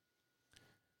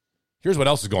 Here's what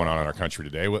else is going on in our country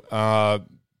today.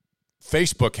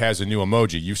 Facebook has a new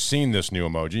emoji. You've seen this new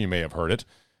emoji. You may have heard it.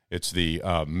 It's the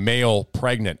male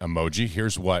pregnant emoji.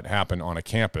 Here's what happened on a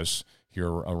campus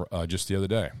here just the other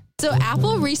day. So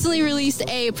Apple recently released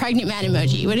a pregnant man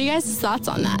emoji. What are you guys' thoughts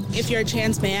on that? If you're a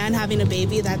trans man having a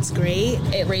baby, that's great.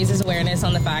 It raises awareness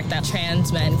on the fact that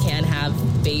trans men can have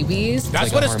babies.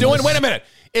 That's what it's doing. Wait a minute.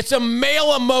 It's a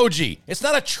male emoji. It's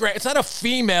not a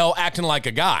female acting like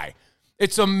a guy.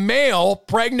 It's a male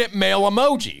pregnant male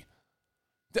emoji.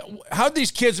 How did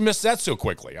these kids miss that so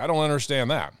quickly? I don't understand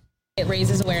that. It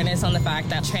raises awareness on the fact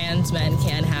that trans men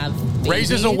can have babies.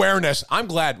 Raises awareness. I'm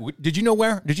glad. Did you know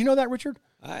that, Richard?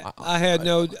 I had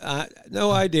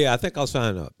no idea. I think I'll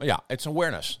sign up. Yeah, it's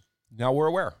awareness. Now we're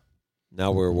aware.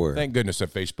 Thank goodness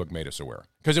that Facebook made us aware,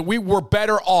 because we were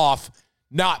better off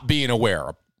not being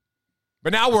aware.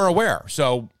 But now we're aware.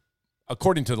 So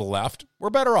according to the left, we're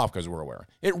better off because we're aware.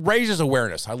 It raises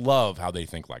awareness. I love how they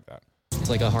think like that.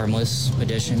 like a harmless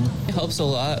addition. It helps a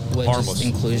lot with just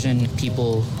inclusion.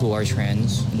 People who are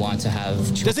trans want to have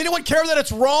children. Does anyone care that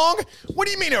it's wrong? What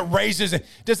do you mean it raises it?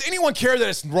 Does anyone care that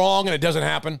it's wrong and it doesn't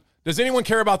happen? Does anyone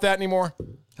care about that anymore?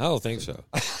 I don't think so.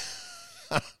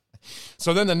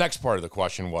 So then the next part of the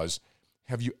question was,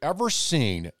 have you ever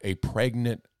seen a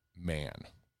pregnant man?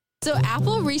 So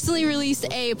Apple recently released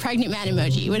a pregnant man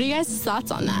emoji. What are you guys'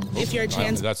 thoughts on that? If you're a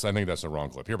trans... I think that's the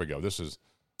wrong clip. Here we go. This is...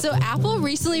 So Apple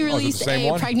recently released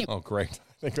a pregnant... Oh, great.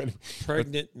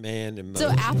 Pregnant man emoji.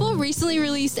 So Apple recently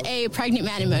released a pregnant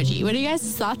man emoji. What are you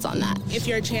guys' thoughts on that? If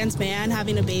you're a trans man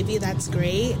having a baby, that's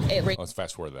great. Let's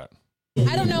fast forward that.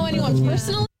 I don't know anyone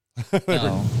personally.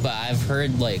 No, but I've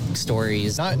heard like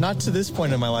stories. Not to this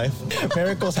point in my life.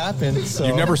 Miracles happen. So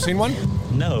You've never seen one?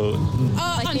 No.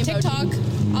 On TikTok,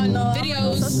 on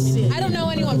videos. I don't know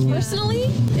anyone personally.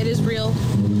 It is real,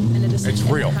 and it is. It's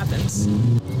real. It happens.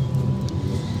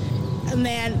 A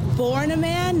man born a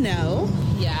man? No.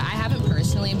 Yeah, I haven't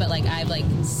personally, but like I've like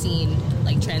seen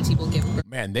like trans people give birth.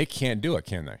 Man, they can't do it,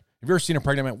 can they? Have you ever seen a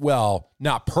pregnant man? Well,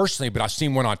 not personally, but I've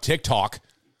seen one on TikTok.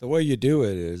 The way you do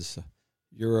it is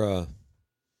you're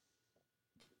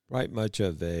right much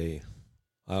of a,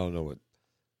 I don't know what,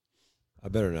 I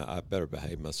better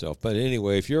behave myself. But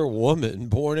anyway, if you're a woman,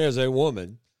 born as a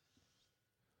woman,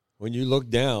 when you look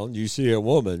down, you see a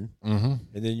woman, and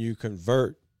then you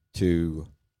convert to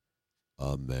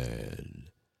a man.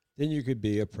 Then you could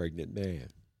be a pregnant man.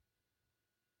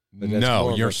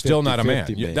 No, you're still not a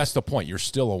man. That's the point. You're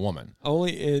still a woman.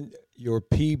 Only in your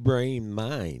pea-brain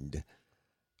mind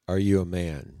are you a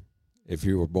man if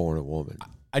you were born a woman.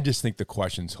 I just think the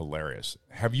question's hilarious.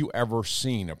 Have you ever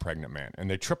seen a pregnant man? And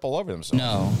they trip all over themselves.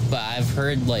 No, but I've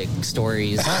heard like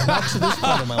stories. Not to this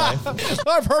point in my life.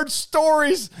 I've heard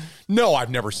stories. No, I've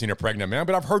never seen a pregnant man,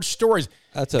 but I've heard stories.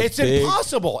 It's big,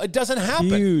 impossible. It doesn't happen.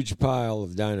 Huge pile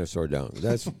of dinosaur dung.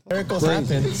 That's miracles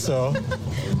happen. So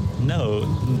no.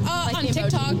 On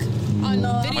TikTok, on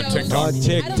videos. On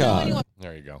TikTok.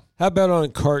 There you go. How about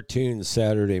on cartoons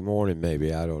Saturday morning?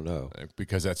 Maybe, I don't know.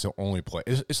 Because that's the only place.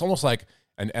 It's almost like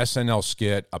an SNL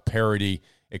skit, a parody,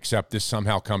 except this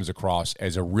somehow comes across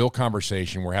as a real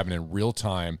conversation we're having in real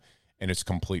time, and it's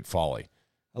complete folly.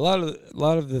 A lot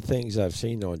of the things I've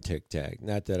seen on TikTok,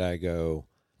 not that I go.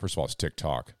 First of all, it's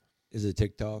TikTok. Is it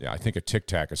TikTok? Yeah, I think a Tic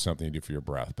Tac is something you do for your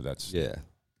breath, but that's yeah.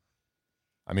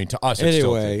 I mean, to us, it's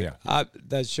anyway, still, yeah.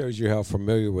 That shows you how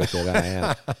familiar with it I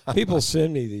am. People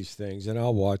send me these things, and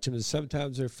I'll watch them, and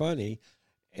sometimes they're funny,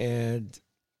 and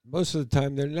most of the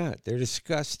time they're not. They're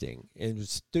disgusting and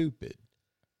stupid.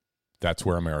 That's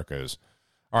where America is.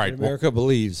 All right. And America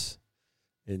believes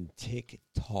in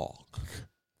TikTok.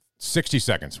 60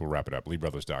 seconds. We'll wrap it up.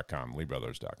 LeeBrothers.com.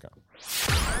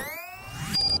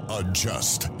 LeeBrothers.com.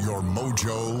 Adjust your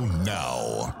mojo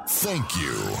now. Thank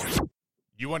you.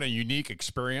 You want a unique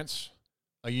experience?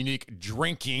 A unique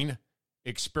drinking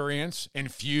experience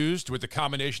infused with a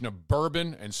combination of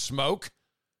bourbon and smoke?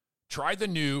 Try the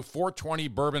new 420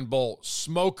 Bourbon Bowl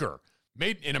Smoker.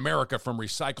 Made in America from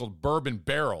recycled bourbon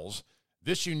barrels,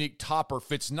 this unique topper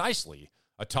fits nicely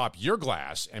atop your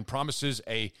glass and promises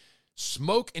a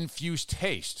smoke-infused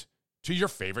taste to your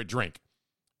favorite drink.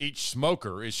 Each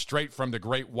smoker is straight from the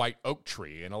great white oak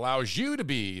tree and allows you to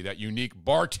be that unique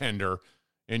bartender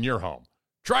in your home.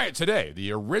 Try it today,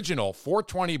 the original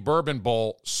 420 Bourbon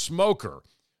Bowl Smoker.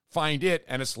 Find it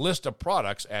and its list of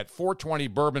products at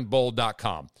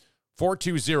 420bourbonbowl.com.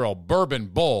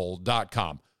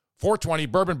 420bourbonbowl.com.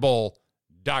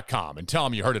 420bourbonbowl.com. And tell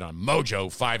them you heard it on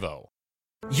Mojo 50.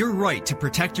 Your right to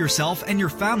protect yourself and your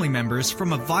family members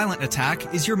from a violent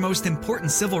attack is your most important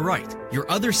civil right. Your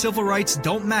other civil rights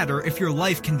don't matter if your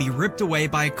life can be ripped away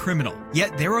by a criminal.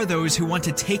 Yet there are those who want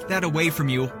to take that away from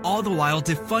you, all the while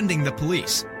defunding the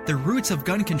police. The roots of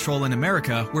gun control in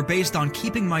America were based on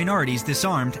keeping minorities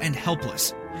disarmed and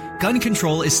helpless. Gun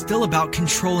control is still about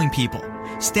controlling people.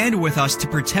 Stand with us to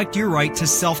protect your right to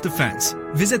self-defense.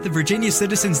 Visit the Virginia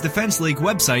Citizens Defense League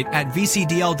website at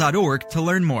vcdl.org to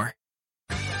learn more.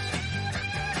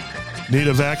 Need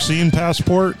a vaccine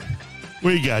passport?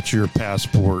 We got your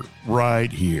passport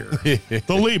right here. The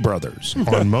Lee Brothers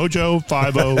on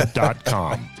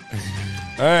mojo50.com.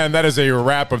 And that is a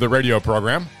wrap of the radio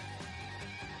program.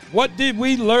 What did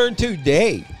we learn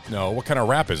today? No, what kind of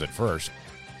wrap is it first?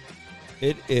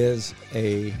 It is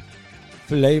a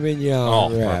filet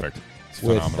mignon wrap. Perfect. It's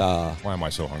with phenomenal. Why am I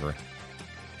so hungry?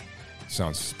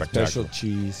 Sounds spectacular. Special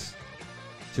cheese.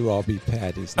 2 all beef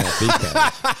patties, not beef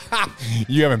patties.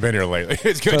 You haven't been here lately.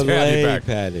 It's good to have you back.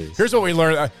 Patties. Here's what we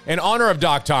learned. In honor of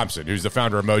Doc Thompson, who's the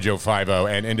founder of Mojo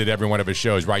 50 and ended every one of his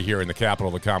shows right here in the capital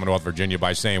of the Commonwealth, Virginia,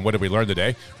 by saying, what did we learn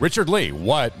today? Richard Lee,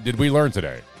 what did we learn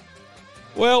today?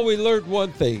 Well, we learned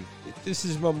one thing. This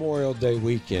is Memorial Day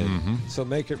weekend, so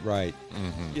make it right.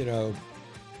 You know,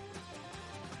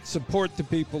 support the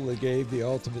people that gave the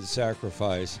ultimate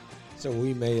sacrifice so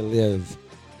we may live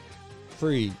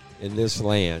free in this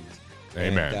land.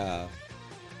 Amen. And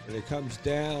when it comes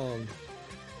down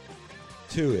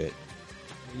to it,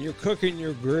 when you're cooking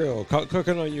your grill,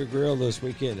 cooking on your grill this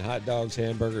weekend, hot dogs,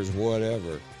 hamburgers,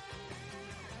 whatever,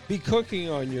 be cooking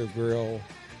on your grill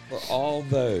for all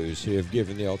those who have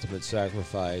given the ultimate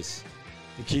sacrifice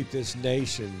to keep this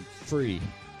nation free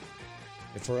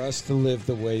and for us to live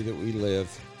the way that we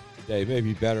live today.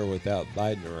 Maybe better without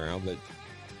Biden around, but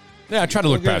yeah, try to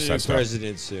look past that stuff.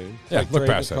 President soon. Yeah, like look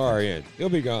past the that. car in. He'll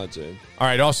be gone soon. All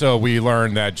right. Also, we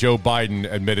learned that Joe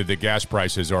Biden admitted that gas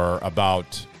prices are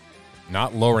about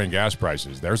not lowering gas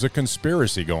prices. There's a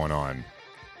conspiracy going on.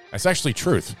 That's actually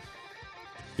truth.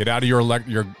 Get out of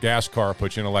your gas car,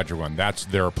 put you in an electric one. That's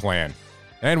their plan.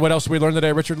 And what else did we learn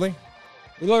today, Richard Lee?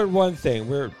 We learned one thing.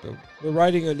 We're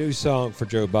writing a new song for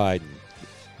Joe Biden.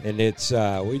 And it's,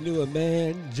 we knew a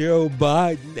man, Joe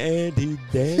Biden, and he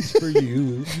danced for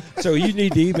you. So you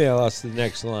need to email us the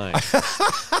next line.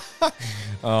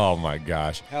 Oh, my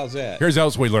gosh. How's that? Here's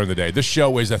else we learned today. This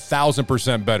show is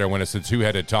 1,000% better when it's a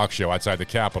two-headed talk show outside the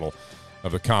capital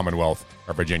of the Commonwealth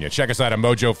of Virginia. Check us out at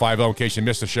Mojo 50 in case you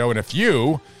missed the show. And if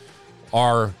you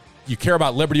care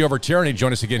about liberty over tyranny,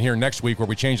 join us again here next week where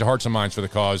we change the hearts and minds for the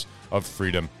cause of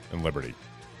freedom and liberty.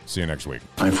 See you next week.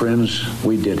 My friends,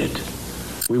 we did it.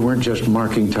 We weren't just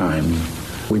marking time.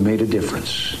 We made a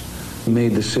difference. We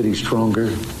made the city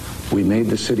stronger. We made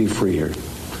the city freer.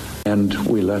 And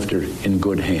we left her in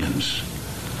good hands.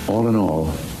 All in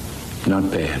all, not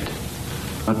bad.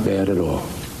 Not bad at all.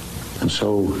 And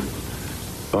so,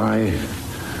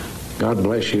 God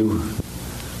bless you,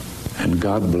 and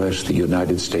God bless the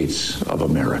United States of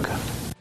America.